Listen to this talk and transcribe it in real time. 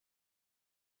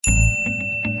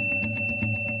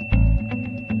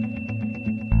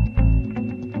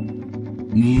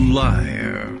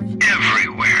Live.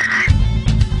 Everywhere.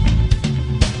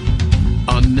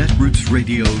 On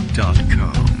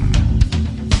netrootsradio.com.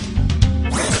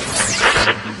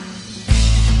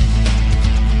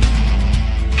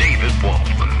 David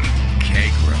Waldman.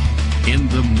 Kagro. In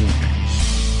the morning.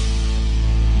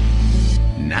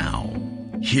 Now,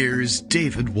 here's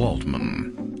David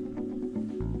Waldman.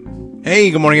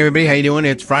 Hey, good morning, everybody. How you doing?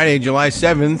 It's Friday, July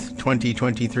 7th,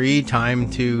 2023.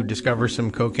 Time to discover some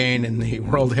cocaine in the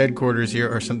world headquarters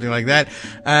here or something like that.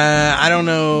 I don't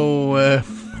know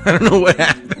what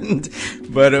happened,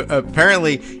 but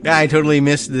apparently, I totally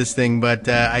missed this thing, but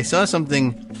I saw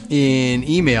something in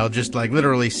email just like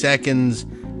literally seconds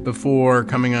before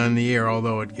coming on the air,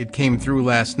 although it came through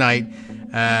last night.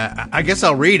 I guess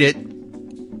I'll read it,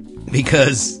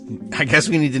 because I guess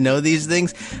we need to know these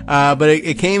things. But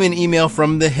it came in email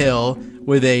from The Hill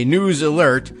with a news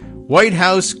alert. White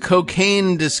House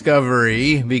cocaine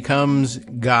discovery becomes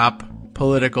GOP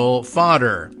political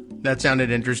fodder. That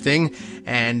sounded interesting.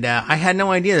 And I had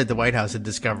no idea that the White House had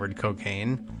discovered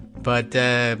cocaine. But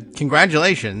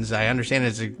congratulations. I understand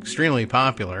it's extremely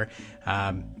popular.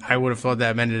 I would have thought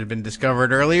that meant it had been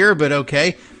discovered earlier, but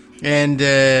okay. And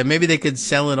maybe they could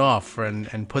sell it off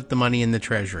and put the money in the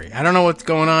Treasury. I don't know what's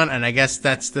going on, and I guess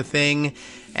that's the thing.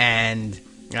 And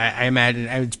I imagine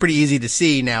it's pretty easy to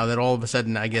see now that all of a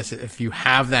sudden, I guess, if you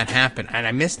have that happen, and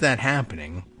I missed that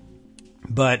happening,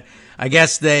 but I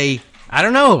guess I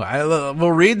don't know.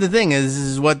 We'll read the thing. This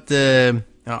is what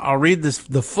I'll read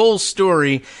the full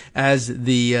story as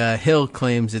the Hill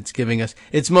claims it's giving us.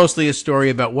 It's mostly a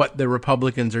story about what the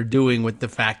Republicans are doing with the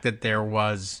fact that there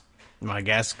was, I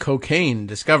guess, cocaine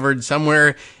discovered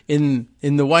somewhere in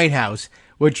the White House,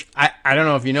 which I don't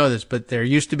know if you know this, but there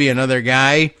used to be another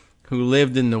guy who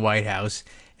lived in the White House,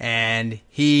 and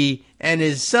he and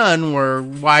his son were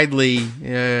widely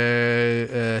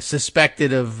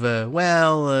suspected of,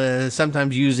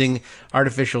 sometimes using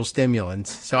artificial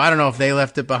stimulants. So I don't know if they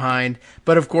left it behind,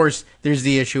 but of course there's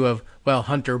the issue of,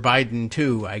 Hunter Biden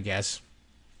too, I guess,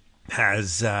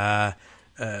 has had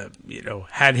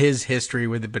his history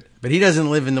with it, but he doesn't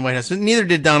live in the White House. Neither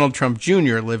did Donald Trump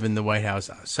Jr. live in the White House.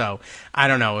 So I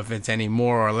don't know if it's any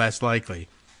more or less likely.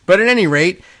 But at any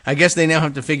rate, I guess they now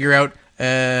have to figure out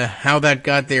how that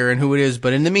got there and who it is.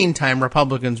 But in the meantime,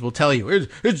 Republicans will tell you,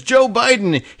 it's Joe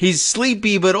Biden. He's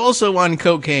sleepy, but also on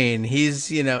cocaine. He's,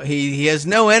 he has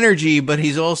no energy, but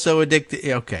he's also addicted.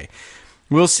 Okay,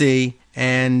 we'll see.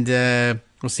 And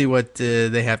we'll see what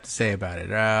they have to say about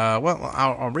it.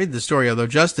 I'll read the story, although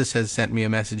Justice has sent me a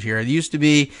message here. It used to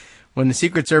be when the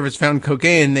Secret Service found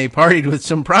cocaine, they partied with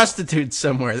some prostitutes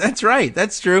somewhere. That's right.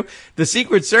 That's true. The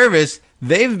Secret Service,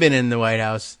 they've been in the White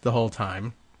House the whole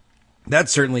time.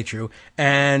 That's certainly true.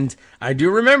 And I do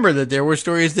remember that there were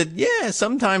stories that,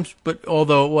 sometimes, but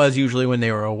although it was usually when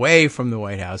they were away from the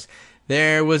White House,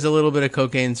 there was a little bit of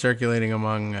cocaine circulating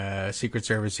among Secret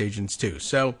Service agents too.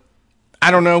 So I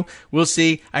don't know. We'll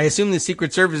see. I assume the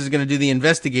Secret Service is going to do the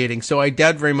investigating, so I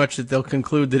doubt very much that they'll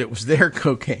conclude that it was their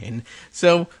cocaine.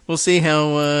 So we'll see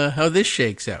how this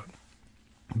shakes out.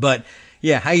 But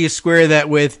yeah, how you square that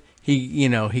with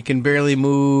he can barely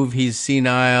move, he's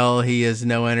senile, he has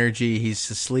no energy,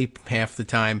 he's asleep half the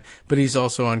time, but he's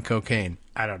also on cocaine.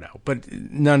 I don't know, but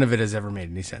none of it has ever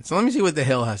made any sense. So let me see what the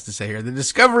Hill has to say here. The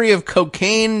discovery of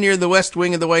cocaine near the West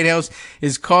Wing of the White House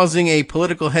is causing a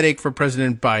political headache for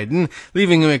President Biden,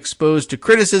 leaving him exposed to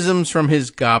criticisms from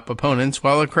his GOP opponents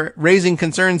while raising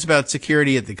concerns about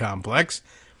security at the complex.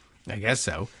 I guess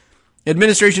so.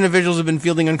 Administration officials have been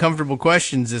fielding uncomfortable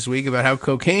questions this week about how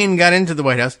cocaine got into the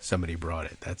White House. Somebody brought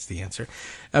it. That's the answer.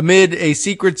 Amid a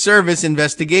Secret Service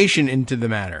investigation into the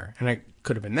matter. And it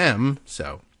could have been them,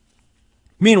 so.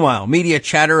 Meanwhile, media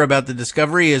chatter about the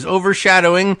discovery is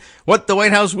overshadowing what the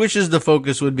White House wishes the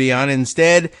focus would be on.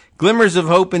 Instead, glimmers of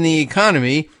hope in the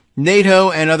economy, NATO,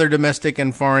 and other domestic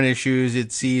and foreign issues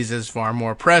it sees as far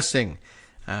more pressing.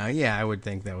 I would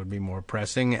think that would be more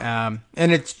pressing. And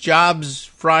it's Jobs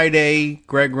Friday.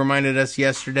 Greg reminded us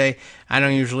yesterday. I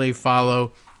don't usually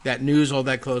follow that news all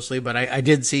that closely, but I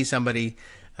did see somebody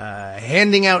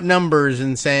handing out numbers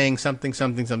and saying something,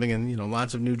 and,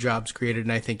 lots of new jobs created,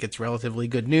 and I think it's relatively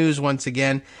good news once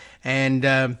again. And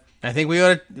I think we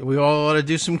all ought to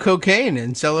do some cocaine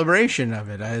in celebration of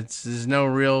it. There's no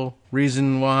real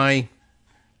reason why.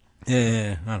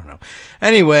 I don't know.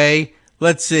 Anyway,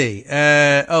 let's see.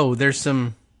 There's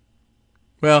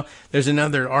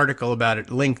another article about it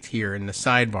linked here in the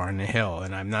sidebar in the Hill,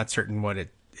 and I'm not certain what it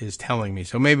is telling me.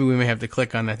 So maybe we may have to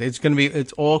click on that.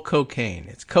 It's all cocaine.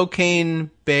 It's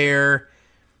Cocaine Bear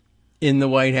in the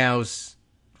White House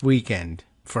weekend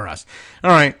for us. All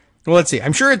right. Well, let's see.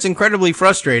 I'm sure it's incredibly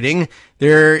frustrating.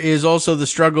 There is also the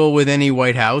struggle with any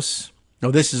White House.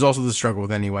 No, this is also the struggle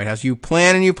with any White House. You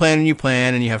plan and you plan and you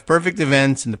plan, and you have perfect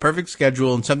events and the perfect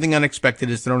schedule, and something unexpected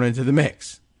is thrown into the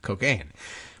mix. Cocaine.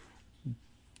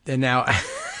 And now,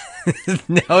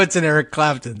 now it's an Eric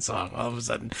Clapton song all of a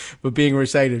sudden, but being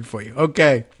recited for you.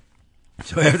 Okay.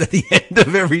 So at the end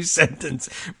of every sentence,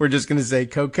 we're just going to say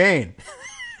cocaine.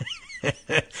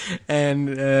 And,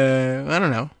 I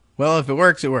don't know. Well, if it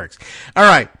works, it works. All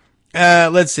right.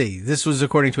 Let's see. This was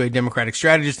according to a Democratic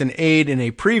strategist and aide in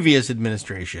a previous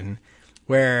administration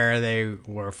where they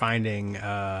were finding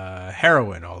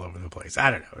heroin all over the place.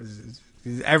 I don't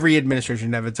know. Every administration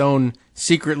should have its own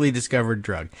secretly discovered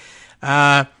drug.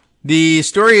 The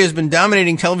story has been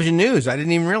dominating television news. I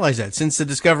didn't even realize that. Since the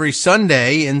discovery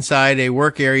Sunday inside a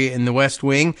work area in the West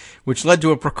Wing, which led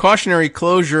to a precautionary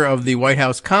closure of the White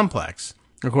House complex.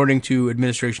 According to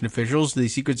administration officials, the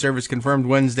Secret Service confirmed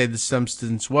Wednesday the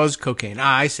substance was cocaine.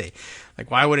 I see.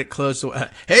 Like, why would it close?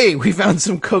 Hey, we found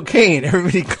some cocaine.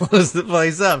 Everybody close the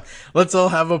place up. Let's all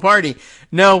have a party.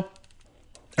 No,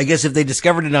 I guess if they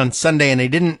discovered it on Sunday and they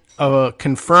didn't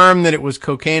confirm that it was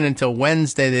cocaine until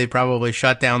Wednesday, they probably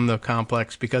shut down the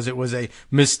complex because it was a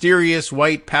mysterious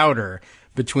white powder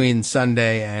between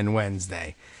Sunday and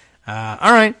Wednesday.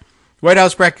 All right. White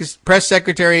House Press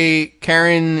Secretary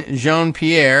Karine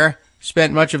Jean-Pierre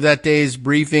spent much of that day's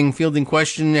briefing fielding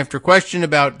question after question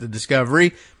about the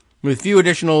discovery, with few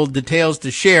additional details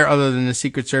to share other than the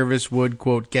Secret Service would,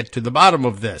 quote, get to the bottom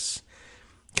of this.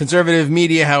 Conservative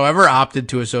media, however, opted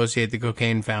to associate the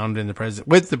cocaine found in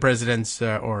with the president's,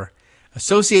 or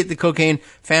associate the cocaine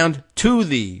found to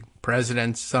the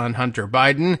president's son, Hunter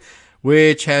Biden,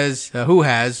 which has,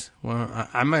 well,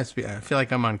 I feel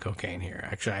like I'm on cocaine here.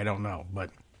 Actually, I don't know, but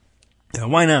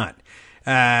why not?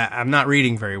 I'm not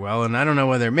reading very well, and I don't know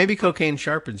whether, maybe cocaine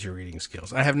sharpens your reading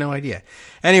skills. I have no idea.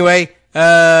 Anyway,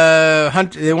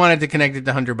 they wanted to connect it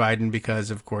to Hunter Biden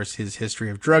because, of course, his history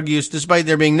of drug use, despite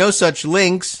there being no such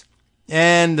links,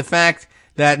 and the fact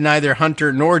that neither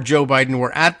Hunter nor Joe Biden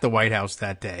were at the White House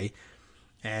that day.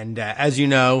 And as you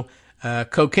know,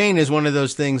 cocaine is one of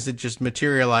those things that just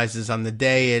materializes on the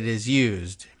day it is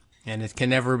used, and it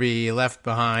can never be left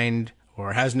behind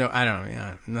or has no, I don't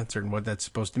know, I'm not certain what that's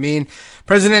supposed to mean.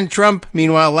 President Trump,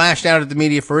 meanwhile, lashed out at the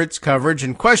media for its coverage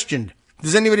and questioned,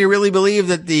 does anybody really believe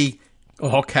that the,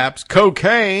 all caps,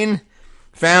 cocaine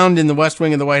found in the West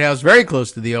Wing of the White House, very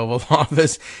close to the Oval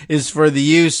Office, is for the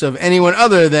use of anyone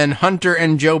other than Hunter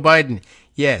and Joe Biden?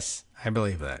 Yes, I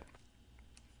believe that.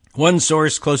 One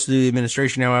source close to the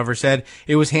administration, however, said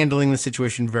it was handling the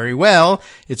situation very well.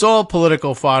 It's all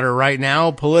political fodder right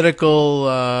now. Political,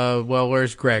 well,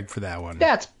 where's Greg for that one?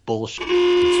 That's bullshit.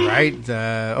 That's right.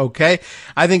 Okay.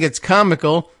 I think it's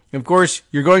comical. Of course,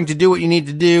 you're going to do what you need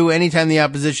to do anytime the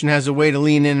opposition has a way to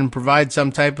lean in and provide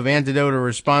some type of antidote or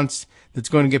response that's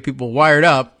going to get people wired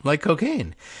up, like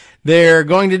cocaine. They're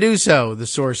going to do so, the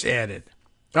source added.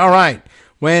 All right.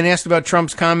 When asked about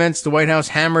Trump's comments, the White House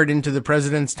hammered into the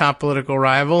president's top political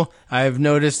rival. I've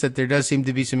noticed that there does seem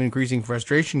to be some increasing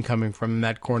frustration coming from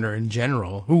that corner in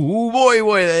general. Ooh,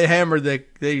 boy,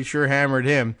 they sure hammered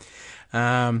him.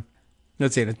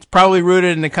 Let's see, it's probably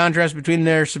rooted in the contrast between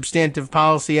their substantive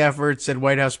policy efforts, said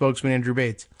White House spokesman Andrew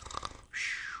Bates.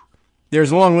 There's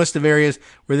a long list of areas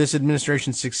where this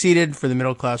administration succeeded for the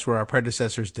middle class where our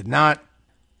predecessors did not,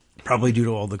 probably due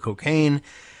to all the cocaine.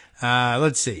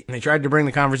 Let's see. They tried to bring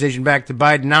the conversation back to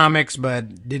Bidenomics,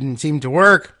 but didn't seem to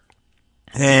work.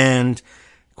 And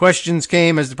questions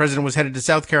came as the president was headed to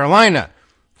South Carolina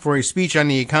for a speech on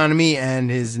the economy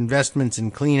and his investments in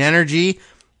clean energy.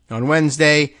 On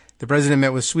Wednesday, the president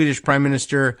met with Swedish Prime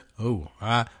Minister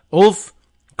Ulf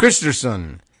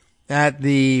Kristersson at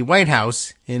the White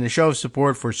House in a show of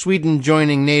support for Sweden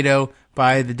joining NATO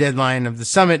by the deadline of the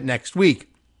summit next week.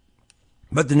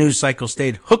 But the news cycle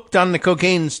stayed hooked on the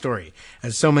cocaine story,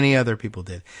 as so many other people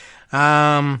did.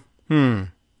 All right,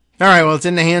 well, it's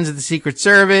in the hands of the Secret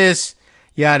Service,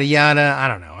 yada, yada. I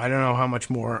don't know how much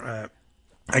more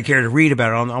I care to read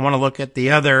about it. I want to look at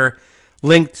the other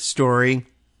linked story.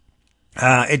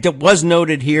 It was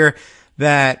noted here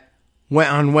that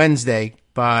on Wednesday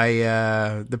by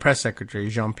the press secretary,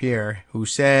 Jean-Pierre, who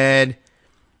said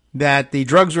that the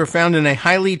drugs were found in a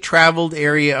highly traveled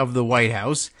area of the White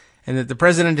House, and that the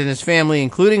president and his family,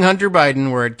 including Hunter Biden,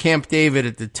 were at Camp David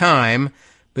at the time,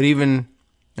 but even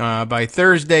by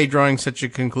Thursday, drawing such a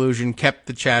conclusion kept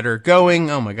the chatter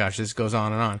going. Oh my gosh, this goes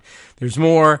on and on. There's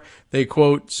more. They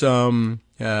quote some,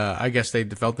 I guess they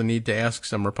felt the need to ask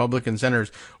some Republican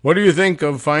senators, what do you think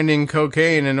of finding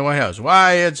cocaine in the White House?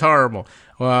 Why, it's horrible.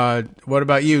 What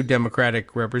about you,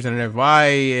 Democratic representative? Why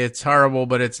it's horrible,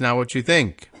 but it's not what you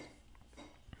think?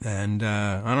 And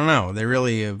I don't know. They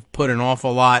really have put an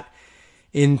awful lot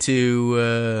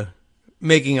into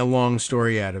making a long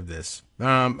story out of this.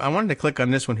 I wanted to click on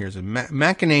this one here. It says,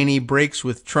 McEnany breaks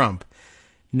with Trump.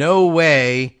 No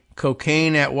way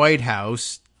cocaine at White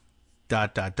House, ...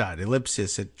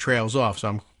 ellipsis. It trails off, so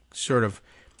I'm sort of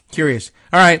curious.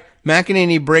 All right,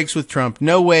 McEnany breaks with Trump.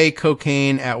 No way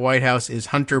cocaine at White House is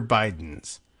Hunter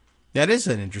Biden's. That is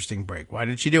an interesting break. Why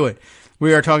did she do it?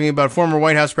 We are talking about former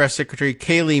White House Press Secretary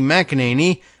Kayleigh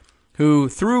McEnany, who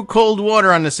threw cold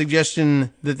water on the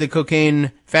suggestion that the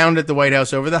cocaine found at the White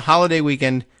House over the holiday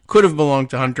weekend could have belonged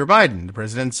to Hunter Biden, the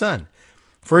president's son.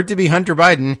 For it to be Hunter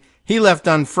Biden, he left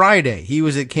on Friday. He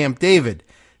was at Camp David.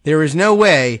 There is no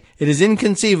way, it is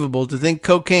inconceivable to think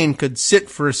cocaine could sit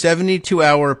for a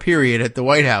 72-hour period at the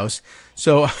White House.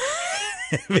 So,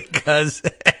 because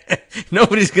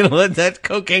nobody's going to let that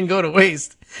cocaine go to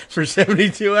waste for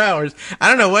 72 hours. I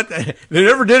don't know what, they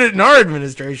never did it in our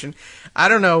administration. I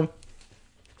don't know.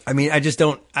 I mean, I just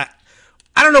don't, I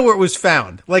don't know where it was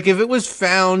found. Like, if it was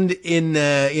found in,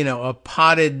 a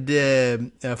potted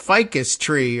ficus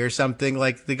tree or something,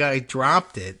 like the guy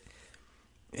dropped it,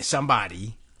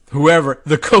 somebody, whoever,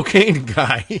 the cocaine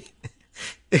guy,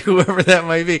 whoever that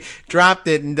might be, dropped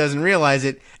it and doesn't realize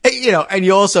it. And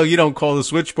you don't call the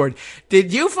switchboard.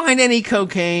 Did you find any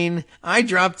cocaine? I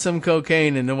dropped some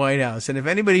cocaine in the White House, and if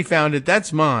anybody found it,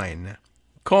 that's mine.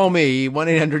 Call me,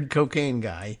 1-800-COCAINE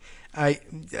guy.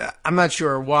 I'm not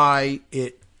sure why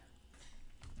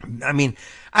I mean,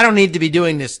 I don't need to be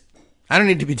doing this.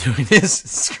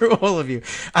 Screw all of you.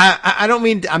 I don't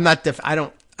mean,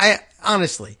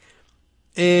 honestly,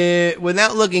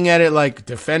 without looking at it like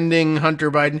defending Hunter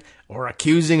Biden or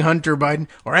accusing Hunter Biden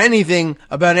or anything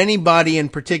about anybody in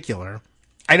particular,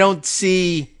 I don't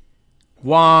see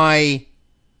why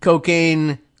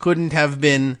cocaine couldn't have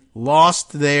been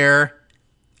lost there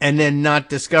and then not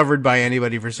discovered by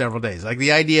anybody for several days. Like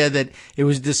the idea that it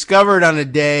was discovered on a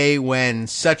day when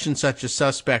such and such a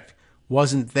suspect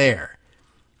wasn't there.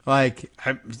 Like,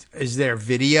 is there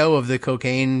video of the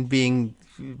cocaine being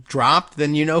dropped?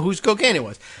 Then you know whose cocaine it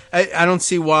was. I don't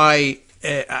see why.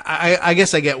 I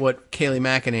guess I get what Kayleigh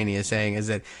McEnany is saying, is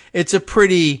that it's a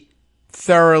pretty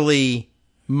thoroughly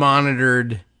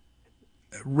monitored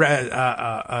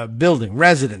building,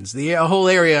 residence. The whole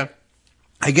area.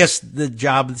 I guess the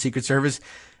job of the Secret Service,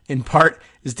 in part,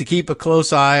 is to keep a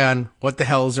close eye on what the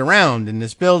hell's around in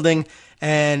this building.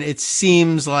 And it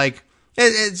seems like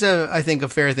it's I think, a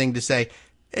fair thing to say.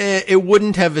 It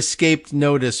wouldn't have escaped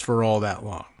notice for all that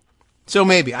long. So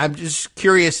maybe. I'm just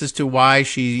curious as to why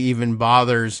she even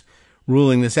bothers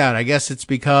ruling this out. I guess it's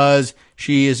because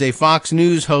she is a Fox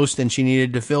News host and she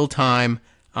needed to fill time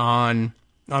on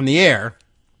the air,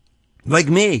 like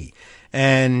me.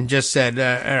 And just said, all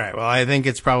right, well, I think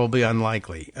it's probably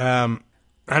unlikely. I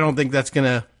don't think that's going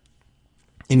to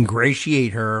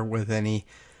ingratiate her with any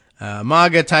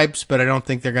MAGA types, but I don't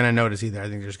think they're going to notice either. I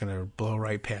think they're just going to blow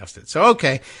right past it. So,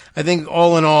 okay, I think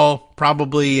all in all,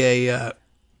 probably a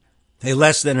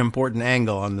less than important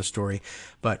angle on the story.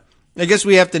 But I guess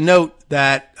we have to note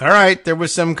that, all right, there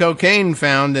was some cocaine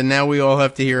found, and now we all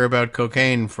have to hear about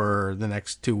cocaine for the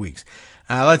next 2 weeks.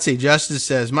 Let's see. Justice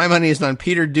says, my money is on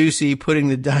Peter Doocy putting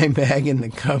the dime bag in the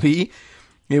cubby.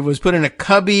 It was put in a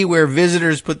cubby where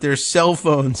visitors put their cell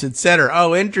phones, etc.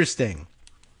 Oh, interesting.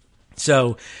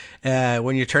 So,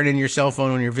 when you turn in your cell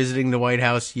phone when you're visiting the White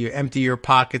House, you empty your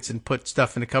pockets and put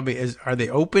stuff in a cubby. Are they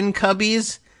open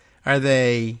cubbies? Do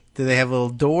they have little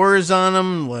doors on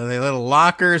them? Are they little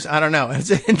lockers? I don't know.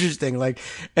 It's interesting. Like,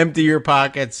 empty your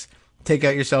pockets, take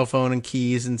out your cell phone and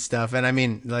keys and stuff. And I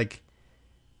mean, like,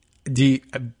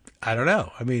 I don't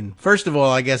know. I mean, first of all,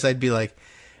 I guess I'd be like,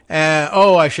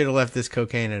 I should have left this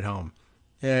cocaine at home.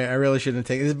 Yeah, I really shouldn't have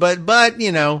taken this. But,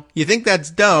 you think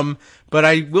that's dumb, but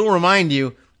I will remind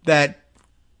you that,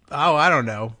 I don't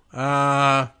know.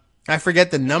 I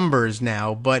forget the numbers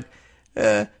now, but,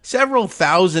 several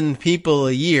thousand people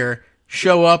a year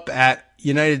show up at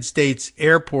United States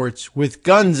airports with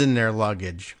guns in their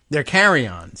luggage, their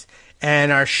carry-ons,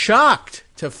 and are shocked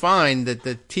to find that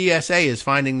the TSA is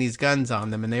finding these guns on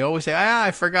them. And they always say,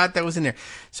 I forgot that was in there.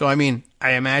 So, I mean,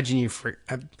 I imagine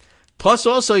plus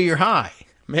also you're high,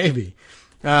 maybe.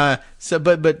 But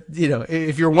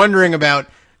if you're wondering about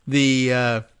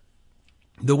the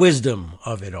wisdom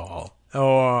of it all,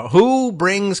 or who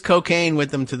brings cocaine with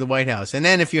them to the White House? And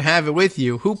then if you have it with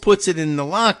you, who puts it in the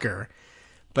locker?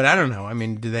 But I don't know. I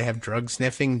mean, do they have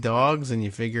drug-sniffing dogs? And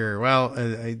you figure, well,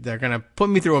 they're going to put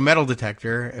me through a metal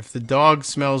detector. If the dog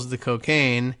smells the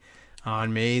cocaine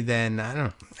on me, then I don't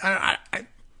know.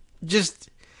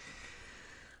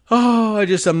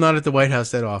 I'm not at the White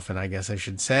House that often, I guess I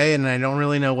should say, and I don't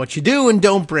really know what you do and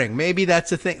don't bring. Maybe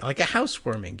that's a thing, like a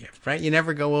housewarming gift, right? You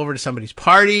never go over to somebody's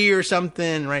party or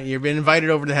something, right? You've been invited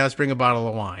over to the house, bring a bottle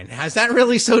of wine. Is that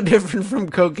really so different from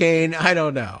cocaine? I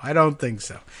don't know. I don't think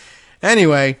so.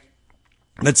 Anyway,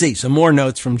 let's see, some more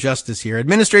notes from Justice here.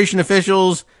 Administration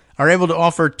officials are able to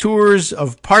offer tours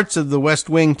of parts of the West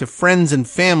Wing to friends and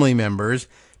family members.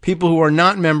 People who are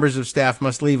not members of staff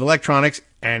must leave electronics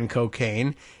and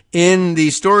cocaine in the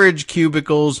storage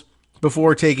cubicles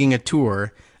before taking a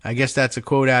tour. I guess that's a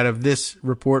quote out of this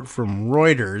report from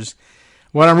Reuters.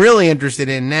 What I'm really interested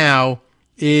in now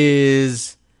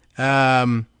is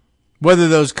whether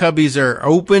those cubbies are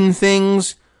open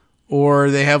things or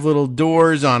they have little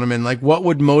doors on them, and like what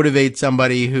would motivate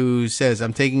somebody who says,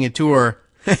 I'm taking a tour.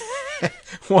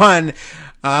 One,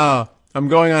 I'm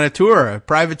going on a tour, a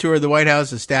private tour of the White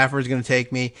House. A staffer is going to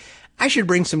take me. I should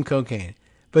bring some cocaine.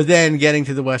 But then getting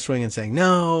to the West Wing and saying,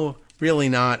 no, really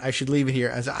not. I should leave it here.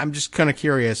 I'm just kind of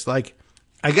curious. Like,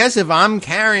 I guess if I'm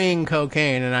carrying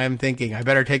cocaine and I'm thinking I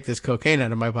better take this cocaine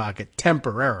out of my pocket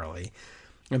temporarily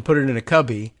and put it in a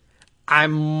cubby,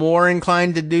 I'm more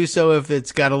inclined to do so if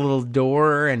it's got a little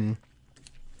door and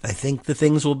I think the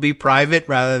things will be private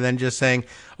rather than just saying,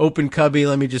 open cubby,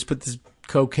 let me just put this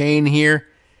cocaine here.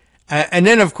 And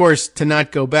then, of course, to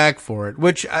not go back for it,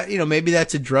 which, maybe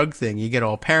that's a drug thing. You get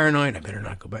all paranoid. I better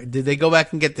not go back. Did they go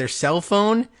back and get their cell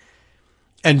phone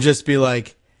and just be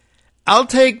like, I'll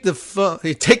take the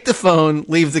phone,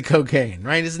 leave the cocaine,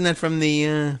 right? Isn't that from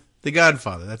the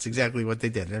Godfather? That's exactly what they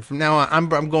did. And from now on,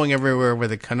 I'm going everywhere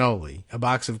with a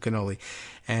box of cannoli.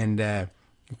 And,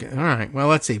 all right. Well,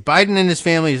 let's see. Biden and his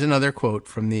family is another quote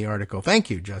from the article. Thank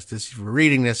you, Justice, for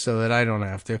reading this so that I don't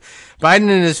have to. Biden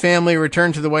and his family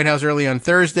returned to the White House early on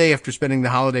Thursday after spending the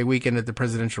holiday weekend at the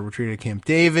presidential retreat at Camp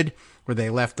David, where they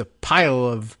left a pile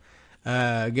of,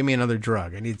 give me another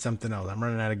drug. I need something else. I'm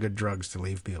running out of good drugs to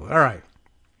leave people. All right.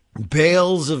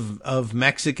 Bales of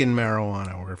Mexican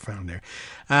marijuana were found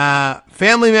there.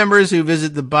 Family members who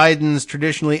visit the Bidens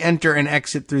traditionally enter and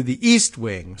exit through the East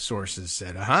Wing, sources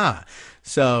said. Aha.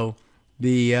 So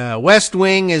the West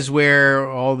Wing is where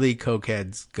all the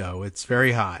cokeheads go. It's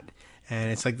very hot.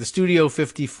 And it's like the Studio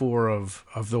 54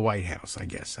 of the White House, I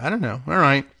guess. I don't know. All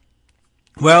right.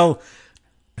 Well,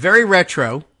 very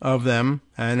retro of them,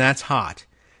 and that's hot.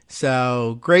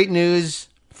 So great news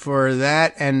for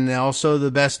that. And also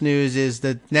the best news is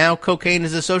that now cocaine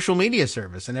is a social media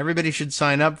service, and everybody should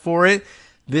sign up for it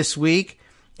this week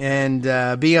and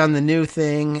be on the new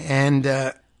thing. And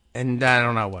I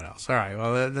don't know what else. All right.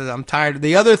 Well, I'm tired.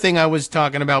 The other thing I was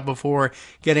talking about before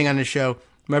getting on the show,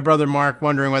 my brother Mark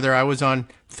wondering whether I was on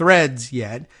Threads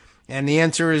yet. And the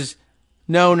answer is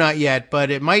no, not yet.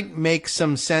 But it might make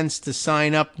some sense to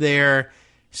sign up there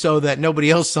so that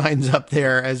nobody else signs up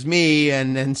there as me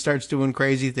and then starts doing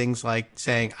crazy things like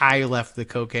saying, I left the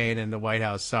cocaine in the White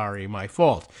House. Sorry, my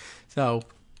fault. So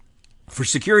for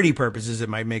security purposes, it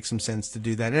might make some sense to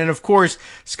do that. And of course,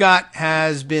 Scott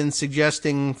has been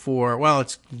suggesting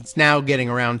it's now getting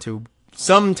around to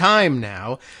some time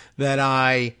now that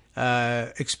I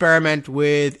experiment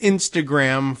with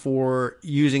Instagram for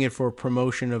using it for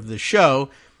promotion of the show.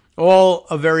 All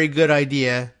a very good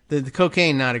idea. The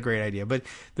cocaine, not a great idea, but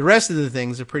the rest of the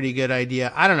things a pretty good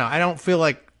idea. I don't know. I don't feel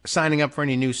like signing up for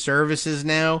any new services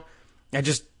now. I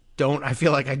just don't. I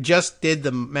feel like I just did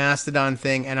the Mastodon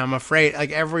thing, and I'm afraid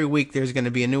like every week there's going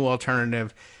to be a new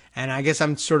alternative. And I guess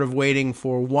I'm sort of waiting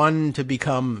for one to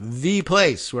become the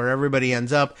place where everybody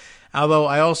ends up. Although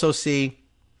I also see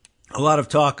a lot of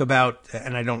talk about,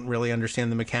 and I don't really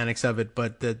understand the mechanics of it,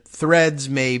 but the threads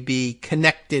may be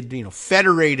connected,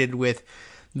 federated with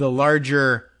the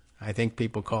larger, I think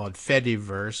people call it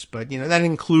Fediverse, but that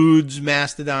includes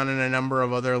Mastodon and a number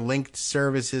of other linked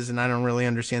services, and I don't really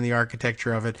understand the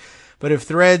architecture of it. But if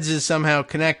Threads is somehow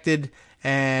connected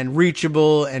and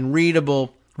reachable and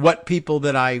readable, what people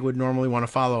that I would normally want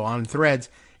to follow on Threads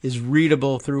is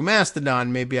readable through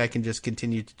Mastodon, maybe I can just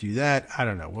continue to do that. I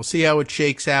don't know. We'll see how it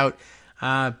shakes out.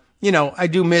 I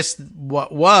do miss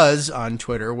what was on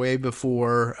Twitter way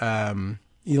before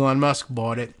Elon Musk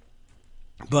bought it,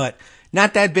 but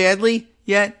not that badly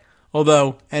yet.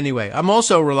 Although, anyway, I'm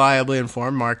also reliably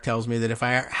informed. Mark tells me that if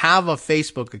I have a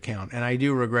Facebook account, and I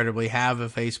do regrettably have a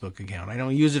Facebook account, I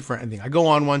don't use it for anything. I go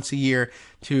on once a year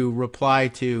to reply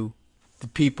to the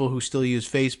people who still use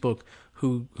Facebook,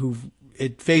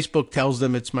 Facebook tells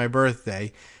them it's my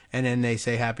birthday, and then they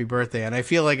say happy birthday, and I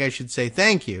feel like I should say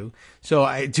thank you. So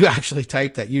I do actually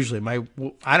type that usually.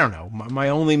 I don't know, my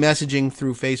only messaging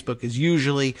through Facebook is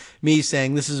usually me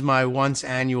saying this is my once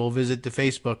annual visit to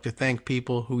Facebook to thank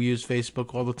people who use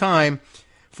Facebook all the time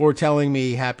for telling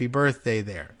me happy birthday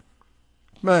there.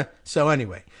 So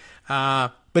anyway,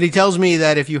 but he tells me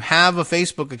that if you have a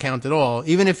Facebook account at all,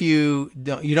 even if you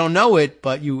don't know it,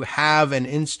 but you have an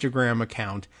Instagram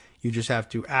account, you just have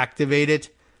to activate it.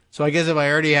 So I guess if I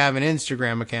already have an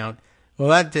Instagram account, well,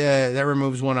 that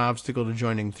removes one obstacle to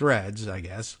joining Threads, I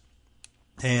guess.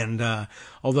 And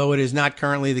although it is not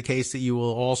currently the case that you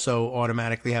will also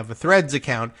automatically have a Threads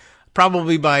account,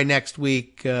 probably by next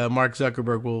week, Mark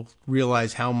Zuckerberg will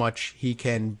realize how much he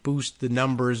can boost the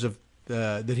numbers of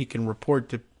that he can report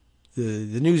to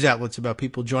the news outlets about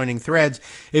people joining Threads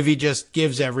if he just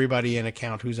gives everybody an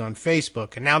account who's on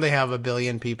Facebook. And now they have 1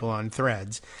 billion people on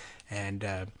Threads. And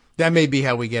that may be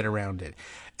how we get around it.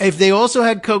 If they also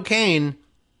had cocaine,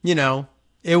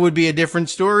 it would be a different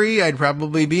story. I'd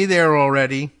probably be there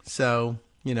already. So,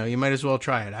 you might as well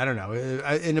try it. I don't know.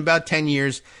 In about 10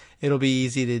 years, it'll be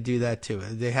easy to do that too.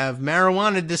 They have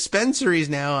marijuana dispensaries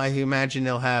now. I imagine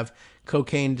they'll have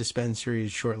cocaine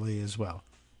dispensaries shortly as well.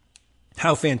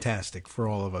 How fantastic for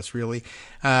all of us, really.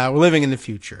 We're living in the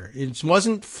future. It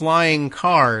wasn't flying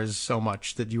cars so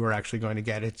much that you were actually going to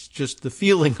get. It's just the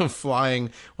feeling of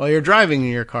flying while you're driving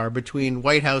in your car between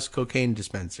White House cocaine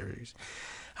dispensaries.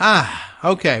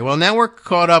 Okay. Well, now we're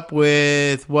caught up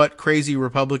with what crazy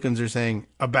Republicans are saying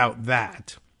about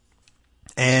that.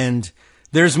 And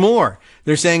there's more.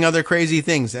 They're saying other crazy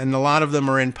things, and a lot of them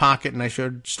are in pocket, and I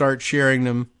should start sharing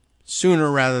them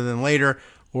sooner rather than later,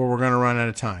 or we're going to run out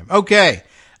of time. Okay.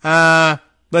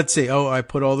 Let's see. Oh, I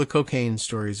put all the cocaine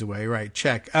stories away. Right.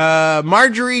 Check.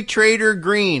 Marjorie Traitor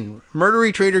Greene.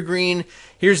 Marjorie Traitor Greene.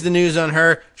 Here's the news on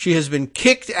her. She has been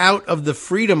kicked out of the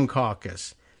Freedom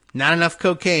Caucus. Not enough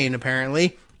cocaine,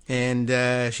 apparently. And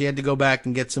she had to go back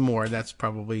and get some more. That's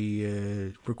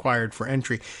probably required for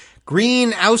entry.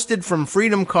 Greene ousted from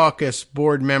Freedom Caucus,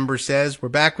 board member says. We're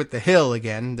back with the Hill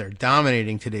again. They're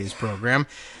dominating today's program.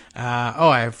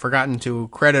 I've forgotten to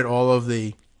credit all of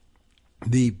the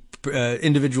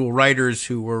individual writers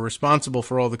who were responsible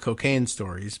for all the cocaine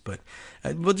stories, but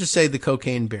we'll just say the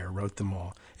Cocaine Bear wrote them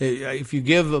all. If you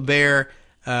give a bear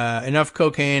enough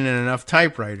cocaine and enough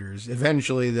typewriters,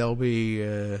 eventually they'll be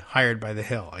hired by the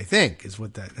Hill, I think, is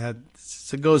what that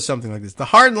so it goes something like this. The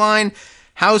Hardline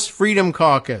House Freedom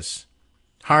Caucus.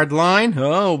 Hard line?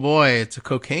 Oh boy, it's a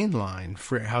cocaine line.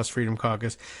 House Freedom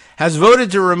Caucus has voted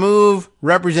to remove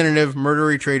Representative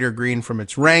Marjorie Traitor Greene from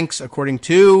its ranks, according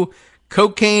to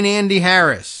Cocaine Andy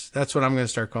Harris. That's what I'm going to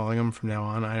start calling him from now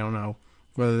on. I don't know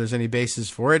whether there's any basis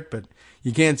for it, but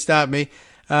you can't stop me.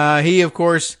 He, of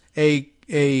course,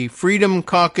 a Freedom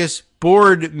Caucus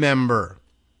board member.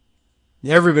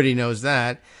 Everybody knows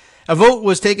that. A vote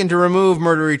was taken to remove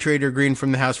Marjorie Traitor Greene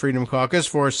from the House Freedom Caucus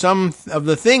for some of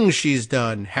the things she's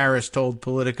done, Harris told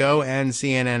Politico and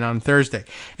CNN on Thursday.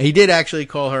 And he did actually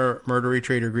call her Marjorie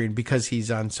Traitor Greene because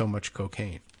he's on so much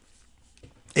cocaine.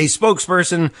 A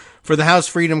spokesperson for the House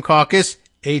Freedom Caucus,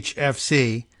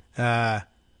 HFC,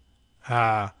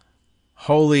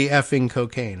 holy effing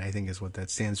cocaine, I think is what that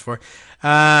stands for,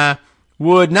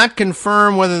 would not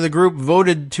confirm whether the group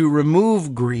voted to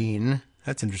remove Greene.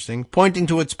 That's interesting. Pointing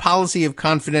to its policy of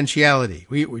confidentiality.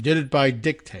 We did it by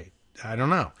dictate. I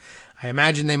don't know. I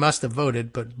imagine they must have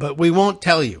voted, but we won't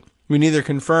tell you. We neither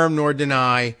confirm nor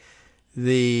deny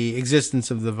the existence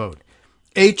of the vote.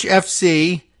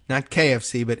 HFC, not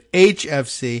KFC, but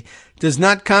HFC, does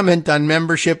not comment on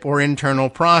membership or internal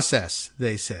process,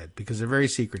 they said, because they're very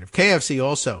secretive. KFC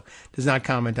also does not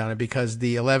comment on it because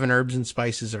the 11 herbs and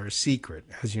spices are a secret,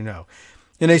 as you know.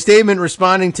 In a statement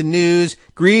responding to news,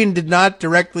 Greene did not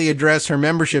directly address her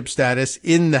membership status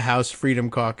in the House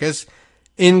Freedom Caucus.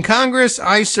 In Congress,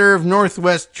 I serve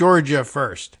Northwest Georgia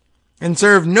first and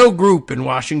serve no group in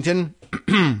Washington.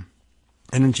 And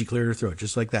then she cleared her throat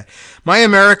just like that. My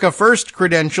America First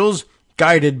credentials,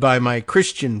 guided by my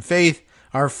Christian faith,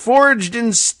 are forged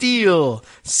in steel,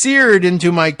 seared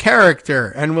into my character,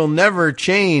 and will never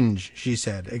change, she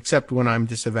said, except when I'm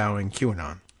disavowing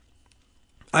QAnon.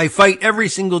 I fight every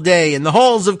single day in the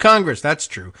halls of Congress. That's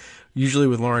true. Usually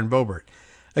with Lauren Boebert.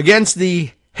 Against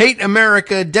the hate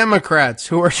America Democrats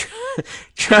who are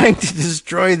trying to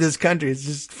destroy this country. It's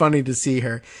just funny to see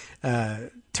her,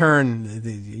 turn.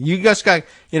 You just got,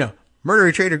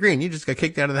 Marjorie Traitor Greene. You just got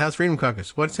kicked out of the House Freedom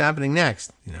Caucus. What's happening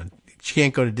next? She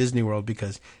can't go to Disney World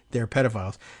because they're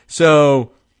pedophiles.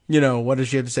 So, what does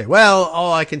she have to say? Well,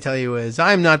 all I can tell you is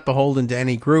I'm not beholden to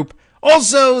any group.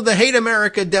 Also, the Hate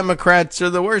America Democrats are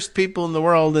the worst people in the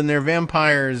world, and they're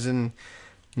vampires. And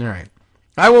all right,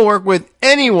 I will work with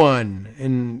anyone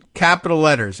in capital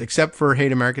letters, except for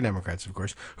Hate America Democrats, of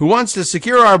course, who wants to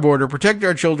secure our border, protect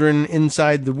our children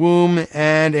inside the womb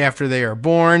and after they are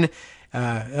born.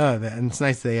 And it's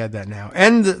nice they add that now.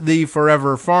 End the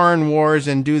forever foreign wars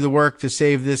and do the work to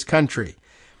save this country.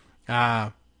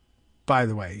 By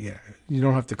the way, yeah, you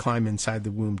don't have to climb inside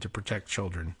the womb to protect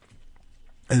children.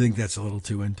 I think that's a little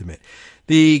too intimate.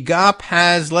 The GOP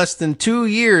has less than 2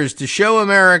 years to show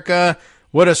America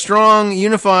what a strong,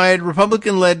 unified,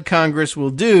 Republican-led Congress will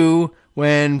do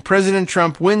when President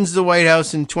Trump wins the White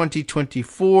House in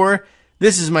 2024.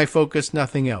 This is my focus,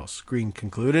 nothing else, Greene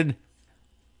concluded.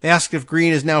 Asked if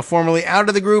Greene is now formally out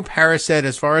of the group, Harris said,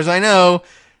 as far as I know,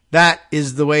 that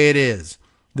is the way it is.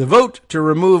 The vote to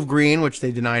remove Greene, which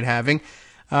they denied having,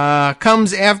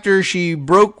 comes after she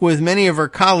broke with many of her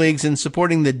colleagues in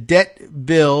supporting the debt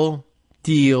bill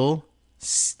deal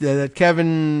that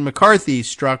Kevin McCarthy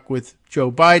struck with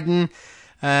Joe Biden.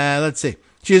 Let's see.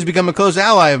 She has become a close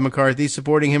ally of McCarthy,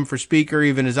 supporting him for Speaker,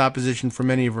 even as opposition from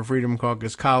many of her Freedom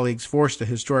Caucus colleagues forced a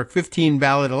historic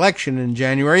 15-ballot election in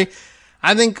January.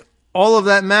 I think all of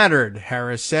that mattered,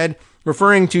 Harris said,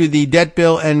 referring to the debt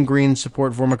bill and Greene's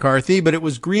support for McCarthy, but it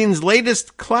was Greene's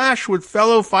latest clash with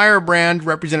fellow firebrand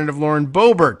Representative Lauren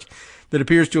Boebert that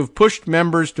appears to have pushed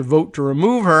members to vote to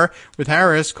remove her, with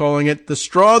Harris calling it the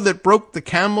straw that broke the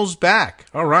camel's back.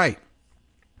 All right.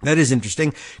 That is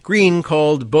interesting. Greene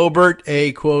called Boebert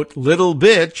a, quote, little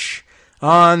bitch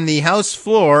on the House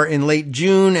floor in late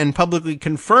June and publicly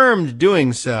confirmed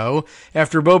doing so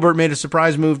after Boebert made a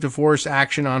surprise move to force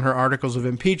action on her articles of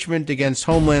impeachment against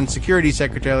Homeland Security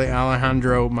Secretary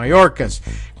Alejandro Mayorkas.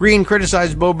 Greene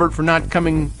criticized Boebert for not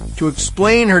coming to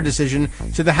explain her decision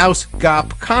to the House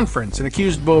GOP conference and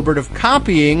accused Boebert of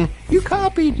copying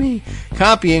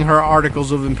her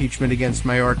articles of impeachment against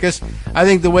Mayorkas. I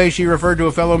think the way she referred to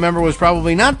a fellow member was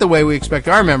probably not the way we expect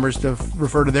our members to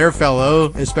refer to their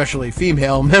fellow, especially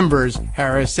female members,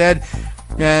 Harris said.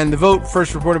 And the vote,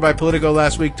 first reported by Politico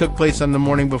last week, took place on the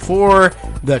morning before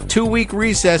the 2-week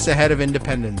recess ahead of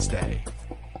Independence Day.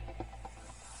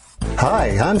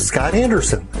 Hi, I'm Scott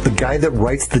Anderson, the guy that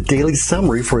writes the daily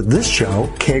summary for this show,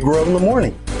 Kagro in the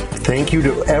Morning. Thank you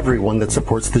to everyone that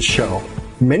supports this show.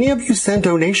 Many of you send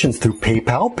donations through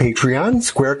PayPal, Patreon,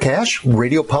 Square Cash,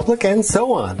 Radio Public, and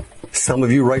so on. Some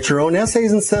of you write your own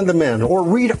essays and send them in, or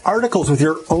read articles with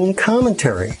your own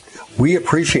commentary. We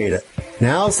appreciate it.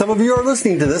 Now, some of you are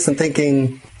listening to this and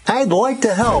thinking, I'd like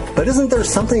to help, but isn't there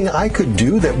something I could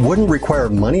do that wouldn't require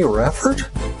money or effort?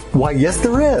 Why, yes,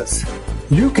 there is.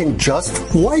 You can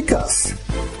just like us.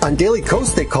 On Daily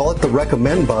Kos, they call it the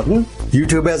recommend button.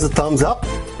 YouTube has a thumbs up.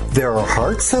 There are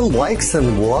hearts and likes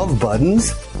and love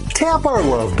buttons. Tap our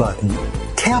love button.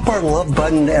 Tap our love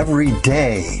button every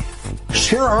day.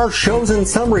 Share our shows and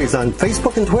summaries on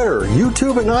Facebook and Twitter,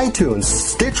 YouTube and iTunes,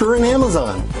 Stitcher and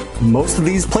Amazon. Most of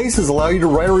these places allow you to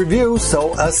write a review,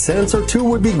 so a sentence or two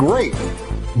would be great.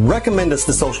 Recommend us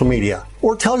to social media,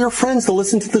 or tell your friends to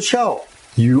listen to the show.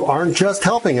 You aren't just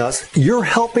helping us, you're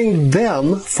helping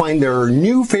them find their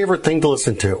new favorite thing to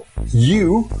listen to.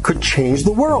 You could change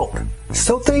the world.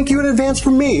 So thank you in advance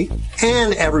from me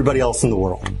and everybody else in the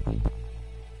world.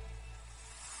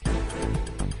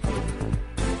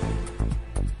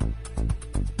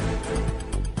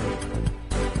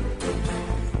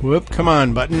 Whoop, come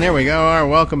on button. There we go. All right,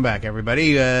 welcome back,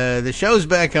 everybody. The show's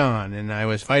back on, and I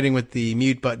was fighting with the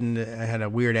mute button. I had a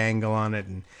weird angle on it.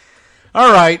 And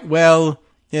all right, well,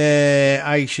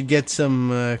 I should get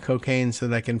some cocaine so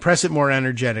that I can press it more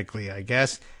energetically, I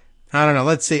guess. I don't know.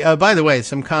 Let's see. By the way,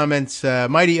 some comments.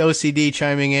 Mighty OCD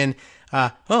chiming in.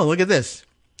 Oh, look at this.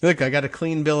 Look, I got a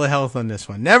clean bill of health on this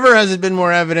one. Never has it been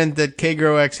more evident that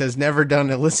Kagro X has never done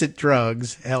illicit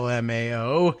drugs.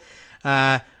 LMAO.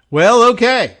 Well,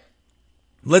 okay.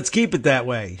 Let's keep it that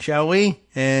way, shall we?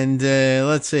 And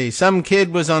let's see. Some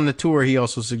kid was on the tour, he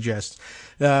also suggests.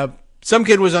 Some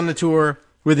kid was on the tour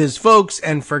with his folks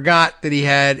and forgot that he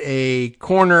had a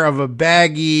corner of a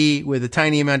baggie with a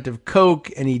tiny amount of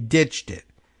coke, and he ditched it.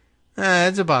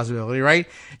 That's a possibility, right?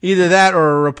 Either that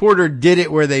or a reporter did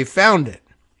it where they found it.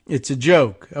 It's a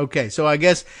joke. Okay, so I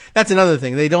guess that's another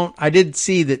thing. I did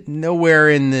see that nowhere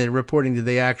in the reporting did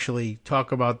they actually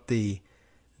talk about the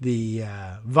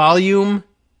volume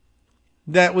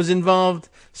that was involved.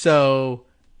 So,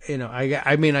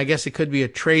 I mean, I guess it could be a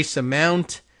trace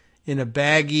amount in a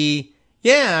baggie.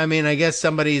 Yeah, I mean, I guess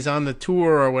somebody's on the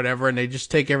tour or whatever, and they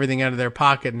just take everything out of their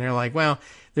pocket, and they're like, well,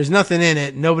 there's nothing in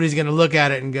it. Nobody's going to look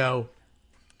at it and go,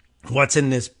 what's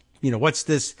in this, what's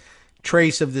this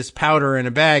trace of this powder in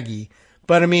a baggie?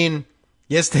 But I mean,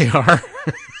 Yes, they are.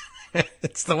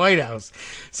 It's the White House.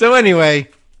 So anyway,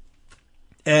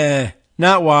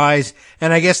 not wise.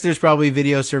 And I guess there's probably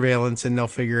video surveillance and they'll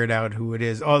figure it out who it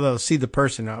is. Oh, they'll see the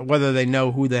person. Whether they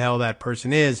know who the hell that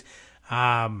person is,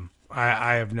 I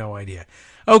have no idea.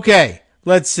 Okay,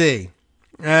 let's see.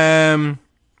 Where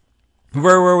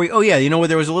were we? Oh, yeah, you know what?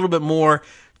 There was a little bit more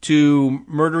to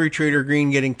Marjorie Traitor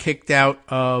Greene getting kicked out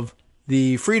of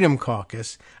the Freedom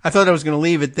Caucus. I thought I was going to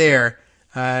leave it there.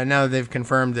 Now that they've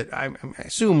confirmed that, I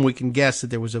assume we can guess that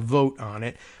there was a vote on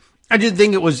it. I did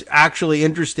think it was actually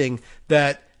interesting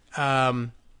that, there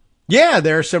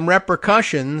are some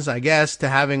repercussions, I guess, to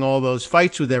having all those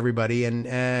fights with everybody. And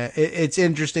it's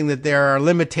interesting that there are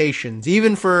limitations,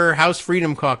 even for House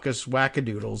Freedom Caucus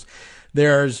wackadoodles.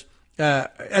 There's,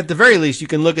 at the very least, you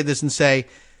can look at this and say,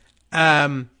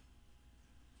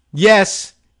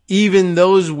 yes, even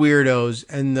those weirdos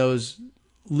and those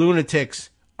lunatics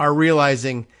are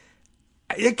realizing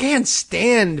they can't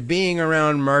stand being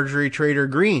around Marjorie Traitor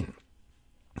Greene.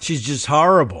 She's just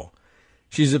horrible.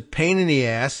 She's a pain in the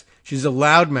ass. She's a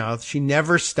loudmouth. She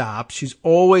never stops. She's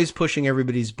always pushing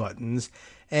everybody's buttons.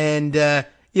 And,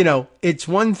 it's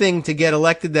one thing to get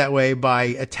elected that way by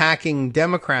attacking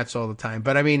Democrats all the time.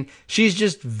 But I mean, she's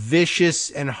just vicious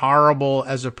and horrible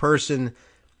as a person,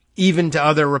 even to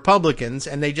other Republicans,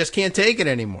 and they just can't take it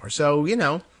anymore. So,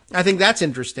 I think that's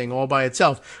interesting all by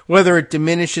itself. Whether it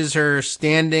diminishes her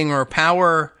standing or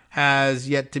power has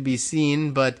yet to be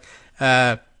seen, but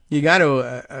you got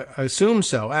to assume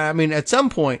so. I mean, at some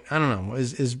point, I don't know,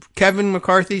 is Kevin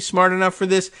McCarthy smart enough for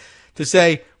this to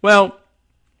say, well,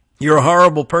 you're a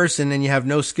horrible person and you have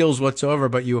no skills whatsoever,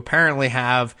 but you apparently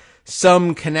have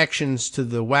some connections to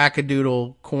the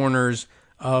wackadoodle corners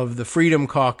of the Freedom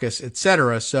Caucus,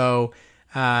 etc. So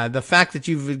the fact that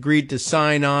you've agreed to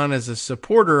sign on as a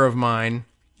supporter of mine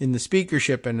in the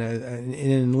speakership and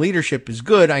in leadership is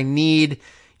good. I need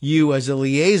you as a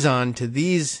liaison to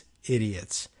these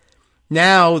idiots.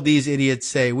 Now these idiots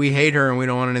say, we hate her and we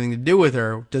don't want anything to do with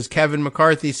her. Does Kevin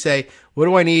McCarthy say, what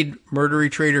do I need Marjorie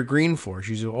Traitor Greene for?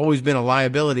 She's always been a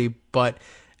liability, but,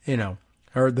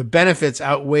 the benefits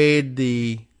outweighed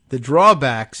the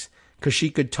drawbacks because she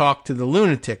could talk to the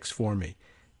lunatics for me.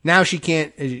 Now she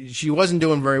can't, she wasn't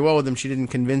doing very well with them. She didn't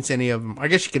convince any of them. I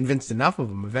guess she convinced enough of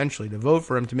them eventually to vote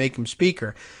for him to make him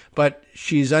speaker, but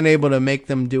she's unable to make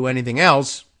them do anything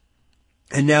else.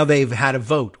 And now they've had a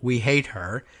vote. We hate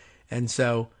her. And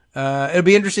so, it'll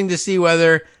be interesting to see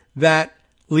whether that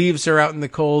leaves her out in the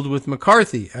cold with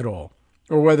McCarthy at all.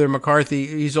 Or whether McCarthy,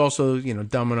 he's also,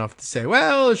 dumb enough to say,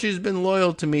 well, she's been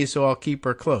loyal to me, so I'll keep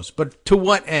her close. But to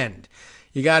what end?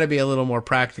 You got to be a little more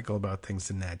practical about things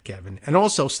than that, Kevin. And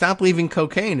also, stop leaving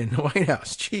cocaine in the White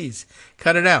House. Jeez,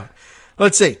 cut it out.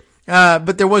 Let's see.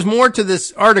 But there was more to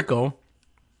this article.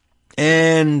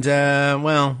 And,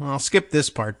 I'll skip this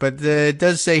part. But it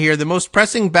does say here, the most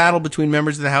pressing battle between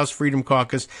members of the House Freedom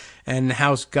Caucus and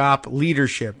House GOP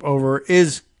leadership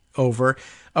is over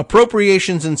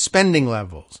appropriations and spending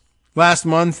levels. Last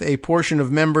month, a portion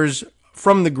of members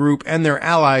from the group and their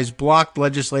allies blocked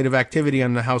legislative activity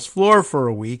on the House floor for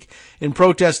a week in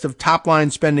protest of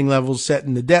top-line spending levels set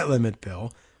in the debt limit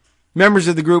bill. Members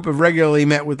of the group have regularly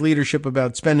met with leadership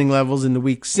about spending levels in the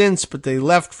weeks since, but they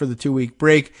left for the 2-week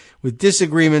break with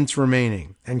disagreements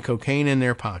remaining and cocaine in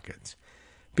their pockets.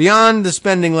 Beyond the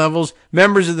spending levels,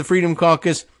 members of the Freedom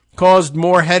Caucus caused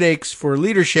more headaches for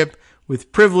leadership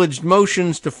with privileged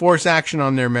motions to force action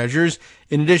on their measures,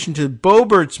 in addition to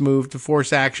Boebert's move to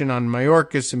force action on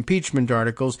Mayorkas impeachment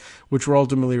articles, which were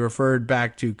ultimately referred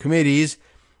back to committees.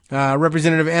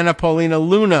 Representative Anna Paulina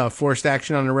Luna forced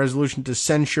action on a resolution to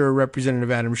censure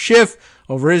Representative Adam Schiff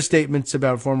over his statements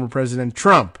about former President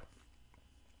Trump.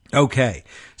 Okay,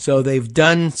 so they've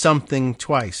done something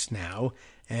twice now,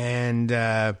 and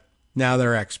now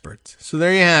they're experts. So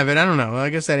there you have it. I don't know. I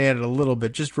guess that added a little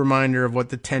bit. Just reminder of what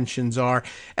the tensions are,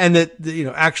 and that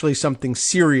actually something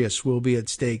serious will be at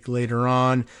stake later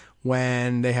on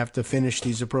when they have to finish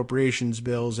these appropriations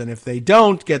bills. And if they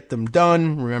don't get them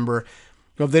done, remember,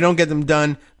 if they don't get them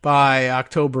done by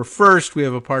October 1st, we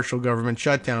have a partial government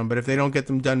shutdown. But if they don't get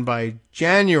them done by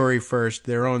January 1st,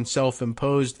 their own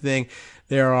self-imposed thing,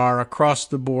 there are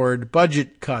across-the-board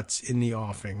budget cuts in the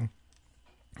offing.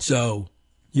 So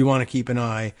you want to keep an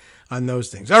eye on those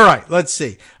things. All right, let's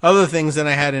see. Other things that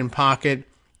I had in pocket,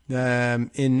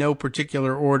 in no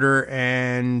particular order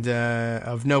and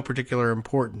of no particular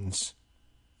importance.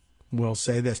 We'll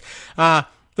say this.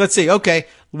 Let's see. Okay,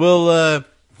 we'll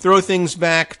throw things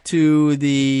back to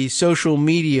the social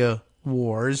media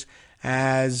wars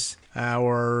as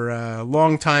our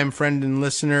longtime friend and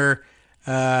listener,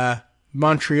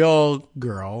 Montreal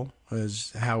girl,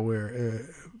 is how we're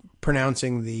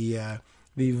pronouncing the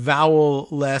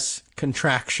vowel-less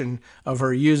contraction of her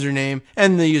username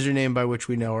and the username by which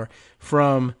we know her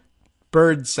from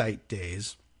Birdsight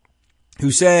Days,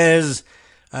 who says,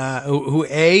 who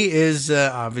A, is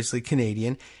obviously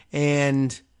Canadian,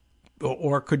 and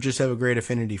or could just have a great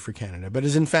affinity for Canada, but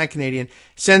is in fact Canadian,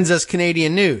 sends us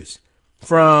Canadian news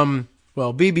from,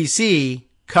 well, BBC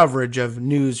coverage of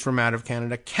news from out of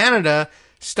Canada. Canada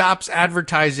stops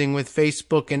advertising with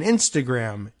Facebook and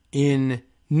Instagram in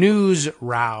news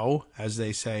row, as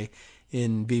they say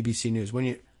in BBC News.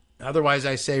 Otherwise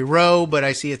I say row, but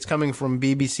I see it's coming from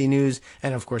BBC News,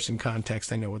 and of course in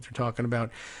context I know what they're talking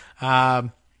about. All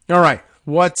right,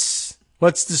 what's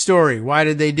the story? Why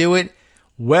did they do it?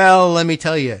 Well, let me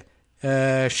tell you.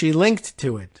 She linked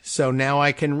to it, so now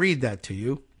I can read that to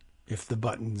you, if the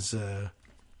buttons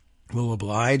will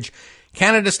oblige.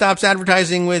 Canada stops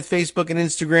advertising with Facebook and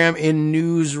Instagram in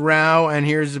news row, and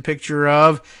here's a picture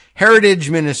of Heritage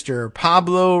Minister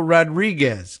Pablo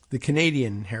Rodriguez, the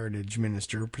Canadian Heritage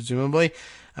Minister, presumably.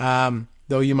 Though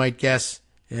you might guess,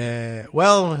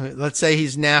 well, let's say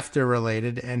he's NAFTA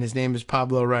related, and his name is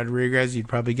Pablo Rodriguez. You'd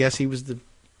probably guess he was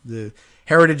the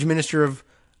Heritage Minister of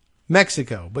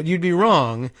Mexico, but you'd be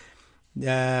wrong.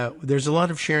 There's a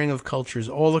lot of sharing of cultures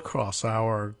all across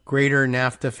our greater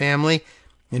NAFTA family,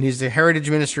 and he's the Heritage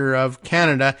Minister of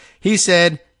Canada. He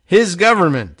said his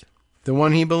government, the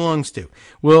one he belongs to,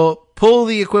 will pull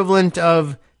the equivalent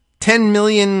of 10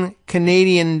 million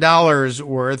Canadian dollars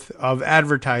worth of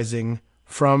advertising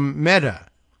from Meta.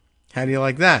 How do you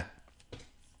like that?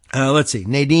 Let's see.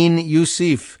 Nadine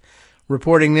Youssef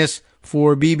reporting this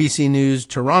for BBC News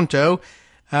Toronto.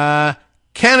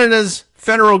 Canada's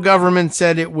federal government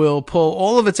said it will pull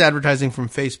all of its advertising from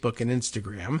Facebook and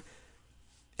Instagram.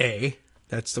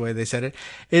 That's the way they said it.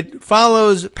 It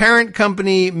follows parent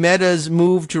company Meta's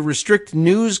move to restrict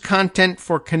news content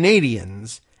for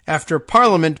Canadians after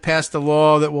Parliament passed a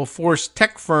law that will force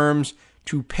tech firms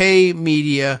to pay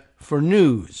media for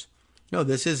news. Oh,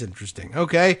 this is interesting.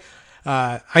 Okay.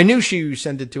 I knew she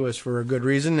sent it to us for a good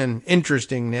reason, and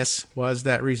interestingness was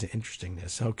that reason.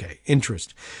 Interestingness. Okay.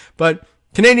 Interest. But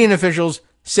Canadian officials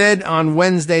said on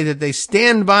Wednesday that they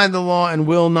stand by the law and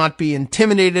will not be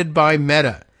intimidated by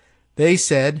Meta. They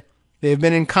said they have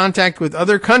been in contact with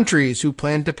other countries who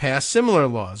plan to pass similar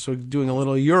laws. So doing a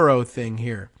little Euro thing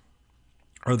here.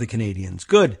 Or the Canadians.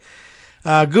 Good.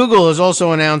 Google has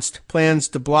also announced plans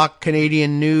to block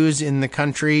Canadian news in the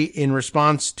country in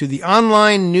response to the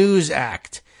Online News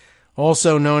Act,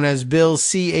 also known as Bill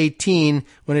C-18,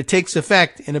 when it takes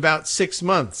effect in about 6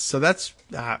 months. So that's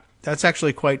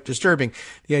actually quite disturbing.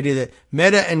 The idea that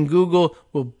Meta and Google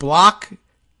will block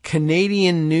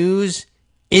Canadian news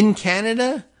in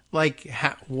Canada? Like,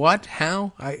 what?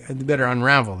 How? I better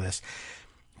unravel this.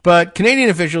 But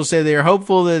Canadian officials say they are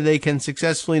hopeful that they can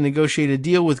successfully negotiate a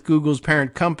deal with Google's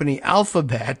parent company,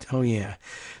 Alphabet,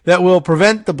 that will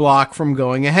prevent the block from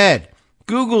going ahead.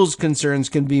 Google's concerns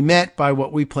can be met by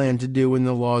what we plan to do in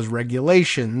the law's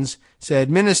regulations,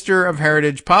 said Minister of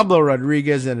Heritage Pablo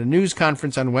Rodriguez at a news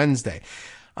conference on Wednesday.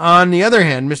 On the other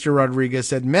hand, Mr. Rodriguez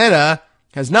said Meta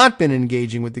has not been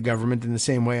engaging with the government in the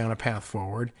same way on a path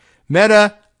forward.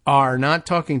 Meta are not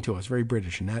talking to us. Very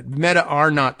British in that. Meta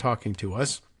are not talking to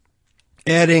us.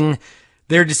 Adding,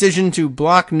 their decision to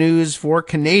block news for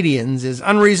Canadians is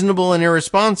unreasonable and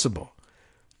irresponsible.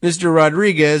 Mr.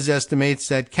 Rodriguez estimates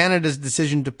that Canada's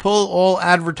decision to pull all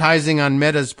advertising on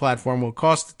Meta's platform will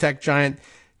cost the tech giant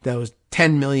those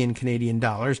 10 million Canadian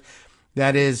dollars.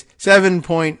 That is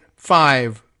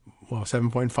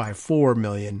 7.54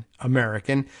 million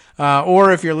American.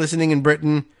 Or if you're listening in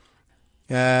Britain,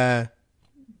 get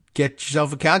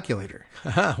yourself a calculator.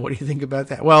 What do you think about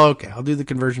that? Well, okay, I'll do the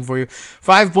conversion for you.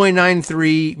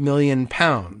 5.93 million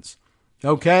pounds.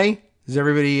 Okay? Is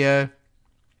everybody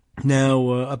now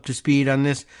up to speed on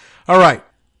this? All right.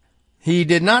 He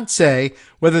did not say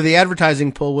whether the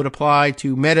advertising pull would apply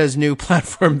to Meta's new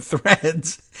platform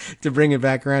Threads, to bring it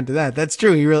back around to that. That's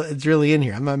true. It's really in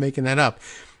here. I'm not making that up.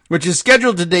 Which is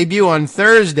scheduled to debut on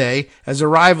Thursday as a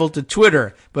rival to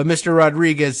Twitter. But Mr.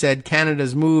 Rodriguez said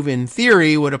Canada's move, in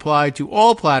theory, would apply to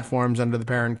all platforms under the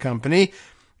parent company.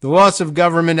 The loss of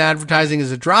government advertising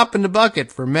is a drop in the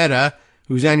bucket for Meta,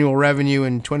 whose annual revenue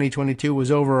in 2022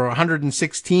 was over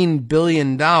 $116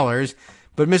 billion.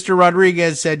 But Mr.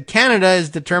 Rodriguez said Canada is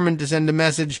determined to send a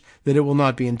message that it will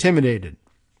not be intimidated.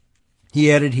 He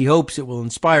added he hopes it will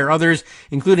inspire others,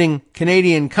 including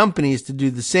Canadian companies, to do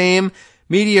the same.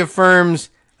 Media firms,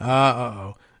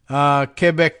 Quebecor,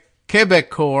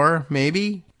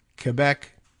 maybe,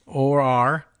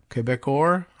 Quebecor,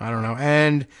 I don't know,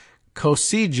 and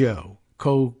Cossijo,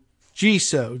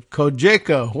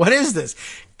 Kogeko. What is this?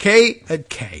 K.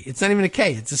 It's not even a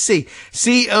K. It's a C.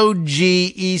 Cogeco.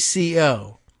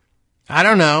 I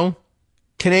don't know.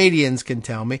 Canadians can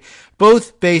tell me.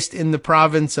 Both based in the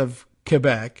province of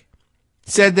Quebec,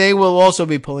 said they will also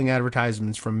be pulling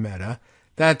advertisements from Meta.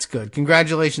 That's good.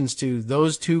 Congratulations to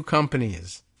those two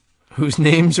companies whose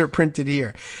names are printed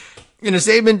here. In a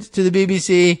statement to the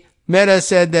BBC, Meta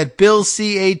said that Bill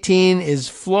C-18 is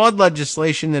flawed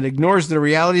legislation that ignores the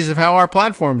realities of how our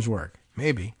platforms work.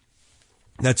 Maybe.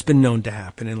 That's been known to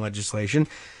happen in legislation.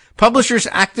 Publishers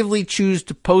actively choose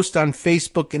to post on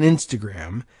Facebook and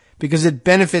Instagram because it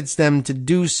benefits them to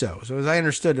do so. So as I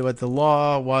understood what the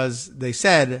law was, they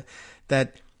said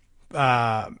that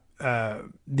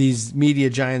these media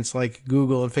giants like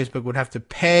Google and Facebook would have to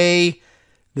pay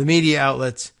the media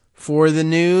outlets for the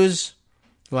news.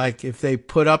 Like if they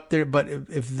put up their, but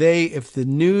if the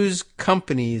news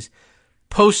companies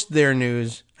post their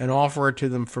news and offer it to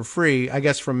them for free, I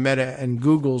guess from Meta and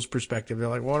Google's perspective, they're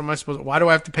like, why do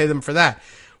I have to pay them for that?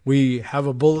 We have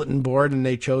a bulletin board and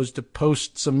they chose to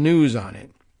post some news on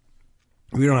it.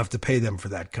 We don't have to pay them for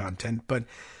that content, but,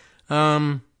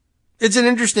 it's an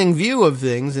interesting view of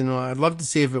things and I'd love to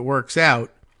see if it works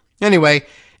out. Anyway,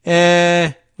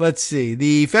 let's see.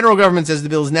 The federal government says the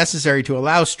bill is necessary to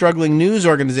allow struggling news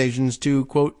organizations to,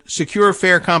 quote, secure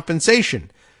fair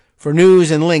compensation for news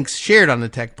and links shared on the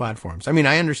tech platforms. I mean,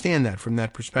 I understand that from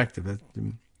that perspective.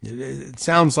 It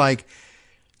sounds like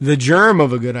the germ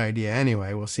of a good idea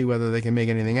anyway. We'll see whether they can make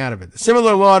anything out of it. The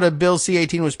similar law to Bill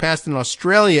C-18 was passed in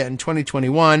Australia in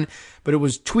 2021, but it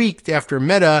was tweaked after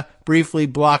Meta briefly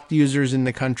blocked users in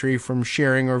the country from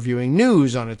sharing or viewing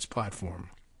news on its platform.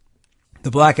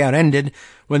 The blackout ended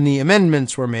when the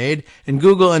amendments were made, and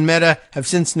Google and Meta have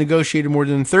since negotiated more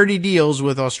than 30 deals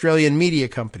with Australian media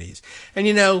companies. And,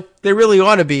 you know, they really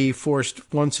ought to be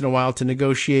forced once in a while to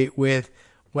negotiate with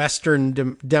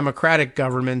Western democratic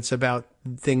governments about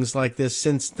things like this,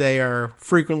 since they are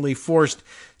frequently forced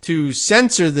to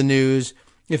censor the news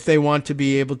if they want to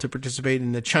be able to participate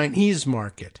in the Chinese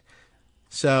market.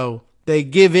 So they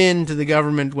give in to the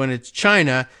government when it's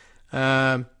China,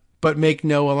 but make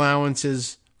no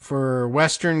allowances for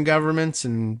Western governments,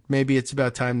 and maybe it's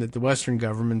about time that the Western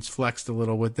governments flexed a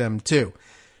little with them too.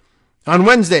 On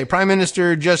Wednesday, Prime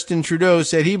Minister Justin Trudeau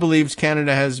said he believes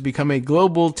Canada has become a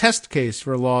global test case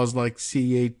for laws like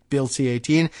Bill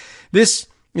C-18. This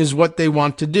is what they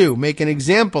want to do, make an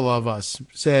example of us,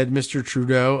 said Mr.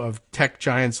 Trudeau of tech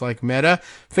giants like Meta.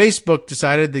 Facebook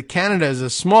decided that Canada is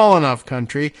a small enough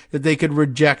country that they could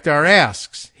reject our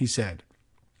asks, he said.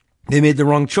 They made the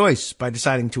wrong choice by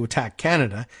deciding to attack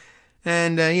Canada.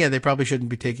 And, they probably shouldn't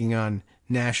be taking on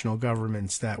national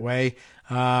governments that way.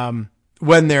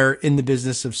 When they're in the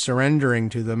business of surrendering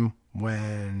to them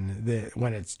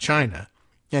when it's China.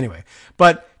 Anyway,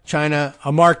 but China,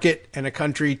 a market and a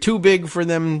country too big for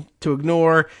them to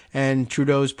ignore, and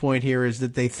Trudeau's point here is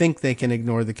that they think they can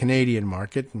ignore the Canadian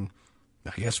market, and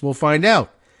I guess we'll find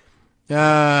out.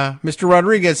 Mr.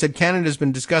 Rodriguez said Canada's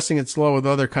been discussing its law with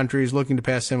other countries looking to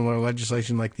pass similar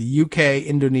legislation like the UK,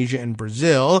 Indonesia, and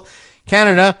Brazil.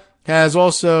 Canada has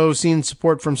also seen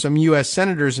support from some U.S.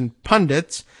 senators and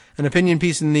pundits. An opinion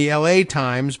piece in the LA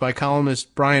Times by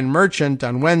columnist Brian Merchant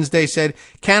on Wednesday said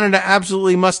Canada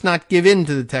absolutely must not give in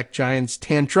to the tech giant's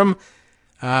tantrum.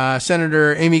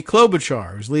 Senator Amy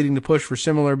Klobuchar, who's leading the push for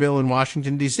similar bill in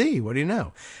Washington, D.C., what do you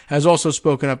know, has also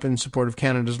spoken up in support of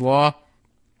Canada's law.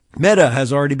 Meta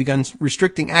has already begun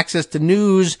restricting access to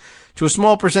news to a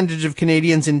small percentage of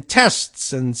Canadians in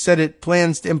tests and said it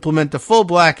plans to implement a full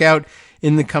blackout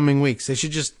in the coming weeks. They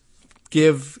should just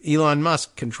give Elon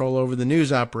Musk control over the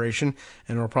news operation,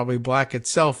 and it'll probably black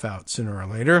itself out sooner or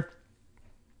later.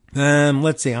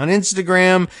 Let's see. On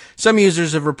Instagram, some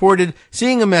users have reported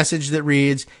seeing a message that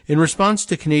reads, in response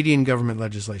to Canadian government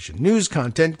legislation, news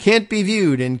content can't be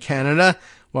viewed in Canada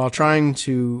while trying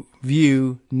to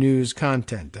view news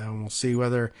content. We'll see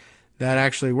whether that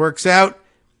actually works out.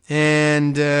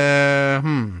 And,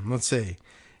 let's see.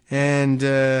 And,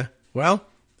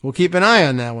 we'll keep an eye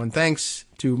on that one. Thanks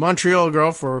to Montreal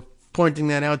Girl for pointing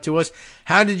that out to us.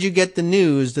 How did you get the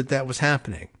news that was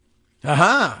happening?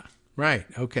 Aha! Right.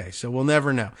 Okay. So we'll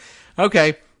never know.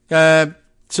 Okay.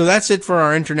 So that's it for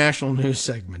our international news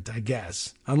segment, I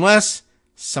guess. Unless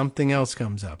something else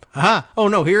comes up. Aha! Oh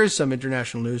no, here is some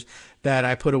international news that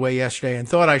I put away yesterday and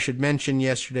thought I should mention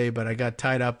yesterday, but I got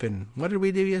tied up in, what did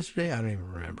we do yesterday? I don't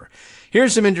even remember.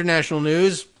 Here's some international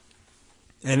news,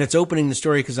 and it's opening the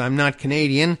story because I'm not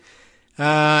Canadian.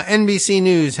 NBC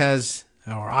News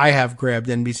I have grabbed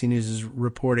NBC News'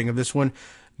 reporting of this one.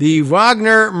 The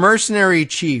Wagner mercenary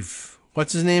chief,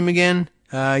 what's his name again?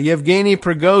 Yevgeny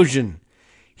Prigozhin.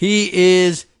 He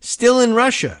is still in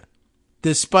Russia,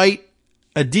 despite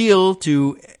a deal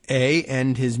to A,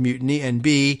 end his mutiny, and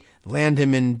B, land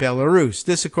him in Belarus.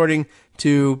 This according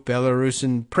to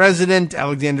Belarusian President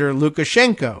Alexander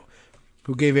Lukashenko,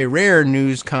 who gave a rare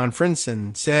news conference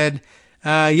and said,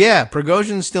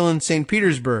 Prigozhin's still in St.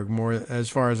 Petersburg, more as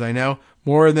far as I know,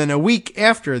 more than a week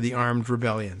after the armed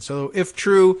rebellion. So if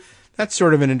true, that's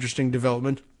sort of an interesting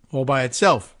development all by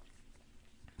itself.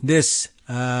 This,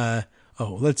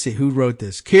 let's see, who wrote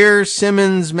this? Keir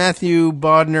Simmons, Matthew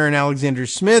Bodner, and Alexander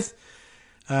Smith.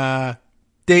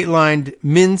 Datelined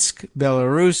Minsk,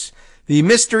 Belarus. The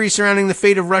mystery surrounding the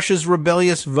fate of Russia's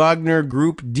rebellious Wagner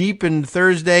group deepened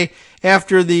Thursday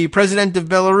after the president of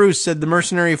Belarus said the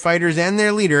mercenary fighters and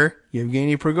their leader,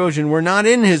 Yevgeny Prigozhin, were not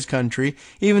in his country,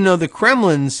 even though the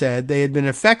Kremlin said they had been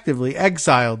effectively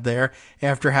exiled there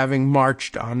after having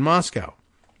marched on Moscow.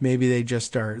 Maybe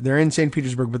they're in St.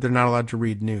 Petersburg, but they're not allowed to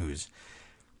read news.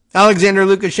 Alexander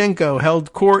Lukashenko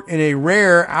held court in a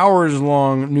rare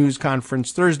hours-long news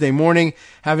conference Thursday morning,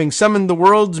 having summoned the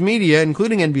world's media,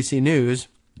 including NBC News,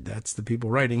 that's the people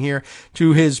writing here,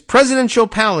 to his presidential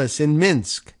palace in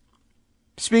Minsk.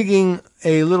 Speaking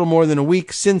a little more than a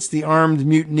week since the armed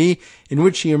mutiny, in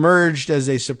which he emerged as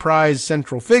a surprise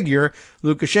central figure,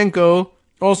 Lukashenko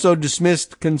also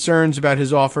dismissed concerns about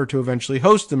his offer to eventually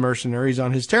host the mercenaries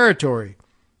on his territory.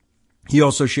 He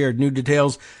also shared new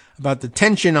details about the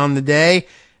tension on the day,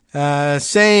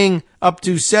 saying up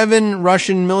to 7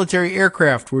 Russian military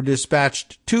aircraft were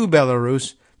dispatched to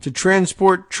Belarus to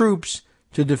transport troops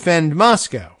to defend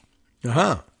Moscow.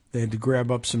 They had to grab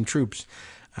up some troops.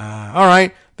 All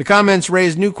right. The comments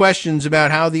raised new questions about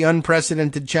how the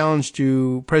unprecedented challenge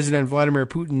to President Vladimir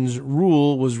Putin's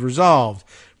rule was resolved.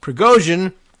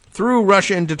 Prigozhin threw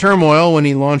Russia into turmoil when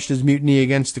he launched his mutiny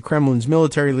against the Kremlin's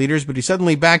military leaders, but he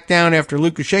suddenly backed down after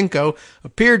Lukashenko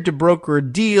appeared to broker a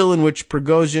deal in which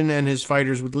Prigozhin and his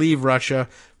fighters would leave Russia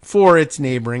for its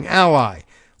neighboring ally.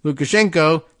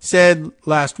 Lukashenko said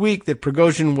last week that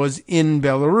Prigozhin was in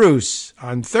Belarus.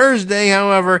 On Thursday,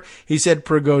 however, he said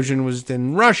Prigozhin was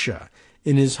in Russia,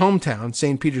 in his hometown,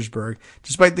 St. Petersburg,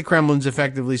 despite the Kremlin's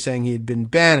effectively saying he had been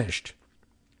banished.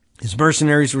 His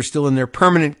mercenaries were still in their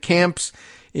permanent camps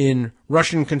in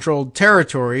Russian-controlled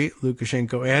territory,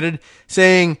 Lukashenko added,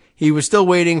 saying he was still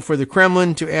waiting for the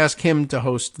Kremlin to ask him to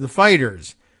host the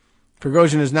fighters.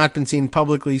 Prigozhin has not been seen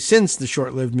publicly since the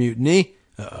short-lived mutiny.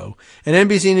 And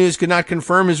NBC News could not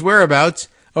confirm his whereabouts.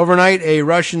 Overnight, a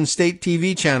Russian state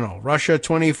TV channel, Russia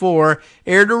 24,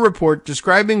 aired a report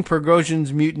describing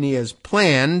Prigozhin's mutiny as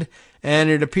planned, and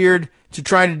it appeared to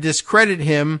try to discredit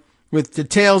him with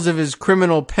details of his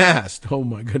criminal past. Oh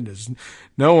my goodness.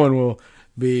 No one will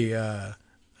be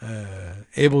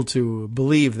able to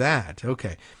believe that.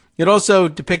 Okay. It also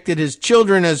depicted his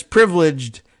children as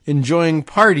privileged, enjoying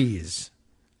parties.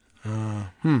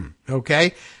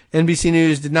 Okay. NBC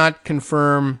News did not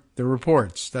confirm the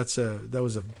reports. That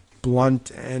was a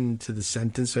blunt end to the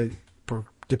sentence. It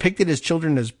depicted his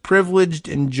children as privileged,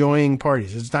 enjoying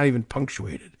parties. It's not even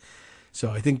punctuated.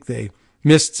 So I think they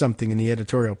missed something in the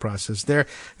editorial process there.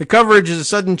 The coverage is a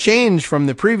sudden change from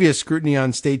the previous scrutiny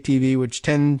on state TV, which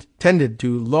tended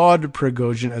to laud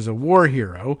Prigozhin as a war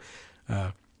hero.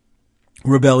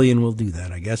 Rebellion will do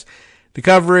that, I guess. The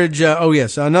coverage,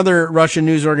 another Russian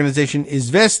news organization,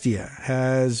 Izvestia,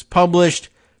 has published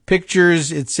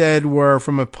pictures it said were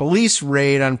from a police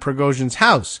raid on Prigozhin's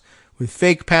house with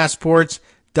fake passports,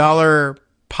 dollar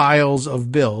piles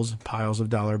of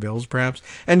dollar bills perhaps,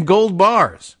 and gold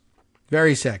bars.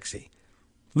 Very sexy.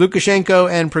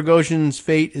 Lukashenko and Prigozhin's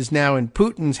fate is now in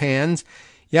Putin's hands.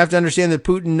 You have to understand that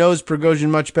Putin knows Prigozhin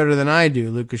much better than I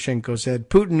do, Lukashenko said.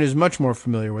 Putin is much more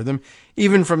familiar with him,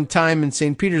 even from time in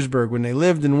St. Petersburg when they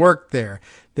lived and worked there.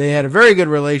 They had very good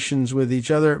relations with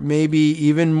each other, maybe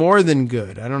even more than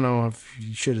good. I don't know if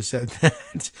you should have said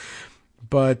that.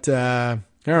 But, all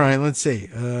right, let's see.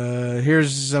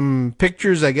 Here's some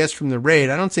pictures, I guess, from the raid.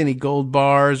 I don't see any gold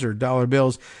bars or dollar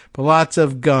bills, but lots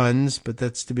of guns, but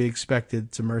that's to be expected.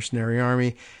 It's a mercenary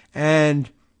army. And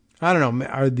I don't know,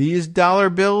 are these dollar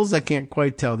bills? I can't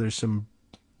quite tell. There's some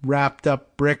wrapped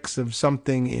up bricks of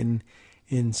something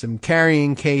in some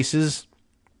carrying cases.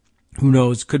 Who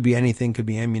knows? Could be anything. Could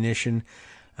be ammunition.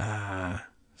 All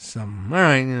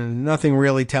right, nothing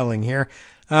really telling here.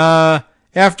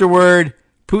 Afterward,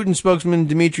 Putin spokesman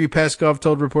Dmitry Peskov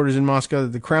told reporters in Moscow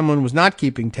that the Kremlin was not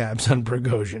keeping tabs on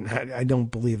Prigozhin. I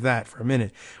don't believe that for a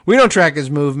minute. We don't track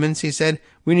his movements, he said.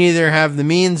 We neither have the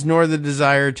means nor the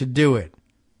desire to do it.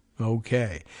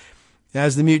 Okay.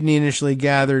 As the mutiny initially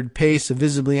gathered pace, a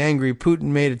visibly angry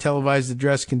Putin made a televised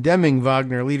address condemning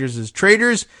Wagner leaders as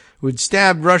traitors who had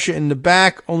stabbed Russia in the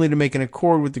back, only to make an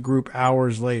accord with the group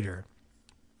hours later.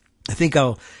 I think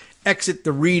I'll exit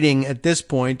the reading at this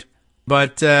point,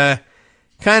 but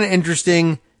kind of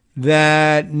interesting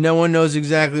that no one knows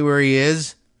exactly where he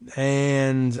is,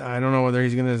 and I don't know whether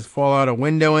he's going to fall out a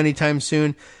window anytime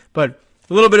soon, but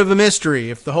a little bit of a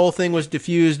mystery. If the whole thing was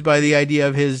diffused by the idea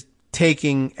of his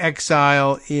taking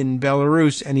exile in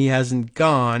Belarus and he hasn't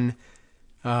gone,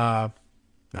 I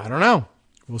don't know.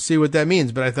 We'll see what that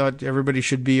means, but I thought everybody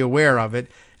should be aware of it.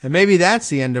 And maybe that's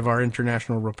the end of our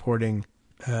international reporting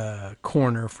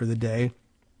corner for the day,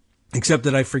 except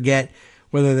that I forget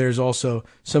whether there's also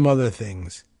some other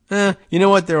things. You know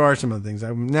what? There are some other things.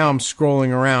 Now I'm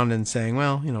scrolling around and saying,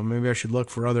 well, maybe I should look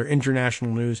for other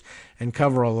international news and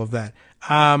cover all of that.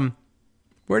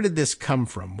 Where did this come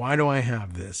from? Why do I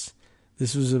have this?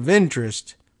 This was of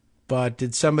interest, but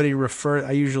did somebody refer?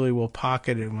 I usually will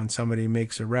pocket it when somebody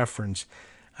makes a reference,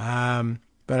 but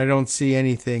I don't see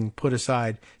anything put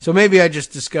aside. So maybe I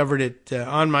just discovered it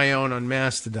on my own on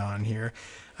Mastodon here.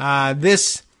 A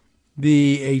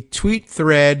tweet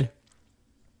thread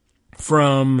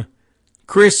from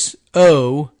Chris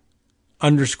O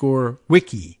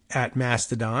 _wiki at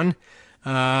Mastodon.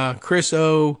 Chris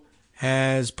O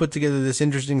has put together this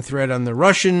interesting thread on the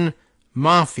Russian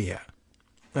mafia.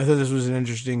 I thought this was an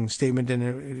interesting statement, and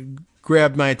it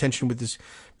grabbed my attention with this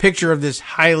picture of this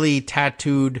highly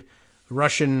tattooed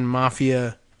Russian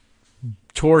mafia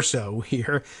torso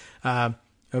here.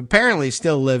 Apparently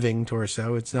still living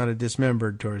torso. It's not a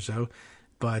dismembered torso,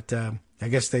 but I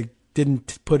guess they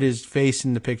didn't put his face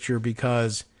in the picture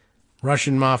because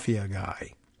Russian mafia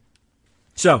guy.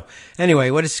 So, anyway,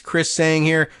 what is Chris saying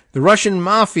here? The Russian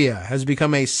mafia has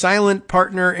become a silent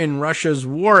partner in Russia's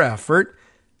war effort,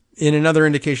 in another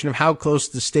indication of how close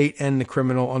the state and the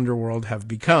criminal underworld have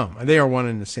become. They are one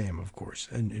and the same, of course,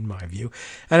 in my view.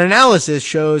 An analysis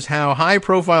shows how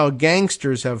high-profile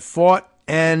gangsters have fought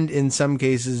and, in some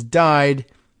cases, died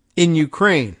in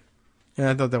Ukraine. And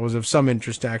I thought that was of some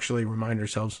interest to actually remind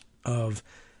ourselves of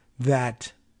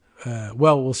that,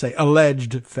 we'll say,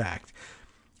 alleged fact.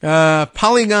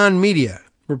 Polygon Media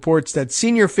reports that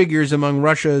senior figures among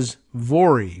Russia's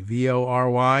Vory,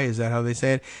 V-O-R-Y, is that how they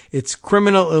say it? Its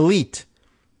criminal elite,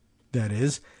 that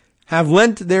is, have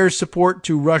lent their support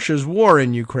to Russia's war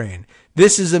in Ukraine.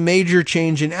 This is a major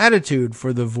change in attitude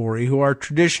for the Vory, who are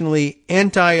traditionally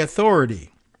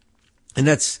anti-authority. And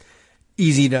that's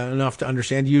easy enough to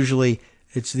understand. Usually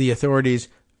it's the authorities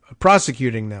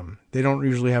prosecuting them. They don't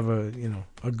usually have a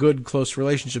good, close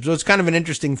relationship. So it's kind of an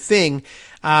interesting thing.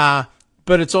 But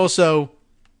it's also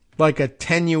like a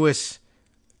tenuous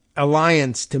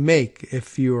alliance to make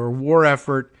if your war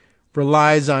effort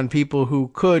relies on people who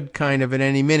could kind of at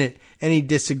any minute, any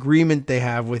disagreement they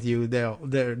have with you,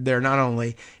 they're not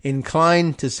only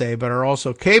inclined to say, but are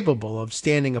also capable of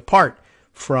standing apart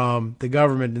from the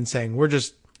government and saying, we're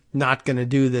just not going to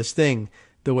do this thing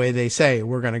the way they say.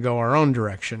 We're going to go our own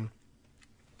direction.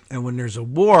 And when there's a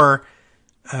war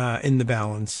in the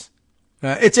balance,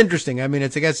 it's interesting. I mean, I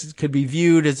guess it could be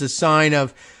viewed as a sign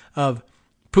of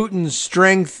Putin's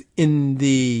strength in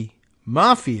the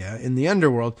mafia, in the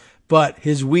underworld, but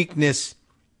his weakness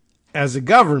as a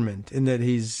government in that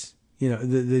he's,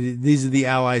 these are the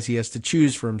allies he has to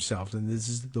choose for himself. And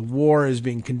the war is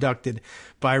being conducted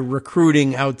by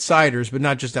recruiting outsiders, but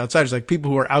not just outsiders, like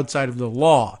people who are outside of the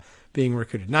law being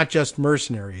recruited, not just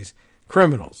mercenaries,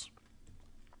 criminals.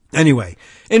 Anyway,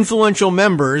 influential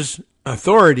members,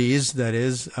 authorities, that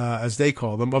is, as they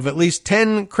call them, of at least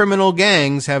 10 criminal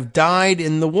gangs have died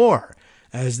in the war,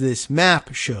 as this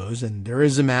map shows. And there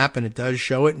is a map, and it does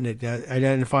show it, and it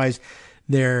identifies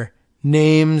their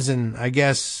names and, I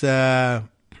guess,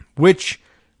 which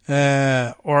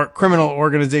or criminal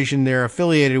organization they're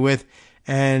affiliated with,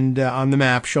 and on the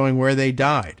map showing where they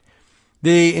died.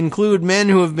 They include men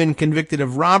who have been convicted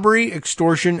of robbery,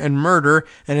 extortion, and murder,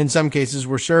 and in some cases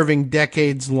were serving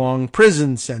decades-long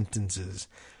prison sentences.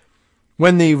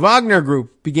 When the Wagner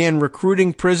Group began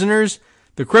recruiting prisoners,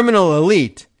 the criminal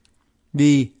elite,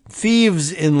 the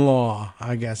thieves-in-law,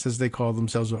 I guess, as they call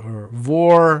themselves, or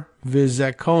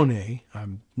Vorvizekone,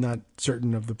 I'm not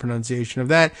certain of the pronunciation of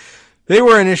that, they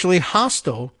were initially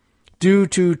hostile due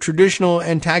to traditional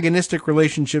antagonistic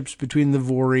relationships between the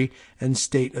Vory and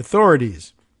state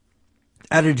authorities.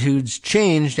 Attitudes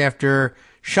changed after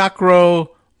Kagro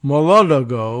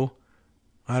Molodogo,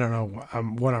 I don't know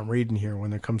what I'm reading here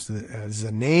when it comes to is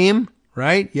a name,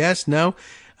 right? Yes, no?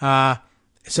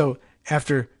 So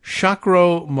after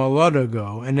Kagro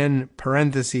Molodogo, and then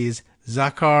parentheses,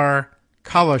 Zakhar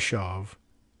Kalashov,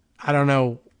 I don't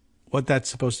know what that's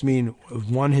supposed to mean.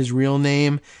 One his real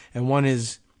name and one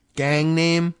his gang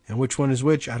name, and which one is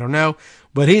which, I don't know.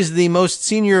 But he's the most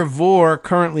senior Vor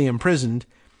currently imprisoned.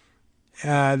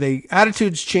 The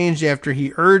attitudes changed after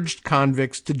he urged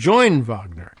convicts to join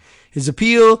Wagner. His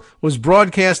appeal was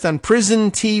broadcast on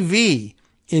prison TV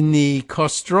in the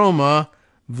Kostroma,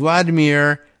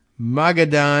 Vladimir,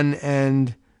 Magadan,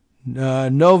 and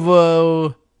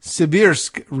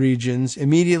Novosibirsk regions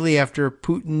immediately after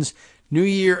Putin's New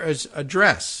Year's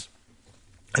address.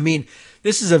 I mean,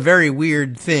 this is a very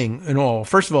weird thing and all.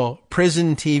 First of all,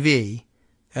 prison TV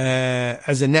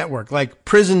as a network, like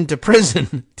prison to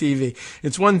prison TV.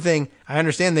 It's one thing. I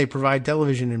understand they provide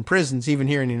television in prisons, even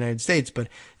here in the United States, but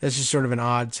that's just sort of an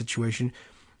odd situation.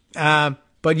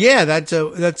 But yeah, that's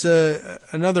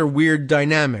another weird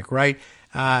dynamic, right?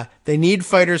 They need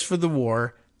fighters for the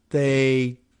war.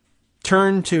 They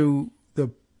turn to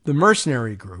the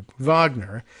mercenary group,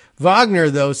 Wagner.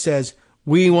 Wagner, though, says,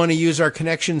 we want to use our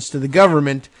connections to the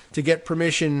government to get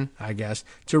permission, I guess,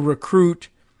 to recruit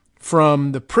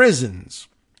from the prisons.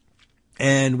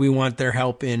 And we want their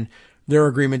help in their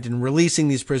agreement in releasing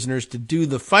these prisoners to do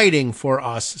the fighting for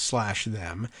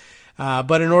us/them.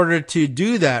 But in order to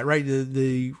do that, right,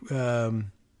 the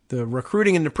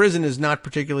recruiting into prison is not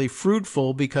particularly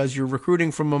fruitful because you're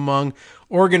recruiting from among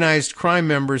organized crime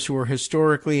members who are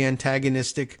historically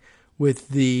antagonistic with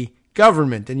the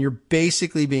government, and you're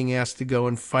basically being asked to go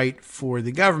and fight for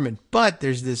the government. But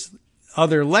there's this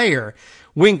other layer.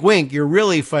 Wink, wink, you're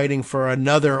really fighting for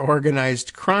another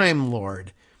organized crime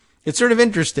lord. It's sort of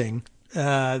interesting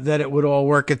that it would all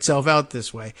work itself out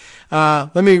this way.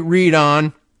 Let me read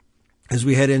on as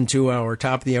we head into our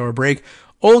top of the hour break.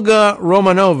 Olga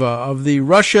Romanova of the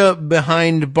Russia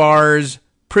Behind Bars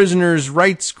Prisoners'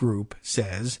 Rights Group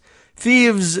says,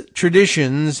 thieves'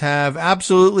 traditions have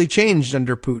absolutely changed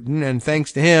under Putin, and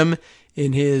thanks to him,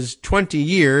 in his 20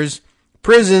 years,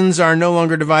 prisons are no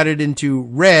longer divided into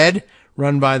red,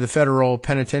 run by the Federal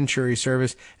Penitentiary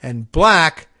Service, and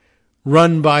black,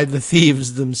 run by the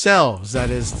thieves themselves.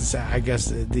 That is, I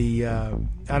guess,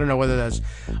 I don't know whether that's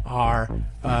our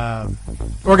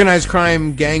organized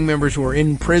crime gang members who are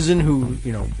in prison who,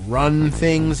 run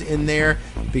things in there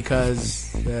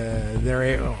because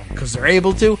they're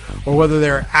able to, or whether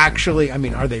they're actually,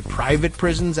 are they private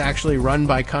prisons actually run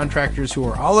by contractors who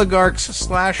are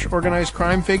oligarchs/organized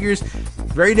crime figures?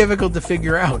 Very difficult to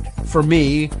figure out for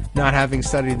me, not having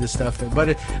studied this stuff.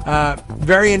 But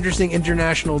very interesting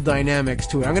international dynamics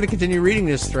to it. I'm going to continue reading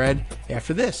this thread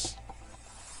after this.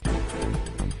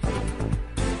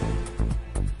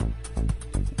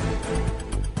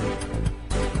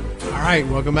 All right,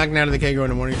 welcome back now to the Kagro in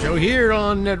the Morning Show here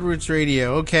on Netroots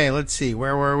Radio. Okay, let's see.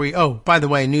 Where were we? Oh, by the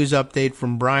way, news update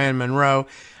from Brian Monroe,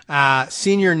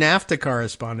 senior NAFTA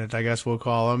correspondent, I guess we'll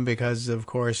call him, because, of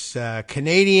course,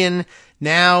 Canadian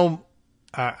now.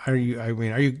 I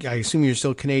assume you're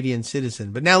still a Canadian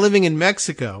citizen, but now living in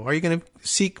Mexico. Are you going to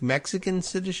seek Mexican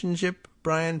citizenship,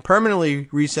 Brian? Permanently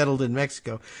resettled in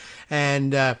Mexico.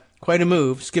 And quite a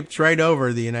move. Skipped right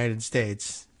over the United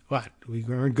States. What? We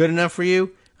weren't good enough for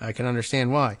you? I can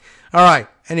understand why. All right.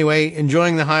 Anyway,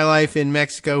 enjoying the high life in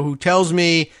Mexico, who tells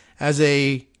me as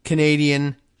a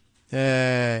Canadian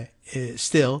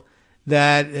still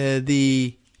that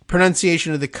the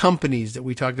pronunciation of the companies that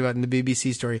we talked about in the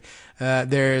BBC story,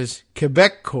 there's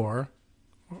Quebecor.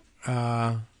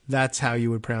 That's how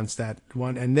you would pronounce that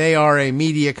one. And they are a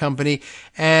media company.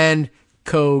 And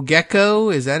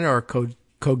Cogeco, is that, or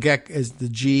Cogec is the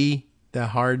G, the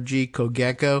hard G,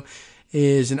 Cogeco,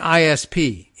 is an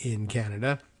ISP in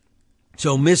Canada.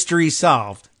 So mystery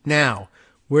solved. Now,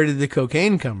 where did the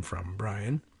cocaine come from,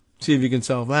 Brian? See if you can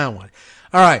solve that one.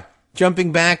 All right.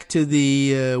 Jumping back to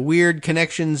the weird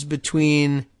connections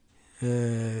between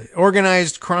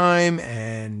organized crime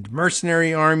and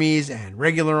mercenary armies and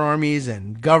regular armies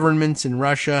and governments in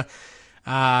Russia.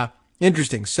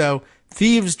 Interesting. So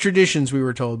thieves' traditions, we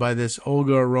were told by this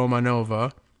Olga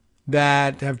Romanova,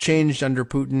 that have changed under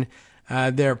Putin.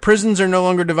 Their prisons are no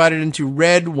longer divided into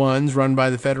red ones run by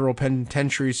the Federal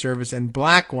Penitentiary Service and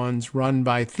black ones run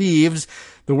by thieves.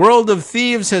 The world of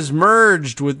thieves has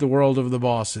merged with the world of the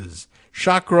bosses.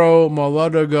 Kagro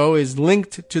Molodogo is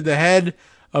linked to the head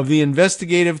of the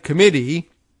investigative committee.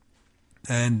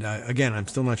 And again, I'm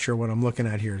still not sure what I'm looking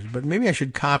at here, but maybe I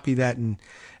should copy that and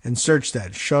search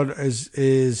that.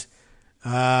 Is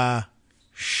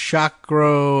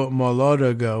Kagro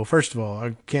Molodogo. First of all,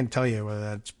 I can't tell you whether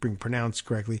that's being pronounced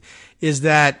correctly. Is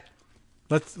that,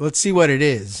 let's see what it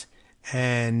is.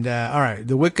 And, all right,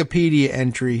 the Wikipedia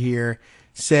entry here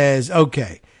says,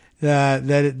 okay, that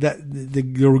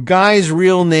the guy's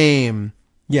real name,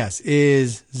 Yes,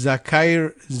 is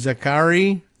Zachary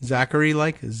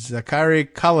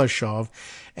Kalashov,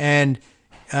 and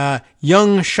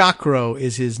Young Kagro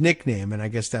is his nickname, and I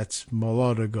guess that's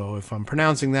Molodego. If I'm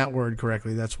pronouncing that word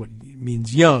correctly, that's what it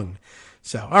means, young.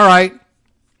 So, all right,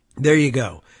 there you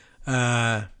go.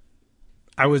 I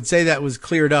would say that was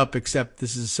cleared up, except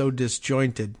this is so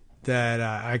disjointed that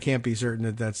I can't be certain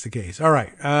that that's the case. All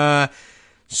right.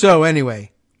 So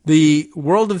anyway, the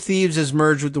world of thieves has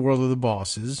merged with the world of the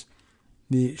bosses.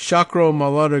 The Kagro,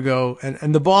 Molodego,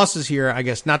 and the bosses here, I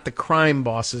guess, not the crime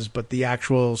bosses, but the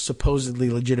actual supposedly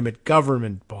legitimate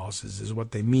government bosses is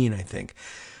what they mean, I think.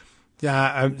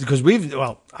 Because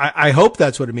I hope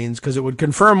that's what it means, because it would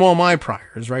confirm all my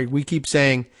priors, right? We keep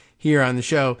saying here on the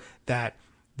show that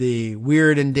the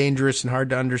weird and dangerous and hard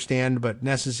to understand, but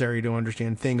necessary to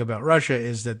understand thing about Russia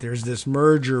is that there's this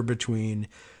merger between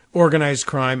organized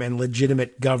crime and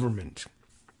legitimate government.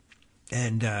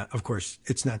 And, of course,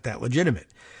 it's not that legitimate.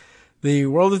 The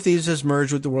world of thieves has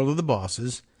merged with the world of the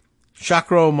bosses.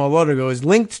 Kagro Molodego is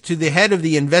linked to the head of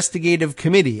the investigative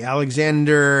committee,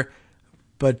 Alexander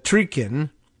Bastrykin,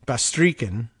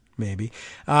 maybe.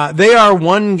 They are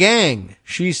one gang,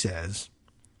 she says.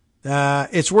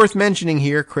 It's worth mentioning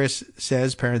here, Chris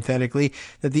says, parenthetically,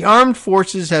 that the armed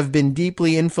forces have been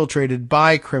deeply infiltrated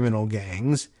by criminal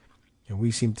gangs. And we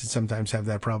seem to sometimes have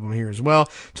that problem here as well,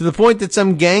 to the point that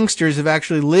some gangsters have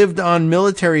actually lived on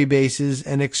military bases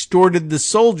and extorted the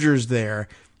soldiers there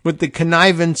with the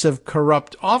connivance of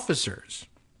corrupt officers.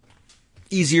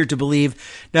 Easier to believe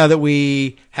now that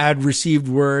we had received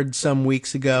word some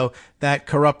weeks ago that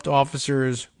corrupt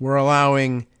officers were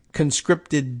allowing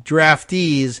conscripted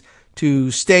draftees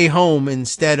to stay home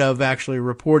instead of actually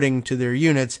reporting to their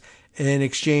units in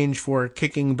exchange for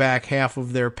kicking back half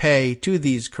of their pay to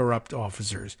these corrupt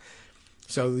officers.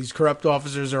 So these corrupt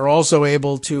officers are also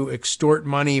able to extort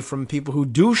money from people who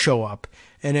do show up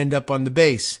and end up on the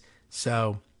base.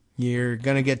 So you're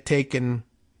going to get taken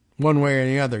one way or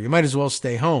the other. You might as well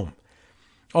stay home.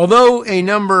 Although a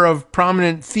number of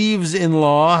prominent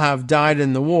thieves-in-law have died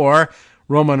in the war,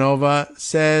 Romanova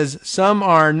says some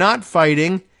are not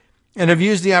fighting and have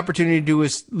used the opportunity to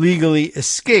legally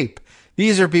escape.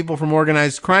 These are people from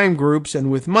organized crime groups and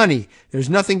with money. There's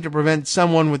nothing to prevent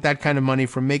someone with that kind of money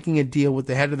from making a deal with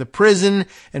the head of the prison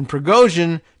and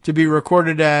Prigozhin to be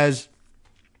recorded as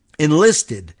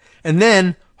enlisted and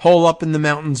then hole up in the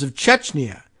mountains of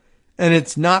Chechnya. And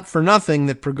it's not for nothing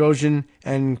that Prigozhin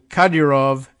and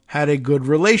Kadyrov had a good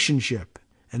relationship.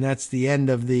 And that's the end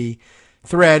of the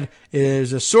thread.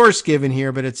 There's a source given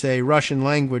here, but it's a Russian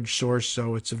language source,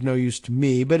 so it's of no use to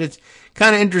me. But it's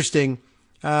kind of interesting.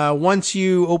 Once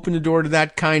you open the door to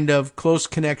that kind of close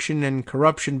connection and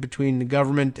corruption between the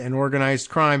government and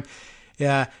organized crime,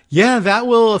 that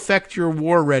will affect your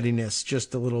war readiness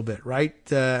just a little bit, right?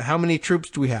 How many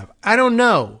troops do we have? I don't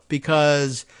know,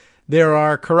 because there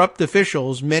are corrupt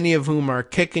officials, many of whom are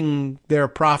kicking their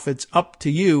profits up to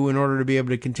you in order to be able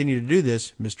to continue to do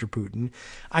this, Mr. Putin.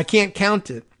 I can't count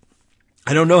it.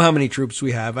 I don't know how many troops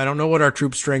we have. I don't know what our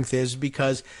troop strength is,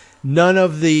 because none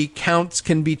of the counts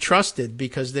can be trusted,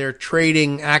 because they're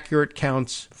trading accurate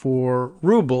counts for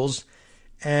rubles,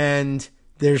 and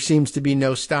there seems to be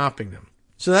no stopping them.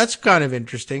 So that's kind of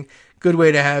interesting. Good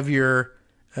way to have your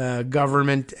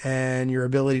government and your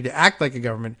ability to act like a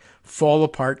government fall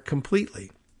apart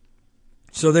completely.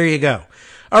 So there you go.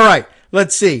 All right,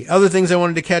 let's see. Other things I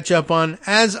wanted to catch up on.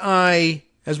 As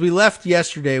we left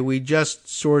yesterday, we just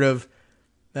sort of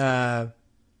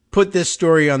put this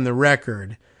story on the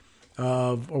record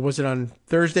or was it on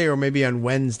Thursday or maybe on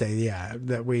Wednesday? Yeah,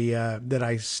 that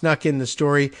I snuck in the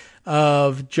story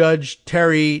of Judge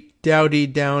Terry Doughty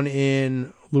down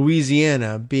in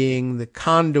Louisiana being the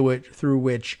conduit through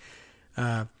which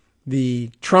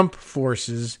the Trump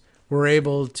forces were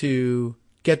able to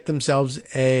get themselves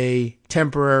a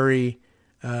temporary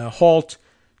halt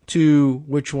to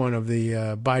which one of the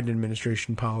Biden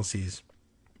administration policies?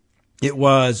 It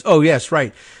was,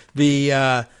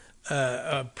 the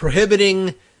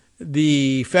prohibiting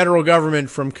the federal government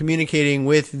from communicating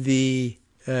with the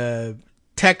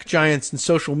tech giants and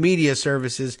social media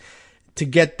services to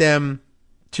get them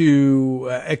to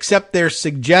accept their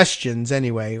suggestions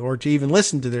anyway, or to even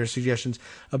listen to their suggestions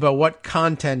about what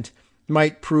content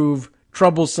might prove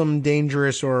troublesome,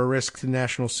 dangerous, or a risk to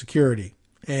national security.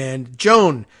 And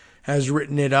Joan has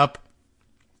written it up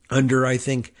under, I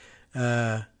think,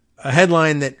 a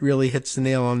headline that really hits the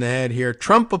nail on the head here.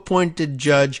 Trump-appointed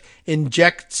judge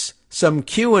injects some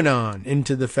QAnon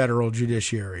into the federal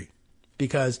judiciary.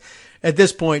 Because at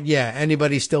this point,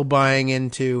 anybody still buying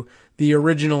into the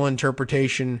original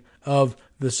interpretation of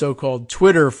the so-called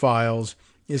Twitter files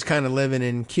is kind of living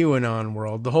in QAnon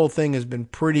world. The whole thing has been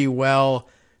pretty well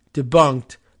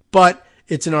debunked, but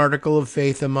it's an article of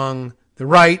faith among the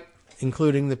right,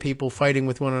 including the people fighting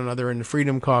with one another in the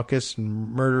Freedom Caucus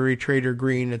and Marjorie Traitor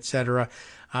Greene, etc.,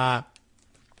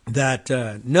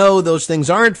 that no, those things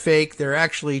aren't fake. They're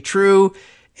actually true.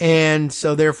 And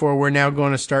so therefore we're now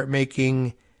going to start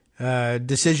making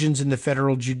decisions in the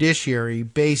federal judiciary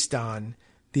based on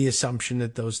the assumption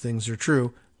that those things are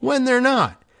true when they're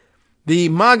not. The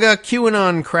MAGA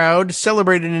QAnon crowd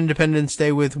celebrated Independence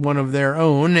Day with one of their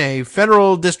own, a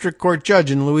federal district court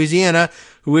judge in Louisiana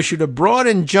who issued a broad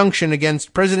injunction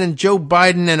against President Joe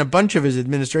Biden and a bunch of his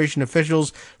administration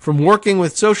officials from working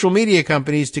with social media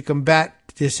companies to combat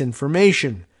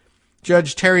disinformation.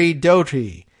 Judge Terry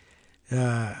Doughty,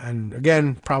 and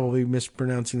again, probably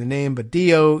mispronouncing the name, but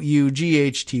Doughty,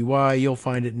 you'll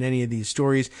find it in any of these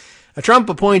stories. A Trump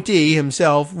appointee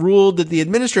himself ruled that the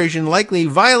administration likely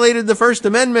violated the First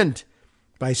Amendment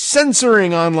by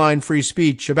censoring online free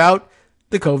speech about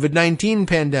the COVID-19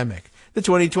 pandemic, the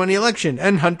 2020 election,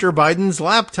 and Hunter Biden's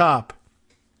laptop.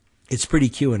 It's pretty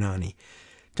QAnon-y.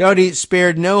 Doughty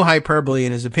spared no hyperbole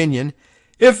in his opinion.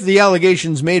 If the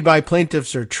allegations made by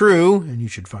plaintiffs are true, and you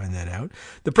should find that out,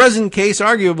 the present case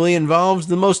arguably involves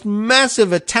the most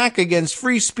massive attack against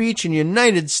free speech in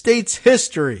United States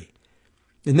history.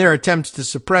 In their attempts to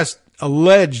suppress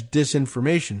alleged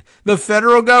disinformation, the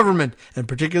federal government, and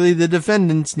particularly the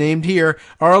defendants named here,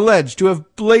 are alleged to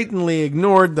have blatantly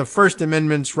ignored the First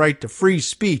Amendment's right to free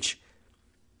speech.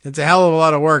 It's a hell of a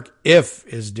lot of work IF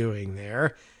is doing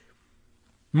there.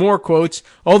 More quotes.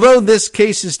 Although this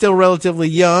case is still relatively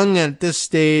young, at this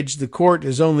stage the court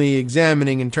is only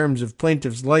examining in terms of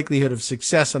plaintiff's likelihood of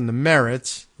success on the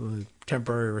merits, the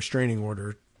temporary restraining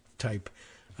order type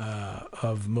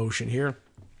of motion here.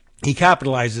 He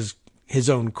capitalizes his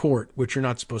own court, which you're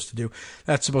not supposed to do.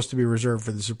 That's supposed to be reserved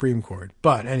for the Supreme Court.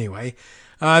 But anyway,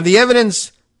 the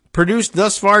evidence produced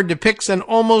thus far depicts an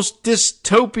almost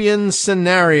dystopian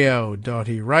scenario,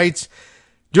 Doughty writes.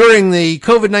 During the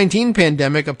COVID-19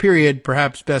 pandemic, a period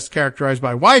perhaps best characterized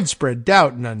by widespread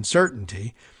doubt and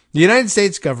uncertainty, the United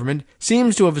States government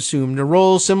seems to have assumed a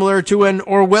role similar to an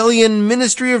Orwellian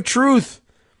Ministry of Truth.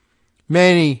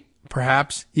 Many,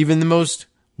 perhaps even the most,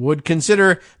 would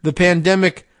consider the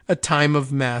pandemic a time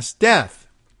of mass death.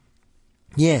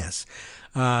 Yes,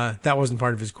 that wasn't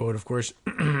part of his quote, of course.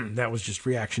 That was just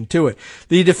reaction to it.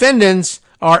 The defendants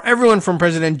are everyone from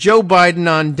President Joe Biden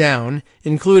on down,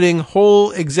 including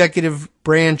whole executive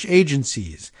branch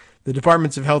agencies, the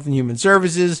Departments of Health and Human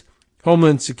Services,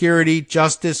 Homeland Security,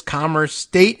 Justice, Commerce,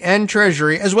 State, and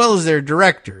Treasury, as well as their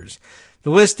directors.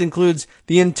 The list includes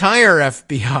the entire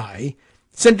FBI,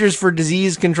 Centers for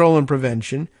Disease Control and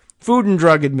Prevention, Food and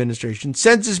Drug Administration,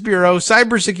 Census Bureau,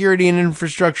 Cybersecurity and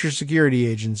Infrastructure Security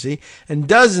Agency, and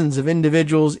dozens of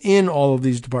individuals in all of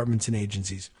these departments and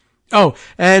agencies. Oh,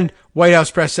 and White House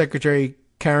Press Secretary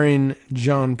Karine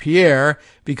Jean-Pierre,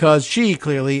 because she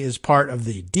clearly is part of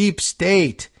the deep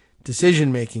state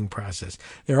decision-making process.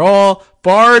 They're all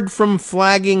barred from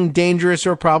flagging dangerous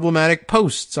or problematic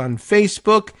posts on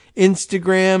Facebook,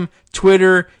 Instagram,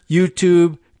 Twitter,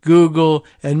 YouTube, Google,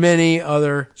 and many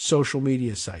other social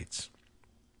media sites.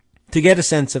 To get a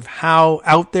sense of how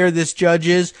out there this judge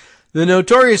is, the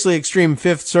notoriously extreme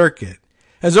Fifth Circuit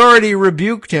has already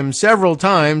rebuked him several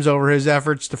times over his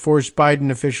efforts to force Biden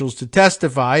officials to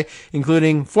testify,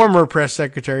 including former Press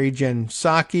Secretary Jen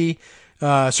Psaki,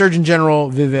 Surgeon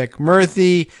General Vivek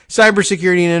Murthy,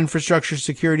 Cybersecurity and Infrastructure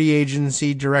Security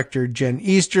Agency Director Jen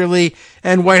Easterly,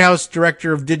 and White House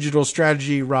Director of Digital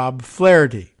Strategy Rob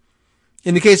Flaherty.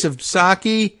 In the case of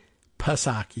Psaki,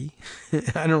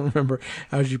 I don't remember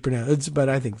how you pronounce it, but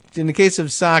I think in the case of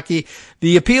Psaki,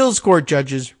 the appeals court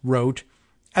judges wrote,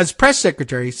 as press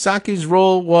secretary, Psaki's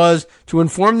role was to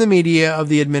inform the media of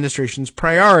the administration's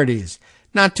priorities,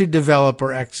 not to develop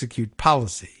or execute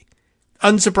policy.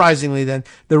 Unsurprisingly, then,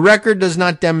 the record does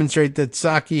not demonstrate that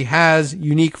Psaki has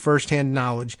unique first-hand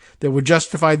knowledge that would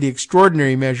justify the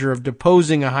extraordinary measure of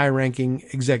deposing a high-ranking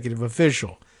executive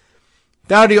official.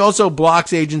 Doughty also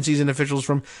blocks agencies and officials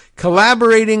from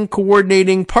collaborating,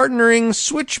 coordinating, partnering,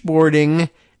 switchboarding,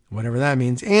 whatever that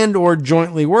means, and or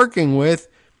jointly working with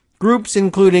groups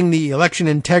including the Election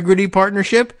Integrity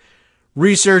Partnership,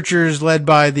 researchers led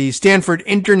by the Stanford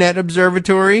Internet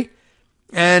Observatory,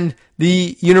 and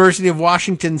the University of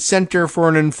Washington Center for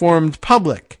an Informed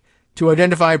Public to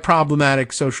identify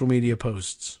problematic social media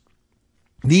posts.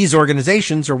 These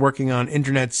organizations are working on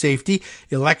internet safety,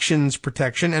 elections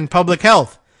protection, and public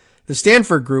health. The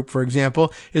Stanford Group, for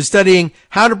example, is studying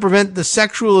how to prevent the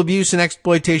sexual abuse and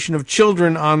exploitation of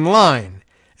children online,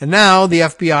 And now the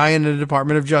FBI and the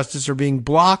Department of Justice are being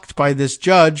blocked by this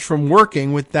judge from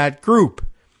working with that group,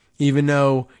 even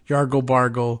though Yargle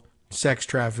Bargle, sex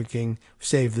trafficking,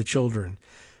 save the children.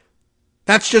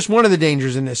 That's just one of the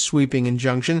dangers in this sweeping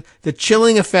injunction, the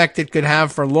chilling effect it could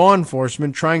have for law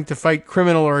enforcement trying to fight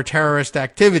criminal or terrorist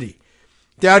activity.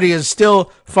 Dowdy is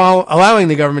still allowing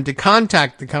the government to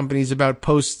contact the companies about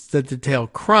posts that detail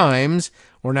crimes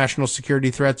or national security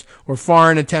threats or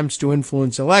foreign attempts to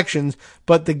influence elections,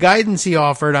 but the guidance he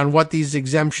offered on what these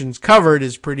exemptions covered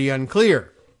is pretty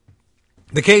unclear.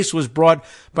 The case was brought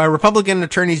by Republican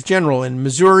attorneys general in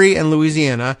Missouri and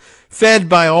Louisiana, fed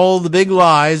by all the big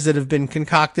lies that have been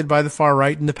concocted by the far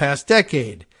right in the past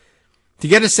decade. To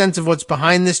get a sense of what's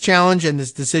behind this challenge and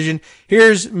this decision,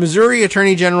 here's Missouri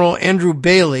Attorney General Andrew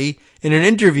Bailey in an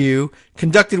interview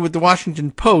conducted with the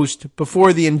Washington Post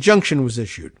before the injunction was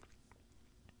issued.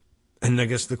 And I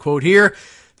guess the quote here,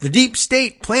 "The deep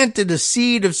state planted a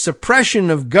seed of suppression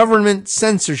of government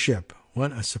censorship."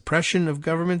 What? A suppression of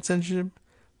government censorship?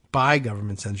 By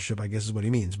government censorship, I guess is what he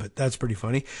means, but that's pretty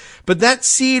funny. "But that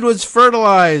seed was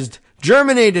fertilized,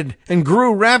 germinated, and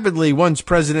grew rapidly once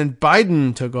President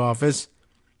Biden took office."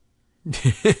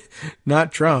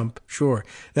 Not Trump, sure.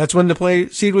 That's when the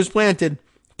seed was planted.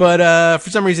 But for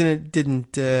some reason, it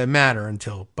didn't matter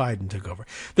until Biden took over.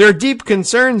 "There are deep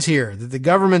concerns here that the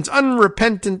government's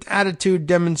unrepentant attitude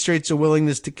demonstrates a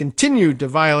willingness to continue to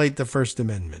violate the First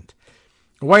Amendment."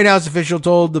 A White House official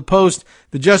told the Post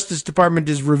the Justice Department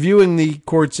is reviewing the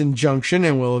court's injunction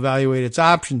and will evaluate its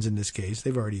options in this case.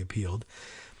 They've already appealed.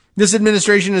 This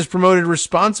administration has promoted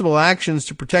responsible actions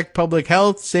to protect public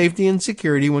health, safety, and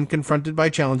security when confronted by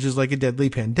challenges like a deadly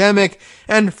pandemic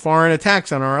and foreign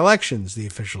attacks on our elections, the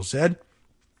official said.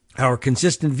 "Our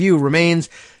consistent view remains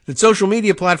that social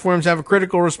media platforms have a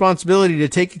critical responsibility to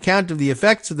take account of the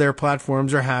effects that their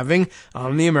platforms are having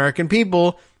on the American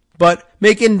people, but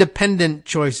make independent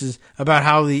choices about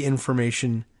how the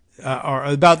information, or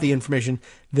about the information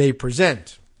they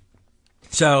present."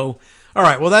 So, all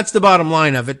right, well, that's the bottom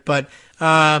line of it. But,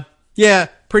 yeah,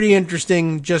 pretty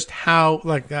interesting just how,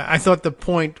 I thought the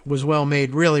point was well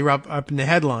made, really up in the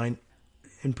headline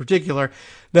in particular,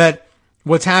 that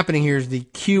what's happening here is the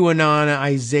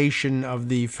QAnonization of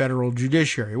the federal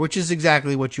judiciary, which is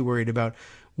exactly what you worried about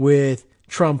with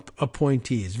Trump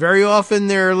appointees. Very often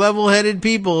they're level-headed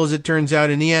people, as it turns out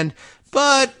in the end,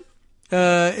 but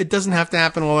it doesn't have to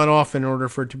happen all that often in order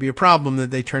for it to be a problem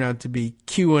that they turn out to be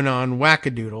QAnon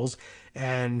wackadoodles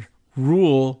and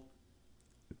rule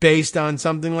based on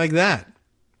something like that.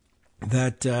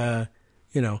 That, that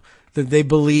they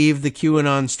believe the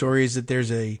QAnon stories, that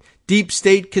there's a deep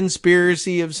state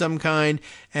conspiracy of some kind,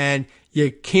 and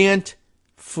you can't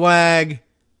flag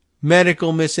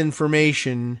medical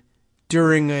misinformation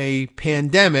during a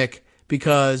pandemic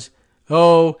because,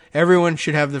 everyone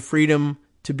should have the freedom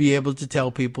to be able to tell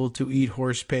people to eat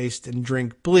horse paste and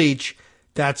drink bleach.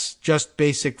 That's just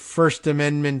basic First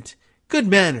Amendment good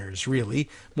manners, really,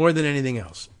 more than anything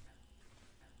else.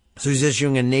 So he's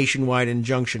issuing a nationwide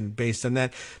injunction based on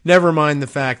that. Never mind the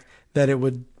fact that it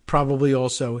would probably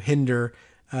also hinder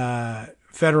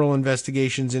federal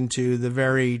investigations into the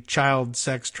very child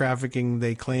sex trafficking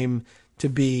they claim to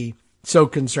be so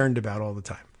concerned about all the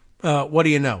time. What do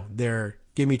you know? They're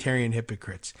gimmitarian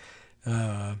hypocrites.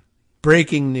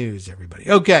 Breaking news, everybody.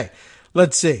 Okay,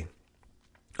 let's see.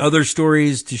 Other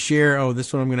stories to share. Oh,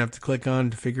 this one I'm going to have to click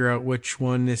on to figure out which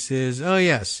one this is. Oh,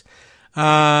 yes.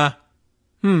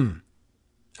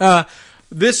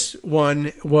 This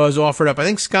one was offered up. I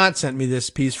think Scott sent me this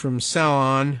piece from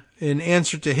Salon in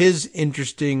answer to his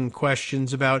interesting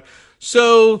questions about,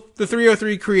 the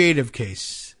 303 Creative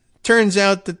case. Turns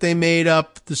out that they made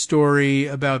up the story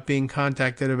about being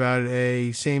contacted about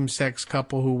a same-sex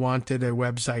couple who wanted a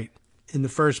website in the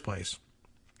first place.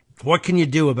 What can you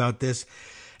do about this?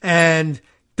 And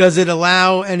does it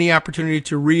allow any opportunity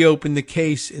to reopen the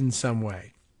case in some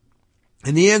way?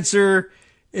 And the answer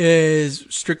is,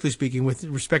 strictly speaking, with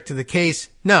respect to the case,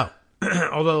 no.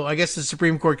 Although I guess the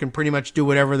Supreme Court can pretty much do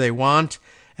whatever they want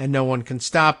and no one can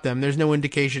stop them. There's no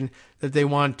indication that they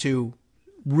want to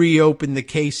reopen the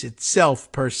case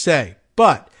itself per se.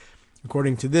 But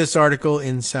according to this article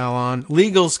in Salon,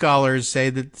 legal scholars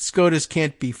say that SCOTUS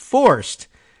can't be forced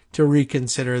to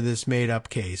reconsider this made-up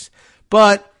case.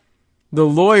 But the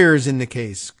lawyers in the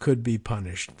case could be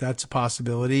punished. That's a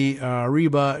possibility.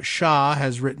 Reba Shah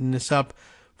has written this up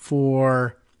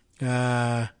for,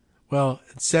 it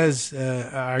says,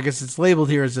 I guess it's labeled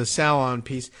here as a Salon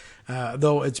piece,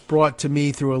 though it's brought to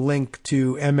me through a link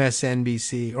to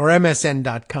MSNBC, or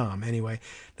MSN.com anyway,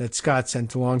 that Scott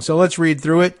sent along. So let's read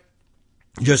through it.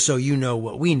 Just so you know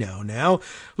what we know now,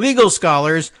 legal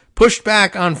scholars pushed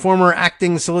back on former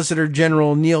acting Solicitor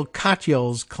General Neil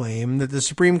Katyal's claim that the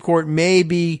Supreme Court may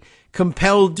be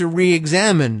compelled to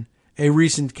re-examine a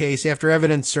recent case after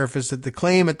evidence surfaced that the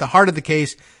claim at the heart of the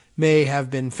case may have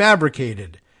been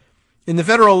fabricated. In the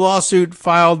federal lawsuit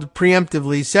filed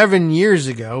preemptively 7 years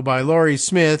ago by Laurie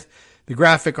Smith, the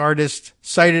graphic artist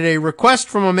cited a request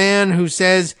from a man who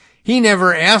says he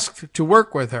never asked to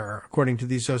work with her, according to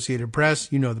the Associated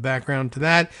Press. You know the background to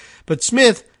that. But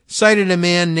Smith cited a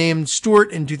man named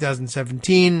Stewart in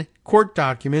 2017 court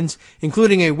documents,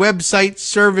 including a website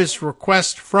service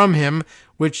request from him,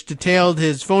 which detailed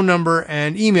his phone number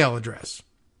and email address.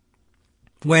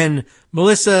 When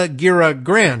Melissa Gira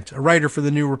Grant, a writer for the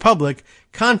New Republic,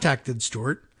 contacted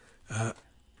Stewart,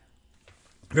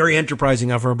 very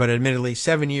enterprising of her, but admittedly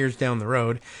 7 years down the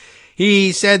road,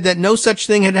 he said that no such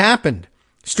thing had happened.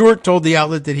 Stewart told the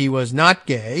outlet that he was not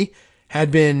gay,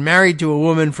 had been married to a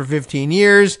woman for 15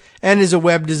 years, and is a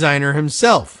web designer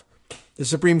himself. The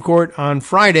Supreme Court on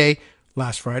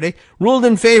last Friday, ruled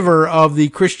in favor of the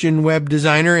Christian web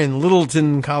designer in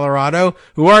Littleton, Colorado,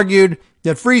 who argued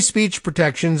that free speech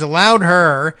protections allowed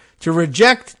her to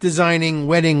reject designing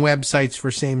wedding websites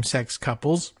for same-sex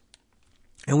couples.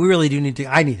 And we really do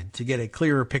I needed to get a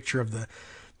clearer picture of the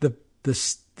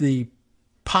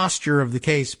posture of the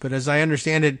case. But as I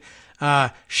understand it,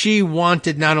 she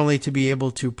wanted not only to be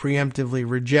able to preemptively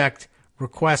reject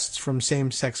requests from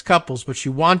same-sex couples, but she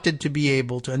wanted to be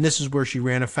able to, and this is where she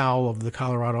ran afoul of the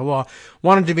Colorado law,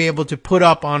 wanted to be able to put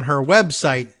up on her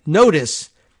website notice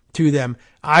to them,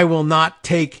 I will not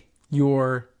take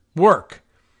your work.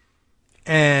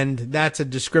 And that's a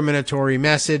discriminatory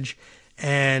message,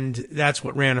 and that's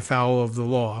what ran afoul of the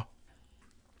law.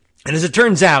 And as it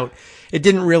turns out, it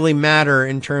didn't really matter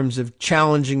in terms of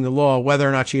challenging the law whether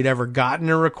or not she had ever gotten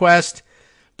a request,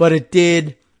 but it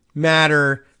did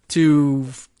matter to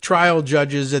trial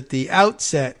judges at the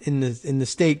outset in the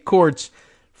state courts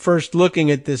first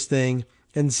looking at this thing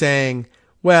and saying,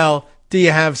 well, do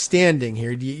you have standing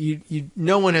here?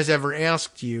 No one has ever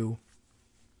asked you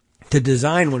to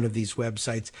design one of these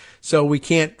websites, so we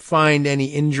can't find any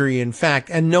injury in fact,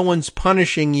 and no one's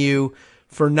punishing you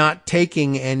for not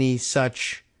taking any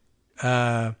such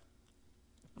work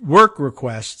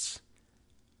requests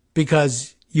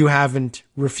because you haven't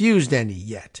refused any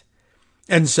yet.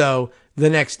 And so the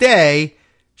next day,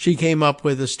 she came up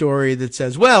with a story that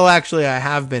says, well, actually, I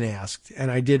have been asked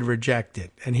and I did reject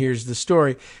it. And here's the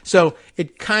story. So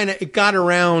it got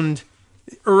around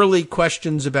early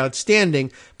questions about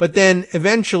standing, but then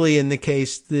eventually in the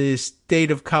case, the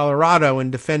state of Colorado,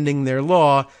 in defending their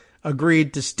law,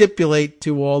 agreed to stipulate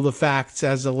to all the facts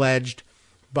as alleged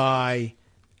by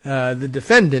the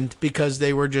defendant because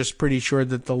they were just pretty sure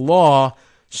that the law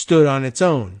stood on its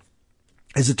own.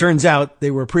 As it turns out, they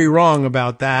were pretty wrong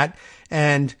about that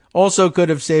and also could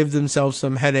have saved themselves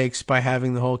some headaches by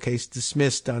having the whole case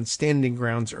dismissed on standing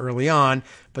grounds early on,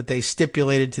 but they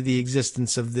stipulated to the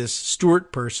existence of this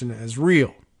Stewart person as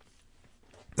real.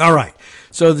 All right.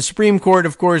 So the Supreme Court,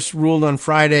 of course, ruled on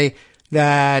Friday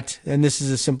that, and this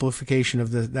is a simplification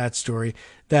of that story,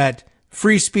 that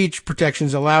free speech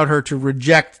protections allowed her to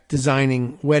reject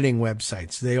designing wedding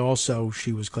websites. They also,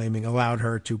 she was claiming, allowed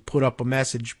her to put up a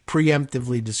message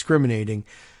preemptively discriminating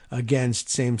against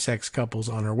same-sex couples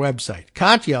on her website.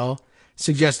 Katyal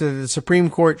suggested that the Supreme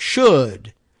Court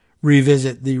should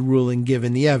revisit the ruling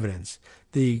given the evidence.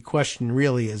 The question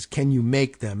really is, can you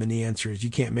make them? And the answer is you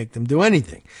can't make them do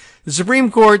anything. The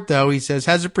Supreme Court, though, he says,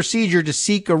 has a procedure to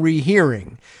seek a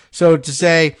rehearing. So to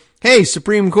say, hey,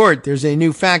 Supreme Court, there's a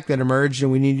new fact that emerged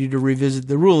and we need you to revisit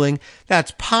the ruling,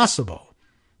 that's possible.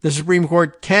 The Supreme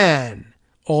Court can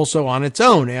also on its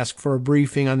own ask for a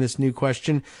briefing on this new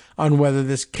question on whether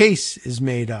this case is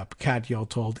made up, Katyal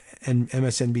told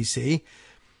MSNBC.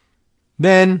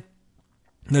 Then,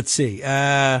 let's see,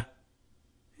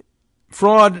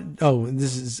 fraud. Oh,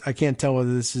 I can't tell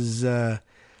whether this is a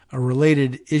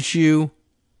related issue.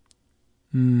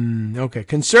 Okay.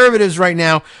 Conservatives right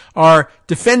now are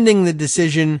defending the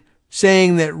decision,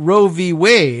 saying that Roe v.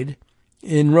 Wade,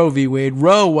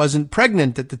 Roe wasn't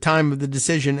pregnant at the time of the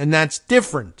decision, and that's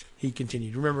different, he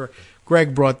continued. Remember,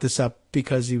 Greg brought this up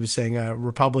because he was saying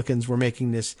Republicans were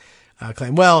making this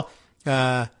claim. Well,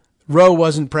 Roe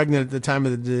wasn't pregnant at the time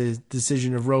of the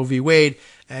decision of Roe v. Wade,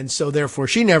 and so therefore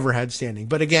she never had standing.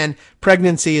 But again,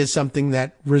 pregnancy is something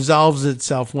that resolves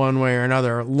itself one way or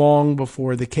another long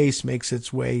before the case makes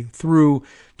its way through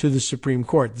to the Supreme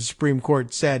Court. The Supreme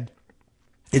Court said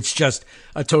it's just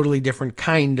a totally different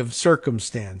kind of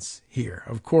circumstance here.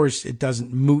 Of course, it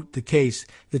doesn't moot the case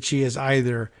that she has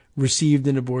either received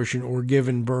an abortion or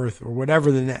given birth or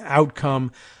whatever the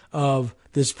outcome of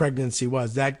this pregnancy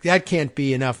was. That can't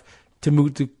be enough to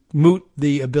moot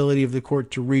the ability of the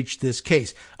court to reach this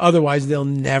case. Otherwise, there'll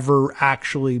never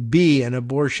actually be an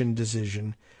abortion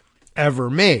decision ever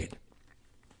made.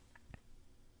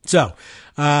 So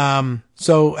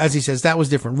as he says, that was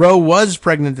different. Roe was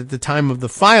pregnant at the time of the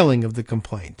filing of the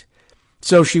complaint.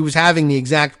 So she was having the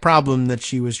exact problem that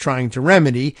she was trying to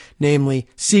remedy, namely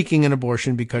seeking an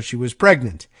abortion because she was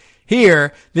pregnant.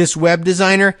 Here, this web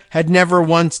designer had never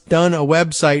once done a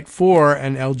website for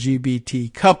an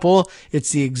LGBT couple.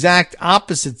 It's the exact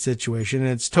opposite situation, and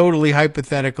it's totally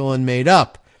hypothetical and made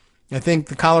up. I think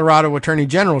the Colorado Attorney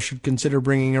General should consider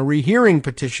bringing a rehearing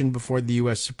petition before the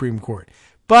U.S. Supreme Court.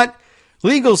 But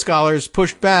legal scholars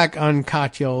pushed back on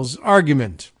Katyal's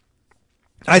argument.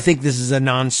 I think this is a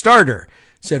non-starter,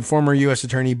 said former U.S.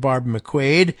 Attorney Barb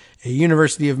McQuaid, a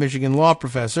University of Michigan law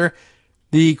professor.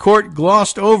 The court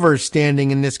glossed over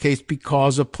standing in this case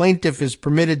because a plaintiff is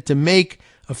permitted to make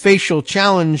a facial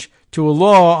challenge to a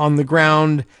law on the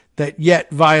ground that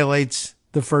yet violates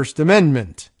the First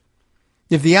Amendment.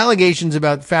 If the allegations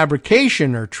about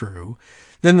fabrication are true,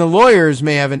 then the lawyers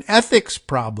may have an ethics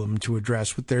problem to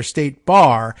address with their state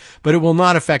bar, but it will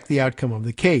not affect the outcome of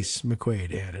the case,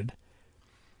 McQuaid added.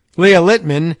 Leah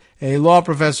Littman, a law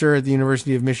professor at the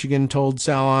University of Michigan, told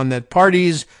Salon that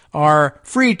parties are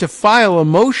free to file a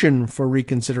motion for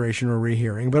reconsideration or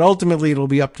rehearing, but ultimately it'll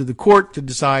be up to the court to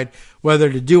decide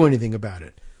whether to do anything about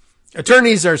it.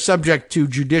 Attorneys are subject to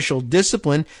judicial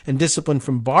discipline and discipline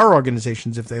from bar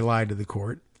organizations if they lie to the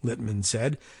court, Littman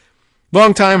said.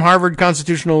 Longtime Harvard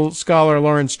constitutional scholar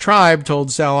Lawrence Tribe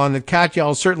told Salon that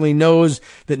Katyal certainly knows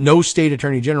that no state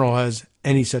attorney general has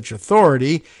any such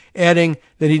authority, adding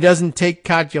that he doesn't take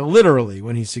Katyal literally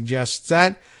when he suggests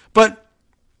that, but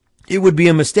it would be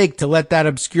a mistake to let that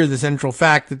obscure the central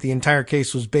fact that the entire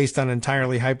case was based on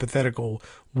entirely hypothetical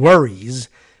worries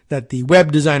that the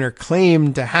web designer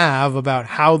claimed to have about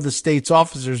how the state's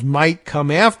officers might come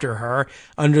after her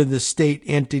under the state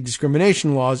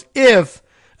anti-discrimination laws if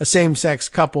a same-sex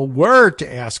couple were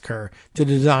to ask her to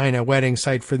design a wedding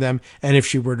site for them and if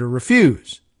she were to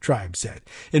refuse, Tribe said.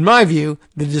 In my view,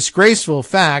 the disgraceful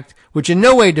fact, which in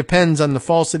no way depends on the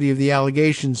falsity of the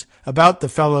allegations about the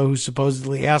fellow who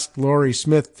supposedly asked Lori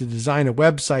Smith to design a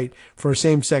website for a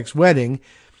same-sex wedding,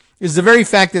 is the very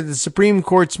fact that the Supreme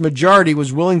Court's majority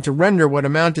was willing to render what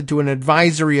amounted to an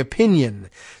advisory opinion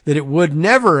that it would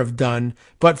never have done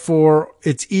but for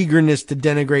its eagerness to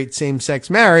denigrate same-sex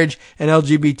marriage and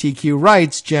LGBTQ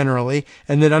rights generally,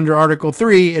 and that under Article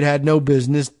 3 it had no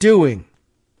business doing.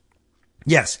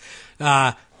 Yes,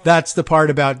 that's the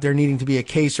part about there needing to be a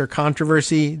case or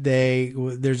controversy.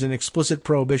 There's an explicit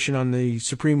prohibition on the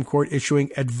Supreme Court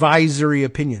issuing advisory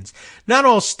opinions. Not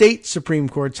all state Supreme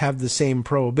Courts have the same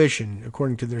prohibition,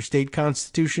 according to their state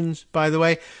constitutions, by the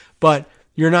way. But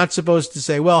you're not supposed to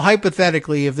say, well,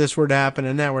 hypothetically, if this were to happen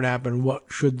and that were to happen, what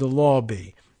should the law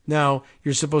be? No,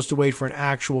 you're supposed to wait for an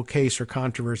actual case or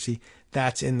controversy.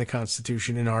 That's in the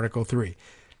Constitution in Article 3.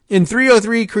 In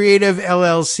 303 Creative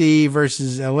LLC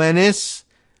versus Elenis,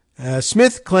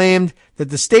 Smith claimed that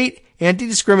the state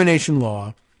anti-discrimination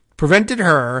law prevented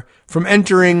her from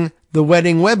entering the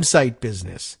wedding website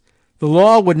business. The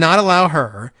law would not allow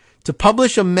her to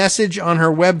publish a message on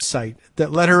her website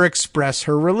that let her express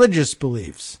her religious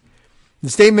beliefs. The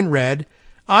statement read,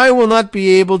 "I will not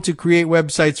be able to create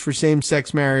websites for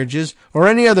same-sex marriages or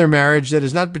any other marriage that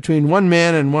is not between one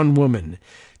man and one woman.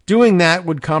 Doing that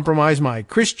would compromise my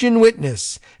Christian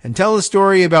witness and tell a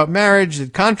story about marriage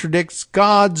that contradicts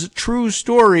God's true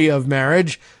story of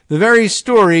marriage, the very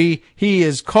story he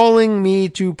is calling me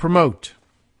to promote."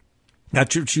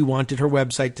 That's what she wanted her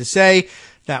website to say.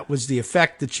 That was the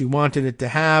effect that she wanted it to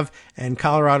have. And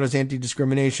Colorado's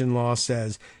anti-discrimination law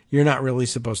says you're not really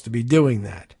supposed to be doing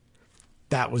that.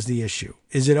 That was the issue.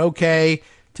 Is it okay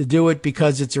to do it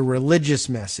because it's a religious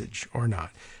message or not?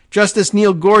 Justice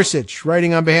Neil Gorsuch,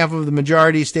 writing on behalf of the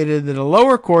majority, stated that a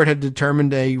lower court had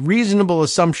determined a reasonable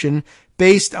assumption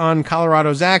based on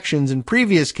Colorado's actions in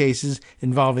previous cases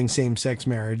involving same-sex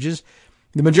marriages.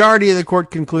 The majority of the court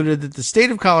concluded that the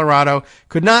state of Colorado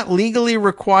could not legally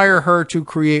require her to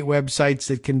create websites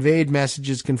that conveyed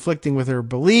messages conflicting with her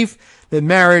belief that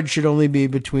marriage should only be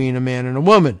between a man and a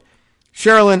woman.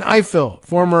 Sherilyn Ifill,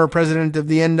 former president of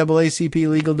the NAACP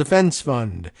Legal Defense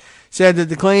Fund, said that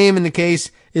the claim in the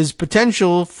case is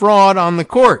potential fraud on the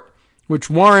court, which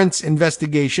warrants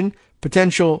investigation,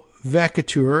 potential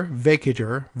vacatur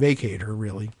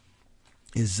really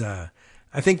is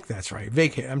I think that's right.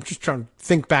 Vacate. I'm just trying to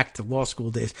think back to law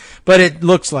school days, but it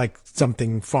looks like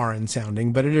something foreign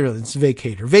sounding, but it's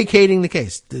vacator. Vacating the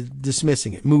case,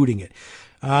 dismissing it, mooting it.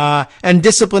 And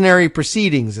disciplinary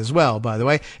proceedings as well, by the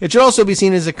way. It should also be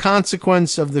seen as a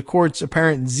consequence of the court's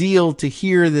apparent zeal to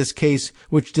hear this case,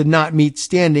 which did not meet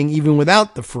standing even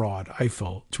without the fraud,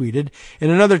 Eiffel tweeted.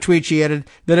 In another tweet, she added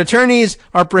that attorneys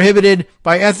are prohibited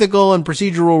by ethical and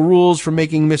procedural rules from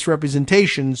making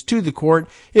misrepresentations to the court.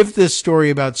 If this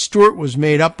story about Stewart was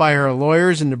made up by her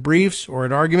lawyers in the briefs or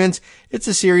at arguments, it's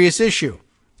a serious issue.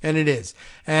 And it is.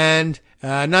 And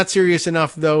not serious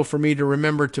enough, though, for me to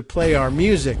remember to play our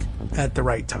music at the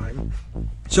right time.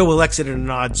 So we'll exit at an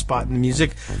odd spot in the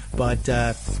music, but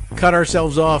cut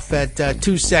ourselves off at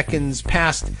 2 seconds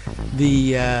past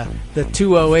the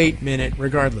 2:08 minute,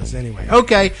 regardless. Anyway,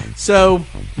 okay, so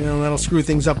that'll screw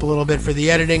things up a little bit for the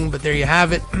editing, but there you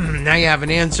have it. Now you have an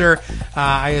answer.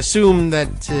 I assume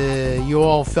that you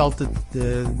all felt that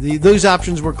those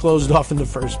options were closed off in the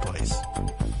first place.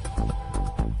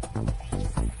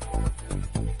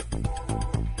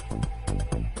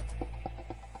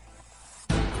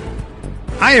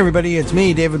 Hi everybody, it's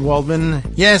me, David Waldman.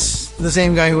 Yes, the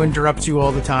same guy who interrupts you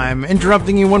all the time.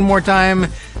 Interrupting you one more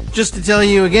time, just to tell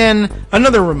you again,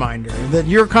 another reminder that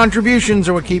your contributions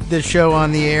are what keep this show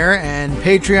on the air, and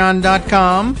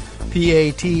patreon.com,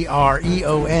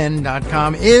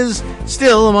 patreon.com, is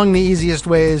still among the easiest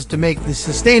ways to make the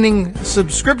sustaining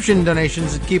subscription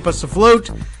donations that keep us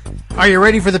afloat. Are you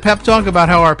ready for the pep talk about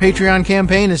how our Patreon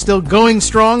campaign is still going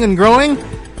strong and growing?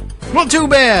 Well, too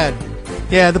bad.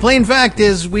 Yeah, the plain fact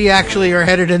is we actually are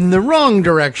headed in the wrong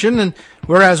direction, and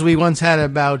whereas we once had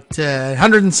about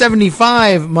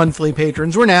 175 monthly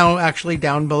patrons, we're now actually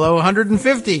down below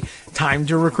 150. Time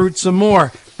to recruit some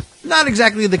more. Not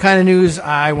exactly the kind of news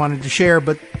I wanted to share,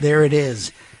 but there it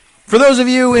is. For those of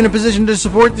you in a position to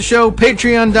support the show,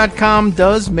 patreon.com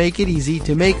does make it easy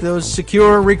to make those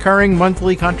secure recurring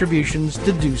monthly contributions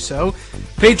to do so.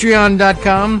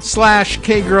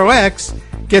 Patreon.com/KagroX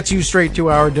gets you straight to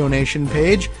our donation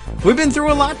page. We've been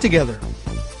through a lot together.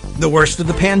 The worst of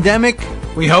the pandemic,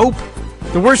 we hope.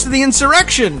 The worst of the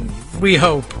insurrection, we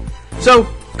hope. So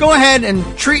go ahead and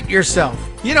treat yourself.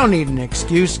 You don't need an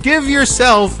excuse. Give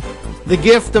yourself the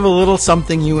gift of a little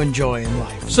something you enjoy in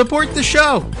life. Support the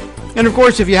show. And of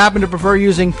course, if you happen to prefer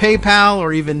using PayPal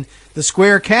or even the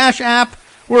Square Cash app,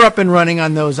 we're up and running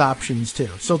on those options too.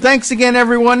 So thanks again,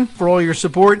 everyone, for all your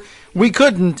support. We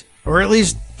couldn't, or at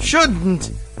least shouldn't,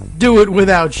 do it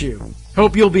without you.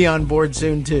 Hope you'll be on board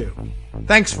soon too.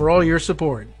 Thanks for all your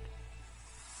support.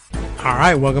 All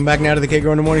right, welcome back now to the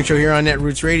Kagro in the Morning Show here on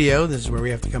Netroots Radio. This is where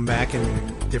we have to come back in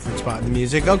a different spot in the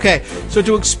music. Okay, so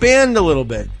to expand a little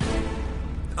bit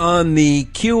on the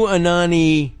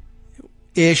QAnon-ish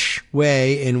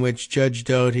way in which Judge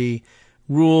Doty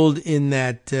ruled in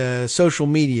that social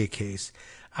media case,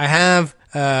 I have,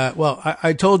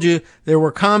 I told you there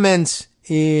were comments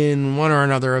in one or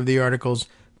another of the articles,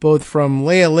 both from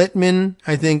Leah Littman,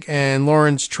 I think, and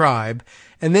Lawrence Tribe,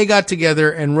 and they got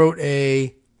together and wrote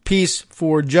a piece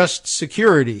for Just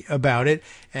Security about it,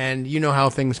 and you know how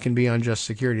things can be on Just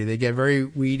Security. They get very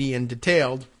weedy and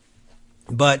detailed,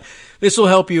 but this will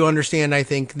help you understand, I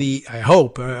think, I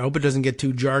hope it doesn't get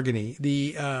too jargony,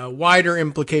 the wider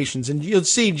implications, and you'll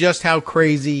see just how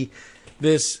crazy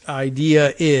this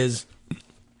idea is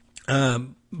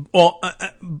in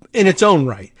its own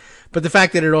right. But the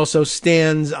fact that it also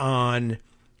stands on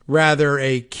rather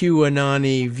a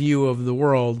QAnon-y view of the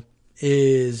world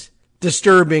is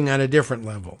disturbing on a different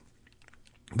level.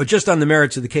 But just on the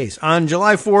merits of the case. On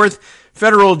July 4th,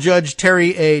 federal judge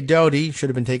Terry A. Doughty, should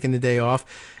have been taking the day off,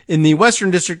 in the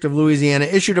Western District of Louisiana,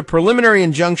 issued a preliminary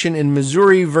injunction in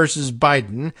Missouri versus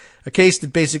Biden, a case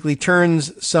that basically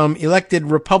turns some elected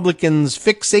Republicans'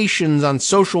 fixations on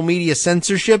social media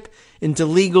censorship into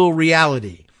legal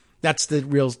reality. That's the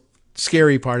real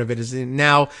scary part of it, is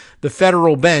now the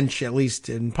federal bench, at least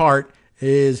in part,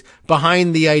 is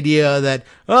behind the idea that,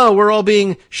 we're all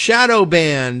being shadow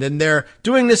banned and they're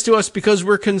doing this to us because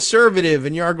we're conservative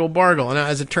and yargle bargle. And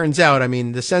as it turns out, I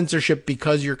mean, the censorship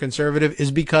because you're conservative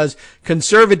is because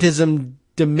conservatism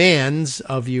demands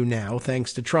of you now,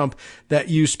 thanks to Trump, that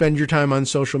you spend your time on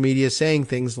social media saying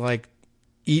things like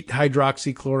eat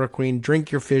hydroxychloroquine,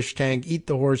 drink your fish tank, eat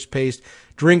the horse paste,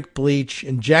 drink bleach,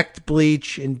 inject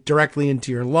bleach directly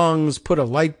into your lungs, put a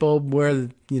light bulb where,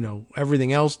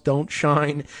 everything else don't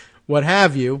shine, what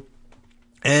have you.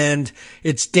 And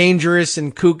it's dangerous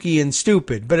and kooky and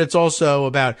stupid, but it's also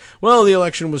about, the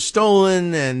election was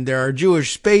stolen and there are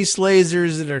Jewish space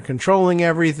lasers that are controlling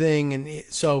everything. And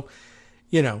so,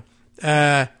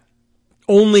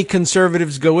 only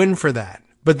conservatives go in for that.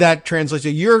 But that translates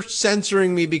to, you're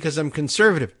censoring me because I'm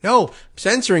conservative. No, I'm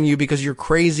censoring you because you're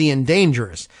crazy and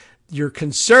dangerous. You're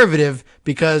conservative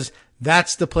because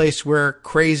that's the place where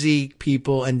crazy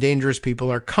people and dangerous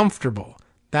people are comfortable.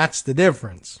 That's the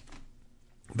difference.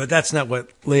 But that's not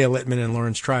what Leah Littman and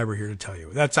Lawrence Tribe are here to tell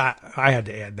you. I had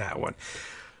to add that one.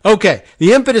 Okay,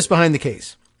 the impetus behind the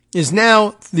case is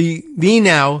now the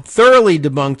now thoroughly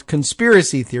debunked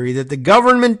conspiracy theory that the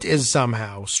government is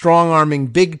somehow strong-arming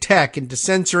big tech into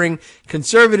censoring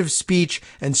conservative speech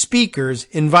and speakers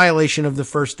in violation of the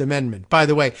First Amendment. By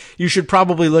the way, you should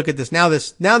probably look at this. Now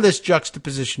this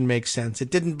juxtaposition makes sense.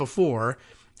 It didn't before.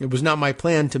 It was not my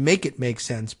plan to make it make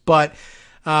sense. But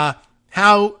how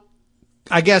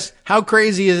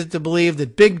crazy is it to believe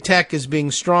that big tech is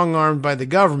being strong-armed by the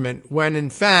government when, in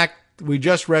fact, we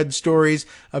just read stories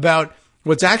about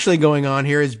what's actually going on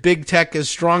here is big tech is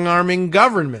strong-arming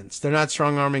governments. They're not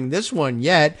strong-arming this one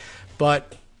yet,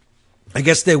 but I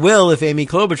guess they will if Amy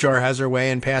Klobuchar has her way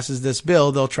and passes this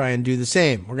bill. They'll try and do the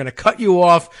same. We're going to cut you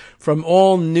off from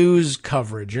all news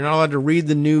coverage. You're not allowed to read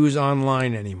the news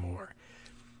online anymore.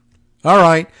 All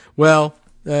right, well,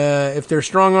 if they're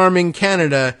strong-arming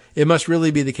Canada, it must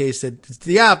really be the case that it's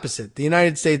the opposite. The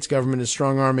United States government is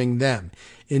strong-arming them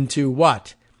into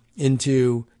what?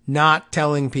 Into not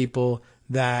telling people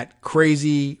that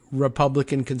crazy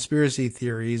Republican conspiracy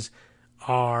theories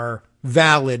are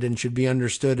valid and should be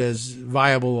understood as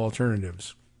viable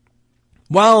alternatives.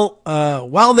 While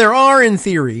there are, in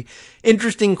theory,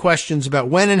 interesting questions about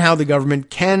when and how the government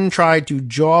can try to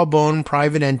jawbone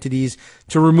private entities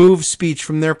to remove speech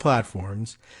from their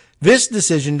platforms, this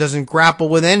decision doesn't grapple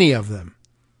with any of them.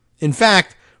 In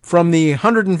fact, from the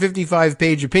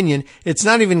 155-page opinion, it's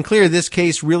not even clear this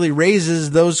case really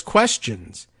raises those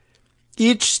questions.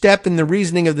 Each step in the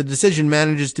reasoning of the decision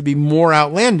manages to be more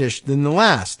outlandish than the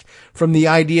last, from the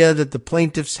idea that the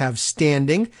plaintiffs have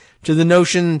standing to the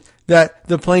notion that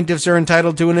the plaintiffs are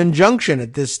entitled to an injunction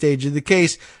at this stage of the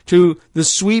case to the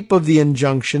sweep of the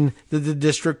injunction that the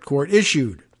district court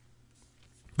issued.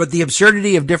 But the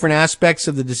absurdity of different aspects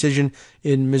of the decision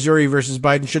in Missouri versus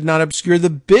Biden should not obscure the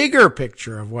bigger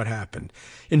picture of what happened.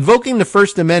 Invoking the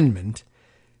First Amendment,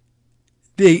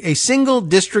 a single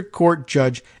district court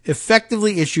judge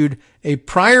effectively issued a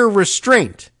prior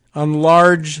restraint on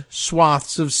large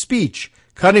swaths of speech,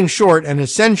 cutting short an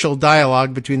essential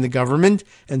dialogue between the government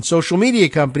and social media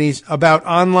companies about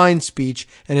online speech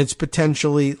and its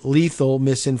potentially lethal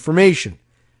misinformation.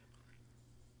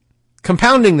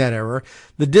 Compounding that error,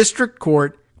 the district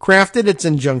court crafted its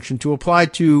injunction to apply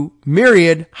to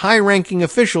myriad high-ranking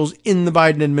officials in the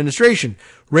Biden administration,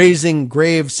 raising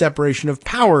grave separation of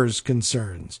powers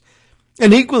concerns.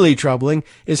 And equally troubling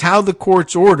is how the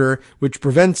court's order, which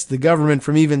prevents the government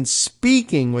from even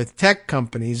speaking with tech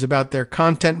companies about their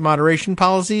content moderation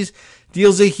policies,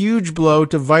 deals a huge blow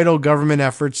to vital government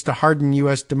efforts to harden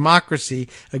U.S. democracy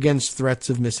against threats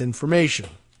of misinformation.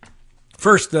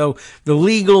 First, though, the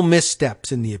legal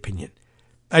missteps in the opinion.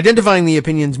 Identifying the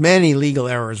opinion's many legal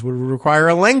errors would require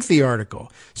a lengthy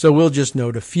article, so we'll just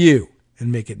note a few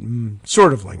and make it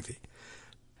sort of lengthy.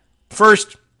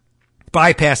 First,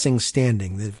 bypassing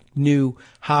standing, the new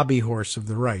hobby horse of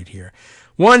the right here.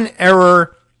 One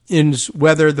error is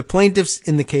whether the plaintiffs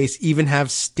in the case even have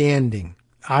standing,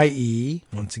 i.e.,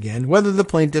 once again, whether the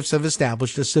plaintiffs have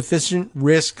established a sufficient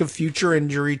risk of future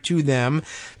injury to them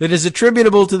that is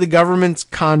attributable to the government's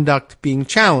conduct being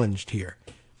challenged here.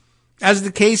 As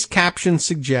the case caption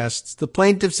suggests, the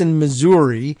plaintiffs in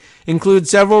Missouri include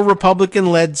several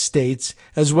Republican-led states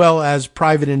as well as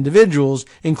private individuals,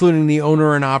 including the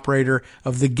owner and operator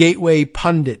of the Gateway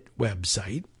Pundit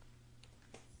website.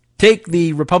 Take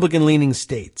the Republican-leaning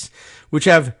states, which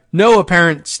have no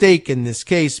apparent stake in this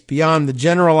case beyond the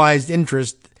generalized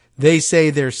interest they say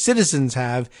their citizens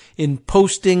have in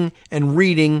posting and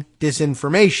reading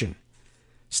disinformation.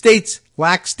 States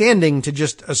lack standing to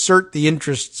just assert the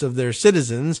interests of their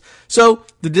citizens, so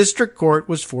the district court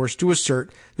was forced to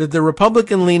assert that the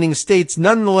Republican-leaning states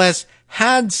nonetheless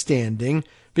had standing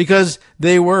because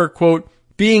they were, quote,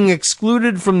 being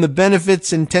excluded from the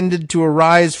benefits intended to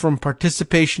arise from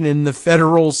participation in the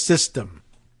federal system.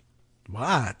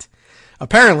 What?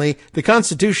 Apparently, the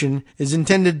Constitution is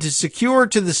intended to secure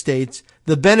to the states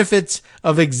the benefits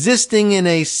of existing in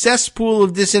a cesspool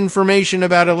of disinformation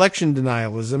about election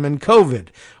denialism and COVID,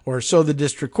 or so the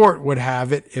district court would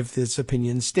have it if this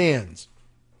opinion stands.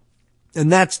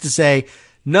 And that's to say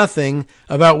nothing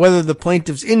about whether the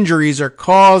plaintiff's injuries are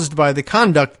caused by the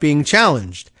conduct being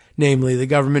challenged, namely the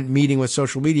government meeting with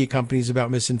social media companies about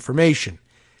misinformation.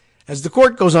 As the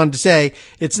court goes on to say,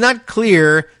 it's not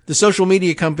clear the social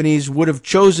media companies would have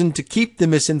chosen to keep the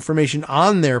misinformation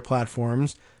on their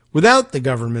platforms without the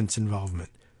government's involvement.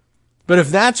 But if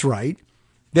that's right,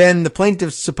 then the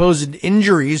plaintiff's supposed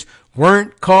injuries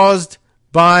weren't caused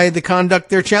by the conduct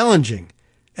they're challenging.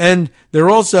 And they're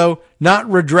also not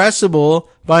redressable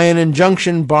by an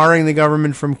injunction barring the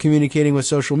government from communicating with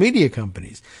social media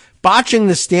companies. Botching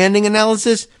the standing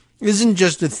analysis isn't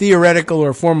just a theoretical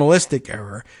or formalistic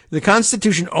error. The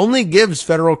Constitution only gives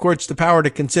federal courts the power to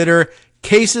consider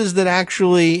cases that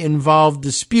actually involve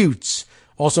disputes,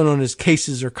 also known as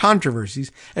cases or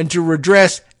controversies, and to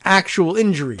redress actual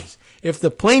injuries. If the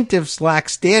plaintiffs lack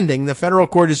standing, the federal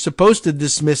court is supposed to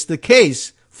dismiss the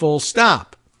case, full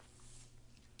stop.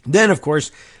 Then, of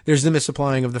course, there's the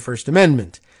misapplying of the First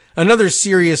Amendment. Another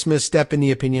serious misstep in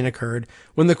the opinion occurred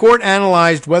when the court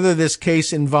analyzed whether this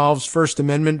case involves First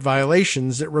Amendment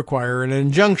violations that require an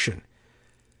injunction.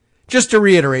 Just to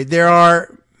reiterate,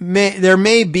 there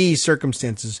may be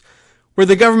circumstances where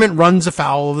the government runs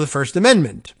afoul of the First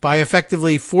Amendment by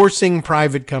effectively forcing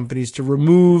private companies to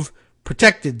remove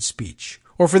protected speech,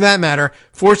 or for that matter,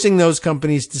 forcing those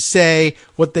companies to say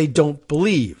what they don't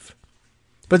believe.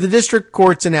 But the district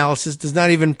court's analysis does not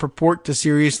even purport to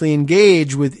seriously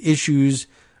engage with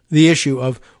the issue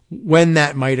of when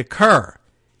that might occur.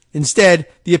 Instead,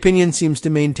 the opinion seems to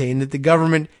maintain that the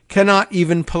government cannot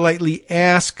even politely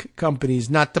ask companies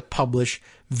not to publish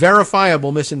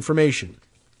verifiable misinformation.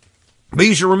 But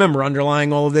you should remember,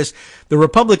 underlying all of this, the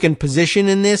Republican position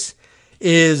in this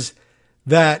is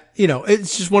that,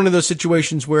 it's just one of those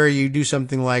situations where you do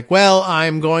something like, well,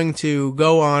 I'm going to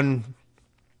go on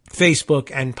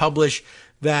Facebook and publish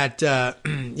that,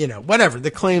 whatever,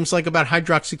 the claims like about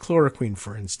hydroxychloroquine,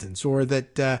 for instance, or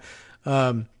that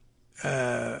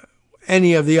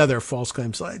any of the other false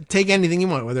claims. Take anything you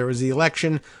want, whether it was the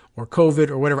election or COVID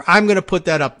or whatever. I'm going to put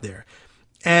that up there.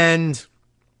 And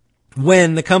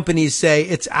when the companies say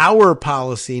it's our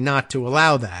policy not to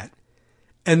allow that,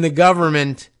 and the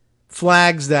government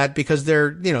flags that because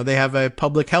they have a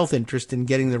public health interest in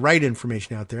getting the right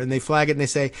information out there, and they flag it and they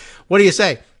say, what do you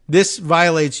say? This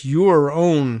violates your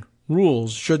own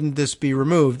rules. Shouldn't this be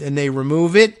removed? And they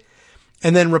remove it.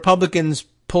 And then Republicans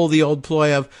pull the old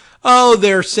ploy of, oh,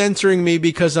 they're censoring me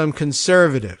because I'm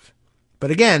conservative.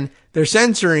 But again, they're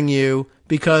censoring you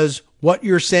because what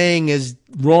you're saying is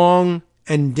wrong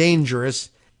and dangerous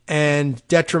and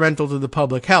detrimental to the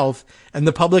public health. And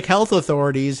the public health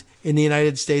authorities in the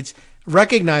United States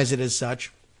recognize it as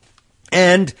such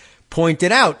and point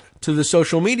it out to the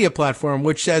social media platform,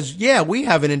 which says, yeah, we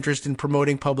have an interest in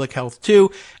promoting public health too.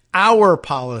 Our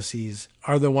policies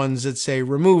are the ones that say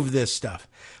remove this stuff.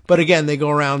 But again, they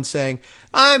go around saying,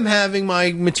 I'm having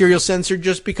my material censored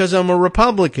just because I'm a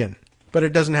Republican. But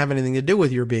it doesn't have anything to do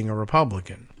with your being a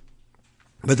Republican.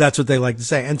 But that's what they like to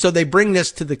say. And so they bring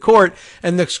this to the court,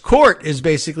 and the court is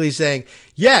basically saying,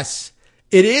 yes,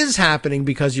 it is happening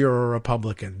because you're a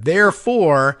Republican.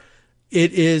 Therefore,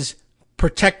 it is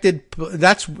protected.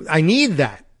 I need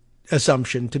that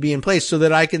assumption to be in place so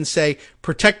that I can say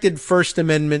protected First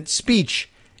Amendment speech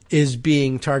is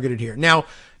being targeted here. Now,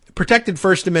 protected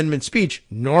First Amendment speech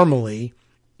normally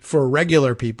for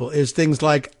regular people is things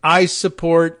like, I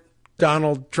support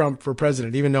Donald Trump for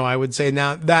president, even though I would say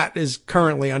now that is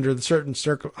currently under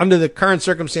the current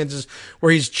circumstances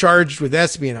where he's charged with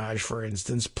espionage, for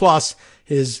instance, plus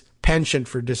his penchant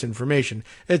for disinformation.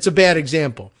 It's a bad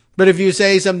example. But if you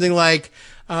say something like,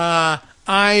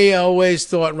 I always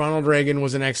thought Ronald Reagan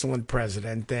was an excellent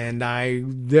president, and I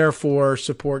therefore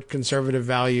support conservative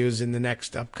values in the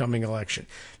next upcoming election.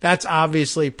 That's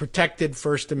obviously protected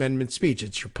First Amendment speech.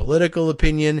 It's your political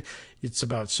opinion. It's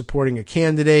about supporting a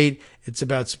candidate. It's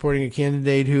about supporting a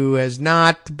candidate who has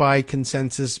not, by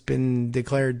consensus, been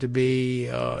declared to be,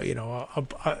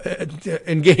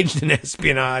 engaged in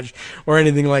espionage or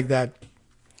anything like that.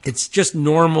 It's just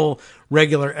normal,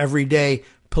 regular, everyday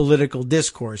political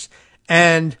discourse.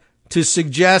 And to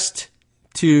suggest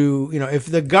if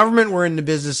the government were in the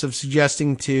business of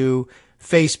suggesting to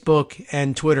Facebook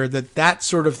and Twitter that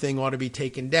sort of thing ought to be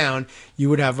taken down, you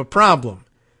would have a problem.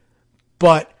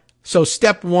 But so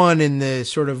step one in the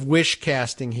sort of wish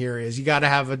casting here is you got to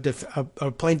have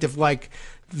a plaintiff like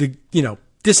the,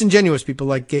 disingenuous people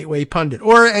like Gateway Pundit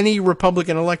or any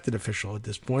Republican elected official at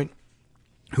this point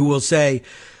who will say,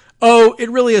 oh, it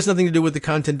really has nothing to do with the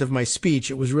content of my speech.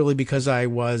 It was really because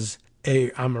I'm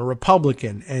a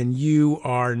Republican and you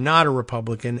are not a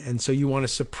Republican, and so you want to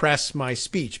suppress my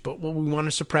speech. But what we want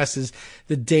to suppress is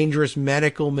the dangerous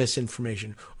medical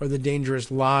misinformation or the dangerous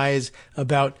lies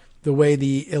about the way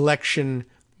the election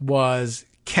was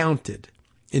counted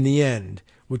in the end,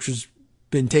 which was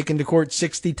been taken to court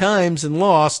 60 times and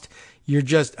lost,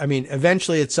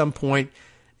 eventually at some point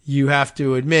you have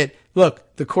to admit,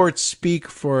 look, the courts speak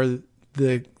for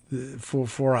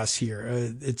for us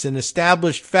here. It's an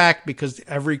established fact because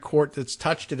every court that's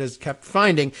touched it has kept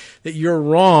finding that you're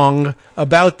wrong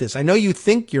about this. I know you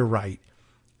think you're right,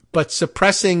 but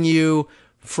suppressing you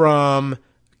from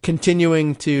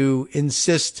continuing to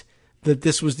insist that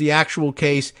this was the actual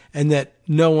case and that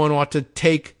no one ought to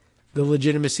take the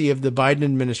legitimacy of the Biden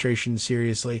administration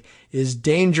seriously is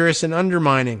dangerous and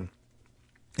undermining.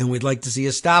 And we'd like to see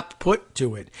a stop put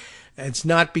to it. It's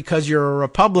not because you're a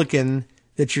Republican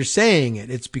that you're saying it.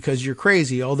 It's because you're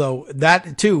crazy, although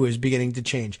that too is beginning to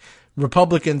change.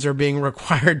 Republicans are being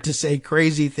required to say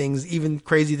crazy things, even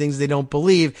crazy things they don't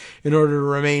believe, in order to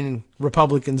remain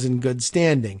Republicans in good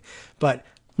standing. But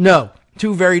no,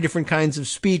 two very different kinds of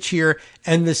speech here,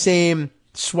 and the same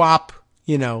swap,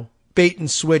 bait and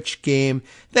switch game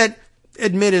that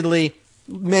admittedly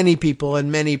many people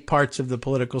in many parts of the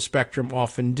political spectrum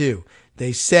often do.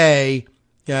 They say,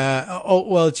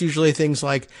 it's usually things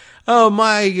like,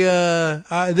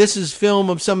 this is film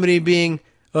of somebody being,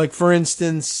 like, for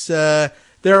instance, they're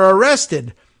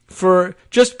arrested for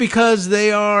just because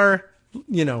they are,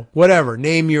 whatever,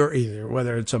 name your, either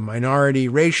whether it's a minority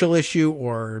racial issue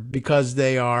or because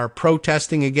they are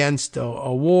protesting against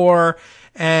a war.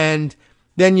 And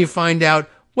then you find out,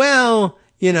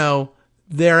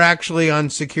 they're actually on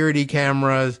security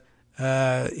cameras,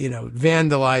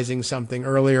 vandalizing something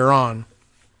earlier on.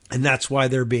 And that's why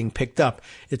they're being picked up.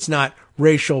 It's not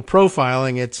racial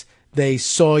profiling. It's they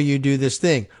saw you do this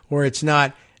thing. Or it's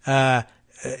not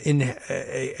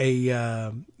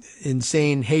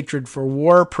insane hatred for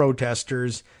war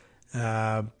protesters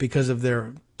because of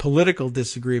their political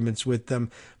disagreements with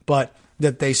them, but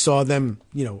that they saw them,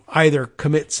 either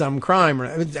commit some crime or,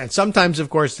 and sometimes, of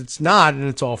course, it's not, and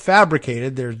it's all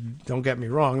fabricated. Don't get me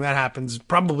wrong. That happens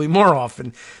probably more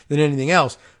often than anything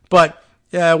else. But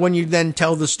when you then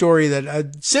tell the story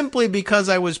that simply because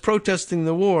I was protesting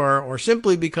the war, or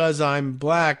simply because I'm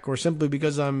black, or simply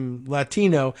because I'm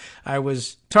Latino, I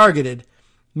was targeted.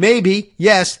 Maybe,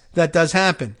 yes, that does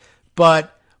happen.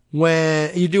 But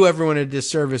when you do everyone a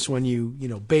disservice when you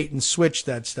bait and switch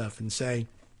that stuff and say,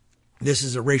 this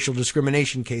is a racial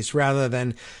discrimination case rather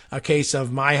than a case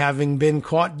of my having been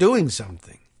caught doing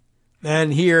something.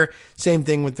 And here, same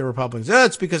thing with the Republicans.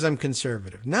 It's because I'm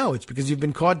conservative. No, it's because you've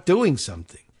been caught doing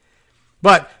something.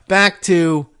 But back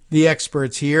to the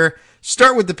experts here.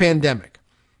 Start with the pandemic.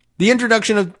 The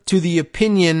introduction to the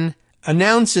opinion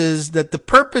announces that the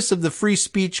purpose of the free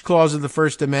speech clause of the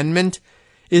First Amendment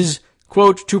is,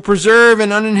 quote, to preserve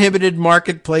an uninhibited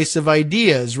marketplace of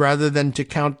ideas rather than to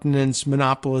countenance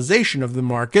monopolization of the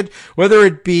market, whether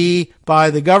it be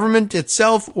by the government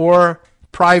itself or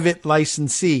private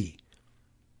licensee.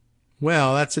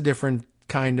 Well, that's a different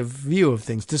kind of view of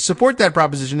things. To support that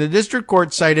proposition, the district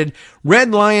court cited Red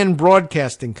Lion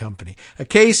Broadcasting Company, a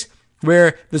case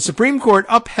where the Supreme Court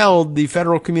upheld the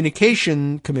Federal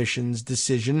Communication Commission's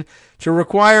decision to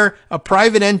require a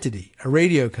private entity, a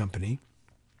radio company,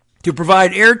 to provide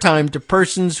airtime to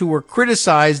persons who were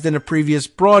criticized in a previous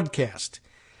broadcast.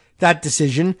 That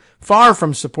decision, far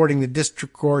from supporting the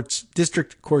district court's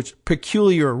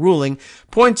peculiar ruling,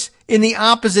 points in the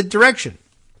opposite direction.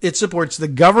 It supports the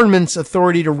government's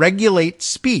authority to regulate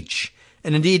speech,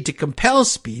 and indeed to compel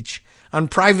speech, on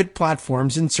private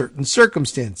platforms in certain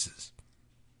circumstances.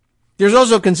 There's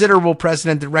also considerable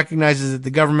precedent that recognizes that the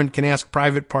government can ask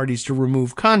private parties to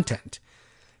remove content.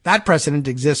 That precedent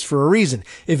exists for a reason.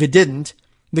 If it didn't,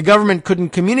 the government couldn't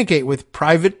communicate with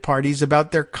private parties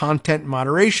about their content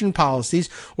moderation policies,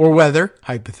 or whether,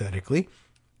 hypothetically,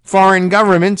 foreign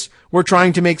governments were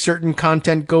trying to make certain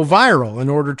content go viral in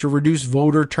order to reduce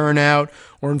voter turnout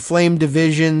or inflame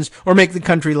divisions or make the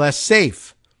country less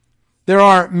safe. There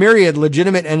are myriad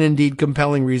legitimate and indeed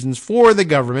compelling reasons for the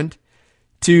government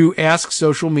to ask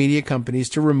social media companies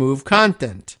to remove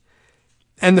content.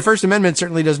 And the First Amendment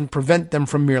certainly doesn't prevent them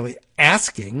from merely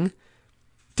asking.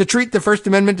 To treat the First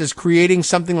Amendment as creating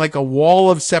something like a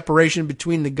wall of separation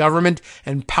between the government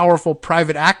and powerful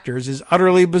private actors is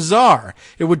utterly bizarre.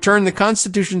 It would turn the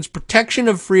Constitution's protection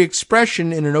of free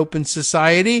expression in an open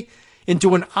society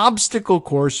into an obstacle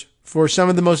course for some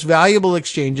of the most valuable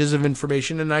exchanges of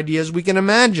information and ideas we can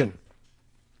imagine.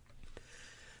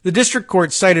 The district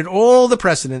court cited all the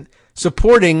precedent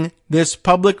supporting this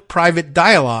public-private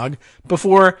dialogue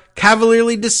before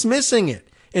cavalierly dismissing it,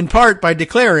 in part by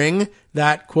declaring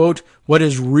that, quote, what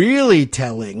is really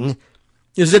telling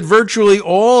is that virtually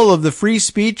all of the free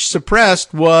speech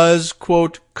suppressed was,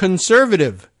 quote,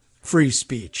 conservative free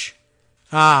speech,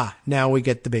 Now we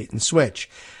get the bait and switch.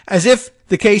 As if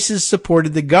the cases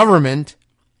supported the government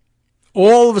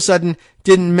all of a sudden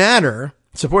didn't matter.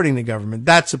 Supporting the government,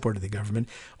 that supported the government,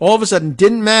 all of a sudden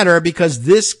didn't matter because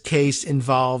this case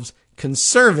involves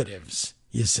conservatives,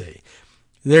 you see.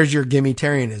 There's your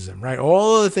gimmitarianism, right?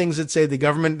 All of the things that say the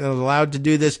government is allowed to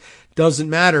do this doesn't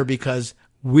matter because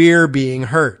we're being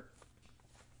hurt.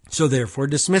 So therefore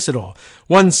dismiss it all.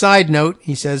 One side note,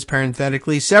 he says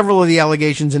parenthetically, several of the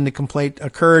allegations in the complaint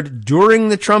occurred during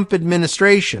the Trump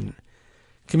administration.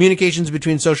 Communications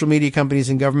between social media companies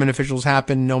and government officials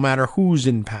happen no matter who's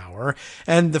in power,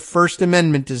 and the First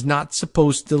Amendment is not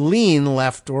supposed to lean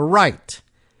left or right.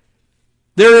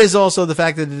 There is also the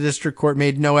fact that the district court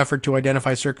made no effort to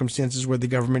identify circumstances where the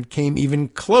government came even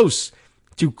close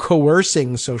to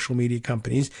coercing social media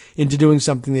companies into doing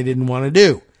something they didn't want to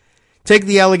do. Take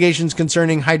the allegations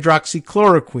concerning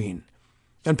hydroxychloroquine.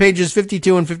 On pages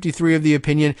 52 and 53 of the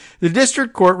opinion, the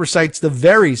district court recites the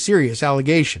very serious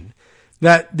allegation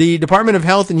that the Department of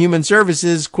Health and Human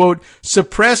Services, quote,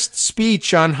 suppressed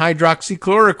speech on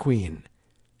hydroxychloroquine.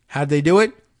 How'd they do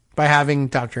it? By having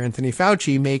Dr. Anthony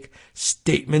Fauci make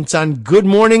statements on Good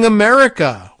Morning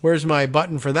America. Where's my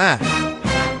button for that?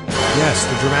 Yes,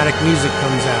 the dramatic music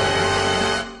comes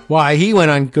out. Why, he went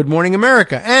on Good Morning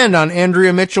America and on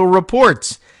Andrea Mitchell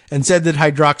Reports and said that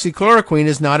hydroxychloroquine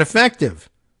is not effective.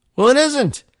 Well, it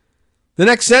isn't. The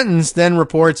next sentence then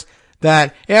reports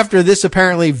that after this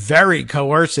apparently very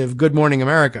coercive Good Morning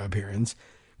America appearance,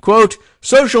 quote,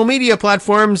 social media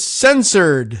platforms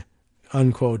censored,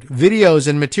 unquote, videos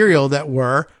and material that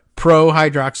were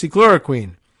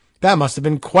pro-hydroxychloroquine. That must have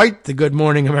been quite the Good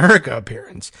Morning America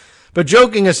appearance. But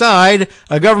joking aside,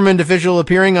 a government official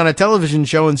appearing on a television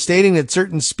show and stating that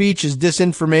certain speech is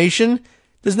disinformation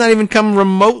does not even come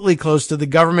remotely close to the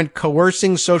government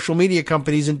coercing social media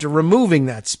companies into removing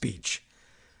that speech.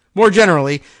 More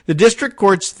generally, the district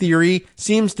court's theory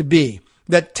seems to be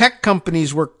that tech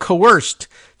companies were coerced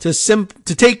to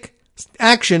take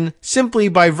action simply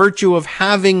by virtue of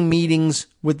having meetings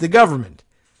with the government.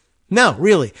 No,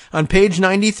 really, on page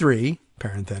 93,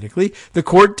 parenthetically, the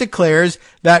court declares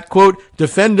that, quote,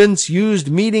 defendants used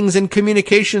meetings and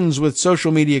communications with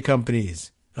social media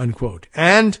companies, unquote,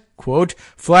 and, quote,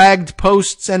 flagged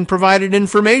posts and provided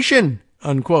information,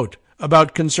 unquote,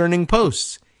 about concerning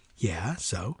posts. Yeah,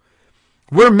 so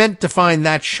we're meant to find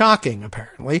that shocking,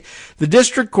 apparently. The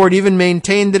district court even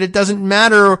maintained that it doesn't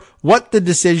matter what the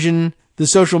decision the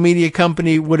social media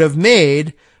company would have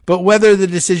made, but whether the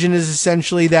decision is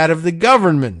essentially that of the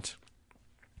government.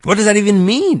 What does that even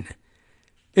mean?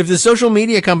 If the social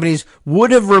media companies would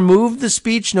have removed the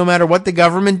speech no matter what the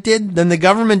government did, then the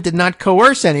government did not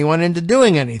coerce anyone into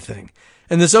doing anything.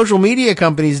 And the social media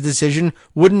companies' decision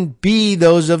wouldn't be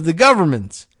those of the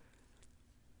government's.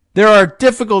 There are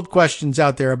difficult questions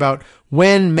out there about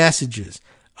when messages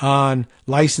on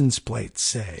license plates,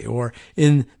 say, or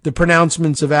in the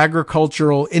pronouncements of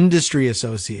agricultural industry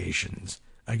associations,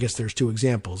 I guess there's two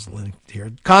examples linked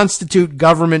here, constitute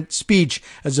government speech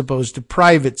as opposed to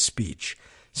private speech.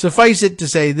 Suffice it to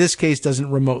say, this case doesn't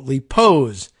remotely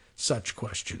pose such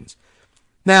questions.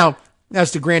 Now,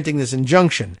 as to granting this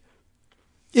injunction,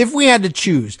 if we had to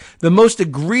choose, the most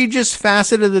egregious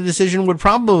facet of the decision would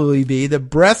probably be the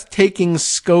breathtaking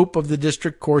scope of the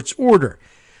district court's order.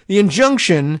 The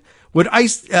injunction would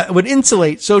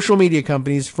insulate social media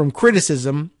companies from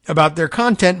criticism about their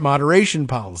content moderation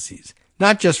policies,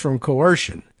 not just from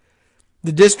coercion.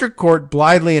 The district court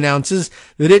blithely announces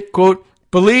that it, quote,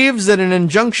 believes that an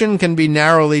injunction can be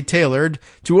narrowly tailored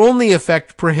to only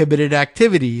affect prohibited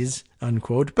activities,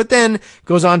 unquote, but then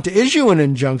goes on to issue an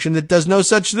injunction that does no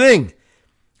such thing.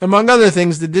 Among other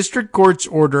things, the district court's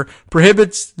order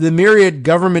prohibits the myriad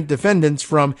government defendants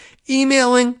from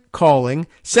emailing, calling,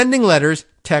 sending letters,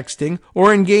 texting,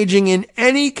 or engaging in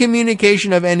any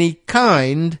communication of any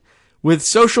kind with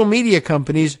social media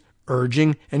companies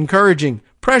urging, encouraging,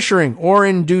 pressuring, or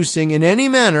inducing in any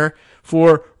manner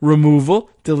for removal,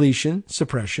 deletion,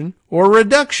 suppression, or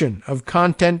reduction of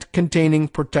content containing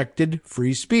protected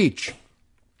free speech.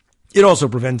 It also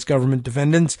prevents government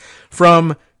defendants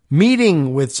from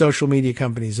meeting with social media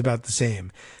companies about the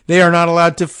same. They are not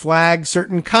allowed to flag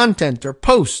certain content or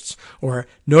posts or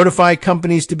notify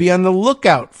companies to be on the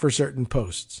lookout for certain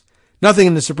posts. Nothing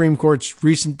in the Supreme Court's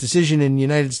recent decision in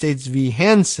United States v.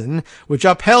 Hansen, which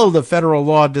upheld a federal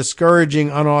law discouraging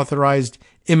unauthorized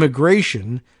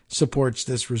immigration, supports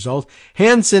this result.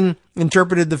 Hansen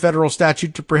interpreted the federal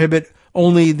statute to prohibit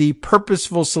only the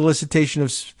purposeful solicitation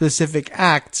of specific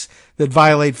acts that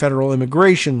violate federal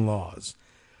immigration laws.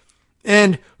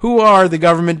 And who are the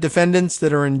government defendants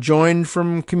that are enjoined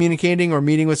from communicating or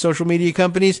meeting with social media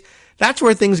companies? That's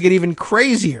where things get even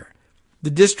crazier.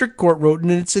 The district court wrote in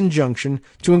its injunction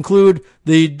to include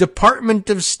the Department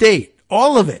of State,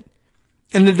 all of it,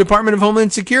 and the Department of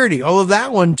Homeland Security, all of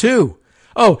that one too.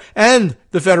 Oh, and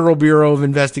the Federal Bureau of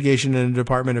Investigation and the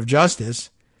Department of Justice.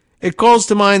 It calls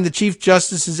to mind the Chief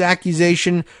Justice's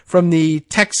accusation from the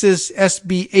Texas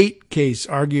SB 8 case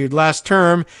argued last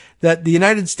term that the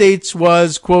United States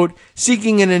was, quote,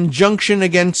 seeking an injunction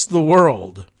against the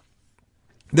world.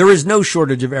 There is no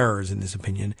shortage of errors in this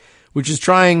opinion, which is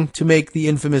trying to make the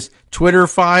infamous Twitter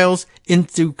files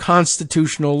into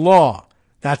constitutional law.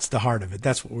 That's the heart of it.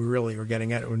 That's what we really are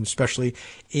getting at, and especially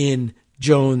in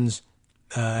Jones'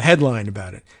 headline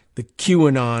about it. The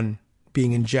QAnon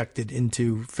being injected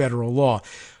into federal law.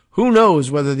 Who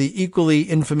knows whether the equally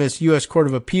infamous U.S. Court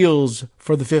of Appeals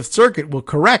for the Fifth Circuit will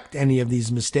correct any of these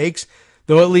mistakes,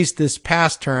 though at least this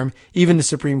past term, even the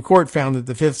Supreme Court found that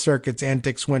the Fifth Circuit's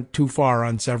antics went too far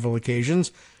on several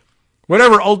occasions.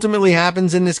 Whatever ultimately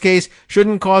happens in this case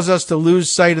shouldn't cause us to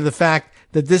lose sight of the fact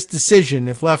that this decision,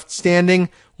 if left standing,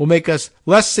 will make us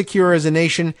less secure as a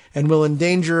nation and will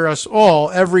endanger us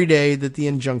all every day that the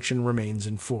injunction remains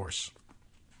in force.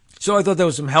 So I thought there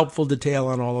was some helpful detail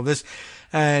on all of this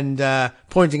and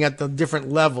pointing at the different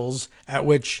levels at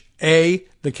which, A,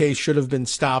 the case should have been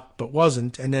stopped but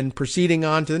wasn't, and then proceeding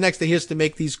on to the next. He has to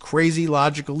make these crazy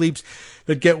logical leaps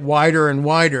that get wider and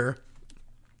wider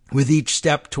with each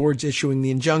step towards issuing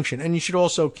the injunction. And you should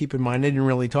also keep in mind, I didn't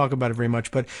really talk about it very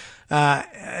much, but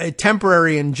a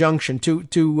temporary injunction,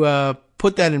 to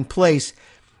put that in place,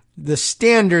 the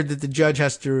standard that the judge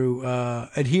has to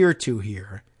adhere to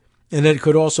here, and it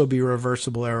could also be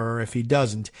reversible error if he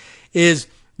doesn't, is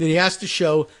that he has to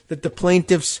show that the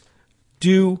plaintiffs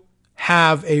do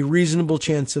have a reasonable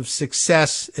chance of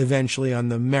success eventually on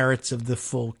the merits of the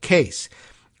full case.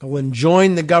 He'll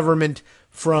enjoin the government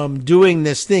from doing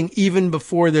this thing even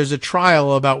before there's a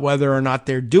trial about whether or not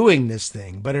they're doing this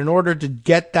thing. But in order to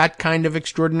get that kind of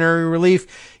extraordinary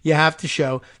relief, you have to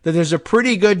show that there's a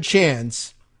pretty good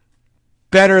chance,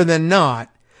 better than not,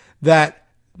 that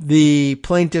the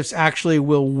plaintiffs actually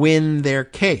will win their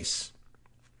case.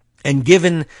 And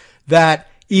given that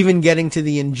even getting to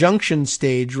the injunction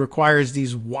stage requires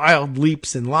these wild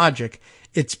leaps in logic,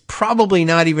 it's probably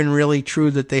not even really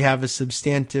true that they have a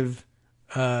substantive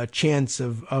chance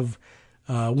of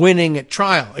winning at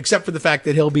trial, except for the fact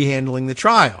that he'll be handling the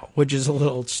trial, which is a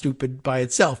little stupid by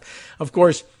itself. Of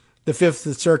course, the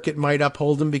Fifth Circuit might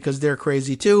uphold him because they're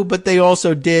crazy too, but they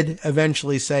also did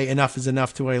eventually say enough is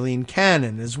enough to Eileen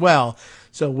Cannon as well.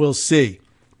 So we'll see.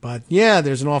 But yeah,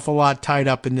 there's an awful lot tied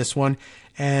up in this one.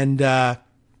 And the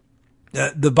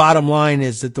bottom line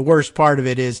is that the worst part of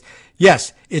it is,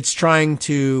 yes, it's trying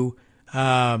to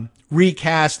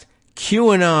recast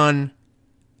QAnon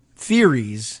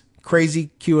theories,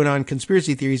 crazy QAnon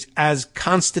conspiracy theories, as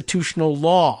constitutional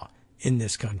law in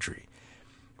this country,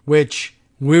 which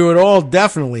we would all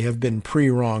definitely have been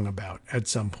wrong about at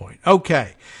some point.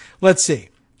 Okay, let's see.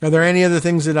 Are there any other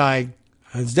things that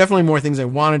there's definitely more things I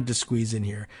wanted to squeeze in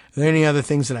here. Are there any other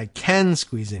things that I can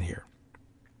squeeze in here?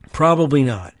 Probably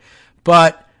not.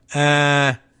 But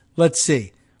let's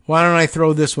see. Why don't I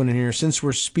throw this one in here? Since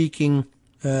we're speaking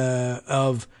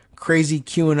of crazy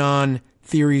QAnon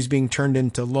theories being turned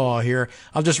into law here,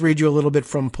 I'll just read you a little bit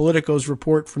from Politico's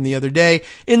report from the other day.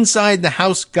 Inside the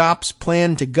House GOP's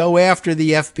plan to go after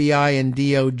the FBI and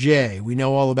DOJ. We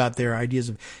know all about their ideas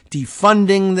of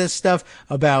defunding this stuff,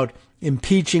 about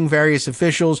impeaching various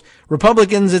officials.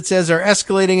 Republicans, it says, are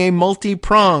escalating a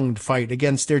multi-pronged fight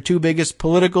against their two biggest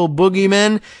political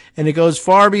boogeymen, and it goes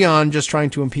far beyond just trying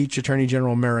to impeach Attorney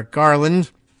General Merrick Garland.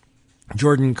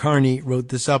 Jordan Carney wrote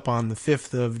this up on the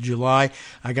 5th of July.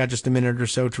 I got just a minute or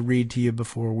so to read to you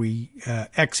before we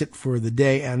exit for the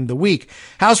day and the week.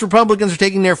 House Republicans are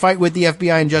taking their fight with the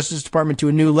FBI and Justice Department to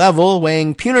a new level,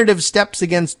 weighing punitive steps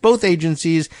against both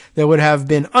agencies that would have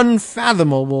been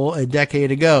unfathomable a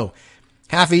decade ago.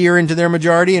 Half a year into their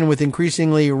majority and with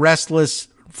increasingly restless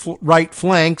right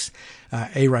flanks,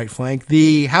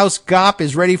 the House GOP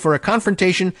is ready for a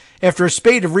confrontation after a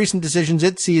spate of recent decisions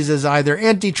it sees as either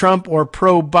anti-Trump or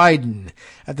pro-Biden.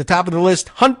 At the top of the list,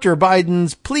 Hunter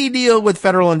Biden's plea deal with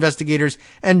federal investigators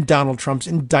and Donald Trump's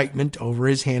indictment over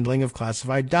his handling of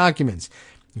classified documents.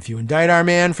 If you indict our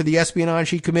man for the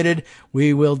espionage he committed,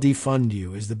 we will defund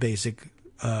you, is the basic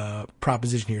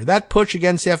proposition here. That push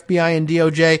against FBI and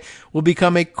DOJ will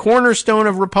become a cornerstone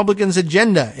of Republicans'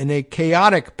 agenda in a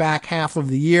chaotic back half of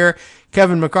the year.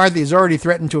 Kevin McCarthy has already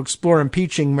threatened to explore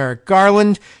impeaching Merrick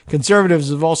Garland. Conservatives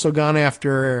have also gone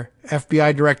after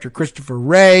FBI Director Christopher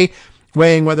Wray.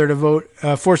 weighing whether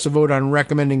to force a vote on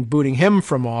recommending booting him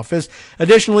from office.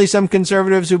 Additionally, some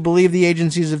conservatives who believe the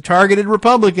agencies have targeted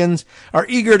Republicans are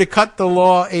eager to cut the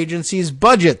law agencies'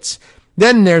 budgets.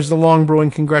 Then there's the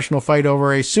long-brewing congressional fight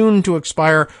over a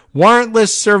soon-to-expire warrantless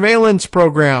surveillance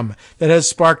program that has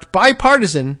sparked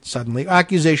bipartisan, suddenly,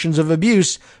 accusations of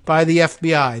abuse by the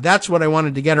FBI. That's what I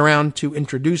wanted to get around to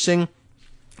introducing.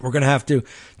 We're going to have to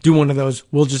do one of those,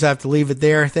 we'll just have to leave it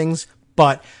there things.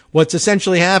 But what's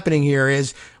essentially happening here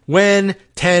is when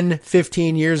 10,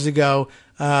 15 years ago,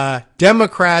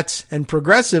 Democrats and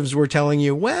progressives were telling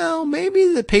you, well,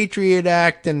 maybe the Patriot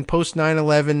Act and post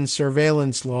 9/11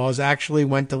 surveillance laws actually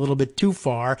went a little bit too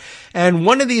far. And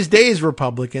one of these days,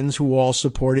 Republicans, who all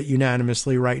support it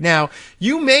unanimously right now,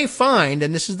 you may find,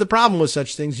 and this is the problem with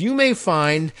such things, you may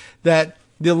find that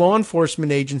the law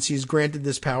enforcement agencies granted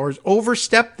this powers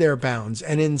overstepped their bounds,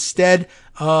 and instead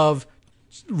of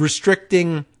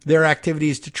restricting their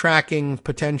activities to tracking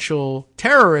potential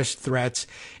terrorist threats,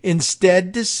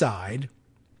 instead decide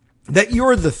that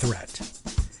you're the threat.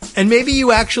 And maybe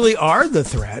you actually are the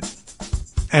threat,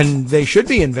 and they should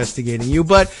be investigating you,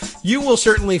 but you will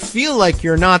certainly feel like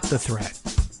you're not the threat.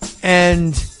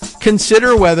 And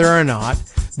consider whether or not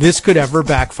this could ever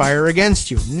backfire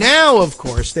against you. Now, of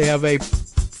course, they have a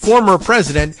former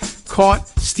president caught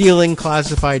stealing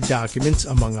classified documents,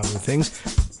 among other things,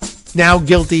 now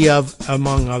guilty of,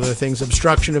 among other things,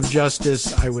 obstruction of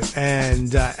justice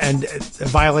and a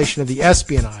violation of the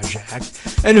Espionage Act,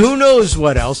 and who knows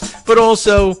what else, but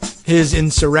also his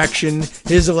insurrection,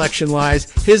 his election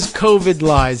lies, his COVID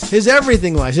lies, his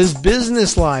everything lies, his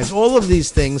business lies, all of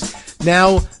these things.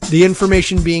 Now, the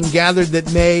information being gathered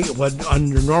that may, what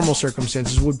under normal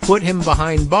circumstances would put him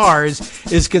behind bars,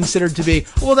 is considered to be,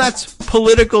 well, that's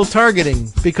political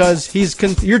targeting because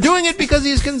you're doing it because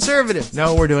he's conservative.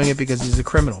 No, we're doing it because he's a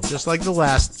criminal, just like the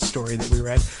last story that we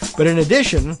read. But in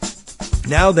addition,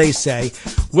 now they say,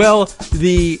 well,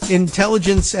 the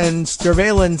intelligence and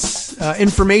surveillance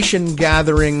information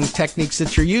gathering techniques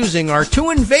that you're using are too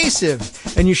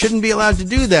invasive and you shouldn't be allowed to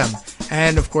do them.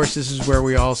 And, of course, this is where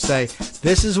we all say,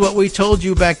 this is what we told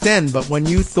you back then, but when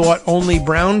you thought only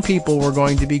brown people were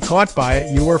going to be caught by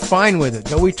it, you were fine with it.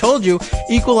 Though we told you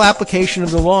equal application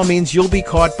of the law means you'll be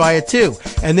caught by it too.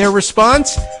 And their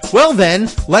response? Well then,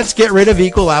 let's get rid of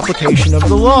equal application of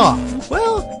the law.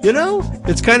 Well, you know,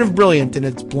 it's kind of brilliant in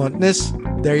its bluntness.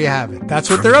 There you have it. That's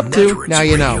what they're up to. Now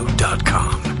you know.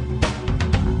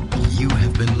 You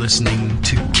have been listening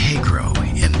to Kagro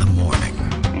in the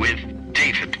Morning with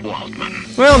David Waldman.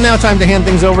 Well, now time to hand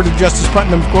things over to Justice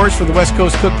Putnam, of course, for the West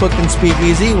Coast Cookbook and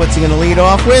Speakeasy. What's he going to lead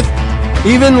off with?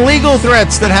 Even legal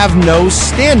threats that have no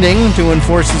standing to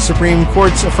enforce the Supreme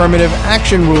Court's affirmative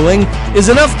action ruling is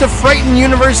enough to frighten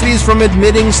universities from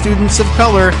admitting students of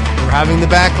color or having the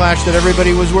backlash that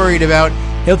everybody was worried about.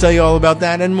 He'll tell you all about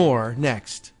that and more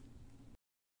next.